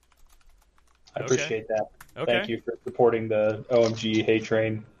there. I appreciate that. Okay. Thank you for supporting the OMG hate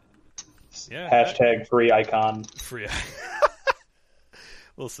train. Yeah. Hashtag free icon. Free.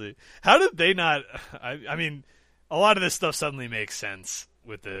 We'll see. How did they not? I mean, a lot of this stuff suddenly makes sense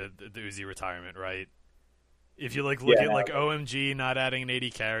with the Uzi retirement, right? If you look at OMG not adding an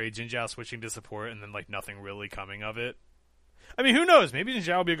 80 carry, Jin Zhao switching to support, and then like nothing really coming of it. I mean, who knows? Maybe Jin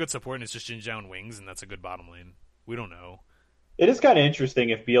Zhao will be a good support, and it's just Jin Zhao and wings, and that's a good bottom lane. We don't know. It is kind of interesting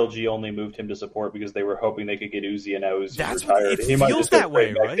if BLG only moved him to support because they were hoping they could get Uzi, and now Uzi retired. It feels that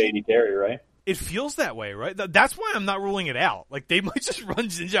way, right? 80 carry, right? It feels that way, right? That's why I'm not ruling it out. Like, they might just run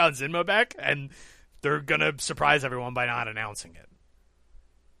Jin Zhao and Zinma back, and they're going to surprise everyone by not announcing it.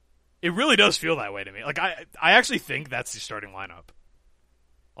 It really does feel that way to me. Like, I actually think that's the starting lineup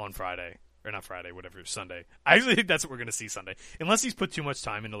on Friday. Or not Friday, whatever, Sunday. I actually think that's what we're going to see Sunday. Unless he's put too much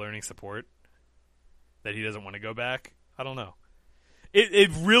time into learning support that he doesn't want to go back. I don't know.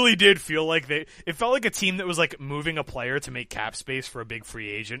 It really did feel like it felt like a team that was like moving a player to make cap space for a big free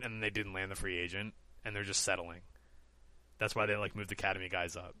agent, and then they didn't land the free agent, and they're just settling. That's why they like moved academy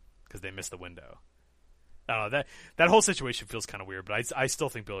guys up, because they missed the window. I don't know, that whole situation feels kind of weird, but I still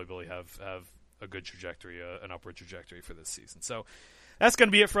think Billy have a good trajectory, an upward trajectory for this season. So that's going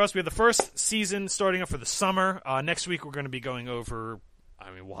to be it for us. We have the first season starting up for the summer. Next week we're going to be going over.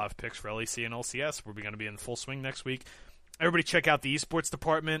 I mean, we'll have picks for LEC and LCS. We're going to be in full swing next week. Everybody check out the esports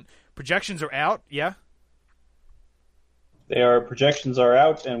department. Projections are out, yeah? Projections are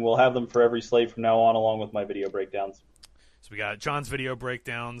out, and we'll have them for every slate from now on, along with my video breakdowns. So we got John's video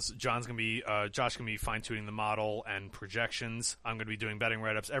breakdowns. Josh gonna be fine-tuning the model and projections. I'm gonna be doing betting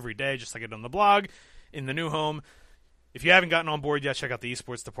write-ups every day, just like I did on the blog, in the new home. If you haven't gotten on board yet, check out the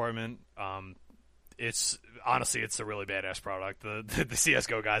esports department. It's a really badass product. The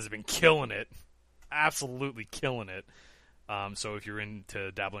CSGO guys have been killing it, absolutely killing it. So if you're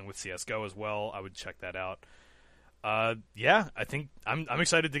into dabbling with CSGO as well, I would check that out. Yeah, I think I'm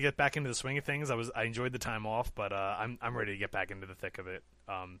excited to get back into the swing of things. I enjoyed the time off, but I'm ready to get back into the thick of it.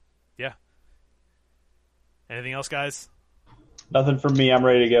 Yeah. Anything else, guys? Nothing from me. I'm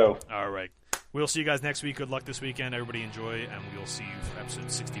ready to go. All right. We'll see you guys next week. Good luck this weekend. Everybody enjoy, and we'll see you for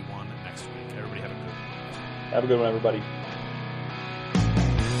episode 61 next week. Everybody have a good one. Have a good one, everybody.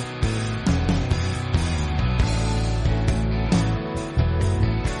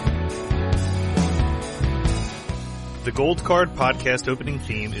 The Gold Card podcast opening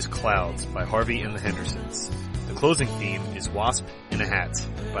theme is Clouds by Harvey and the Hendersons. The closing theme is Wasp in a Hat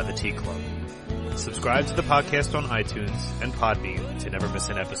by the Tea Club. Subscribe to the podcast on iTunes and Podbean to never miss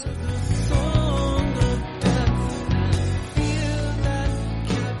an episode.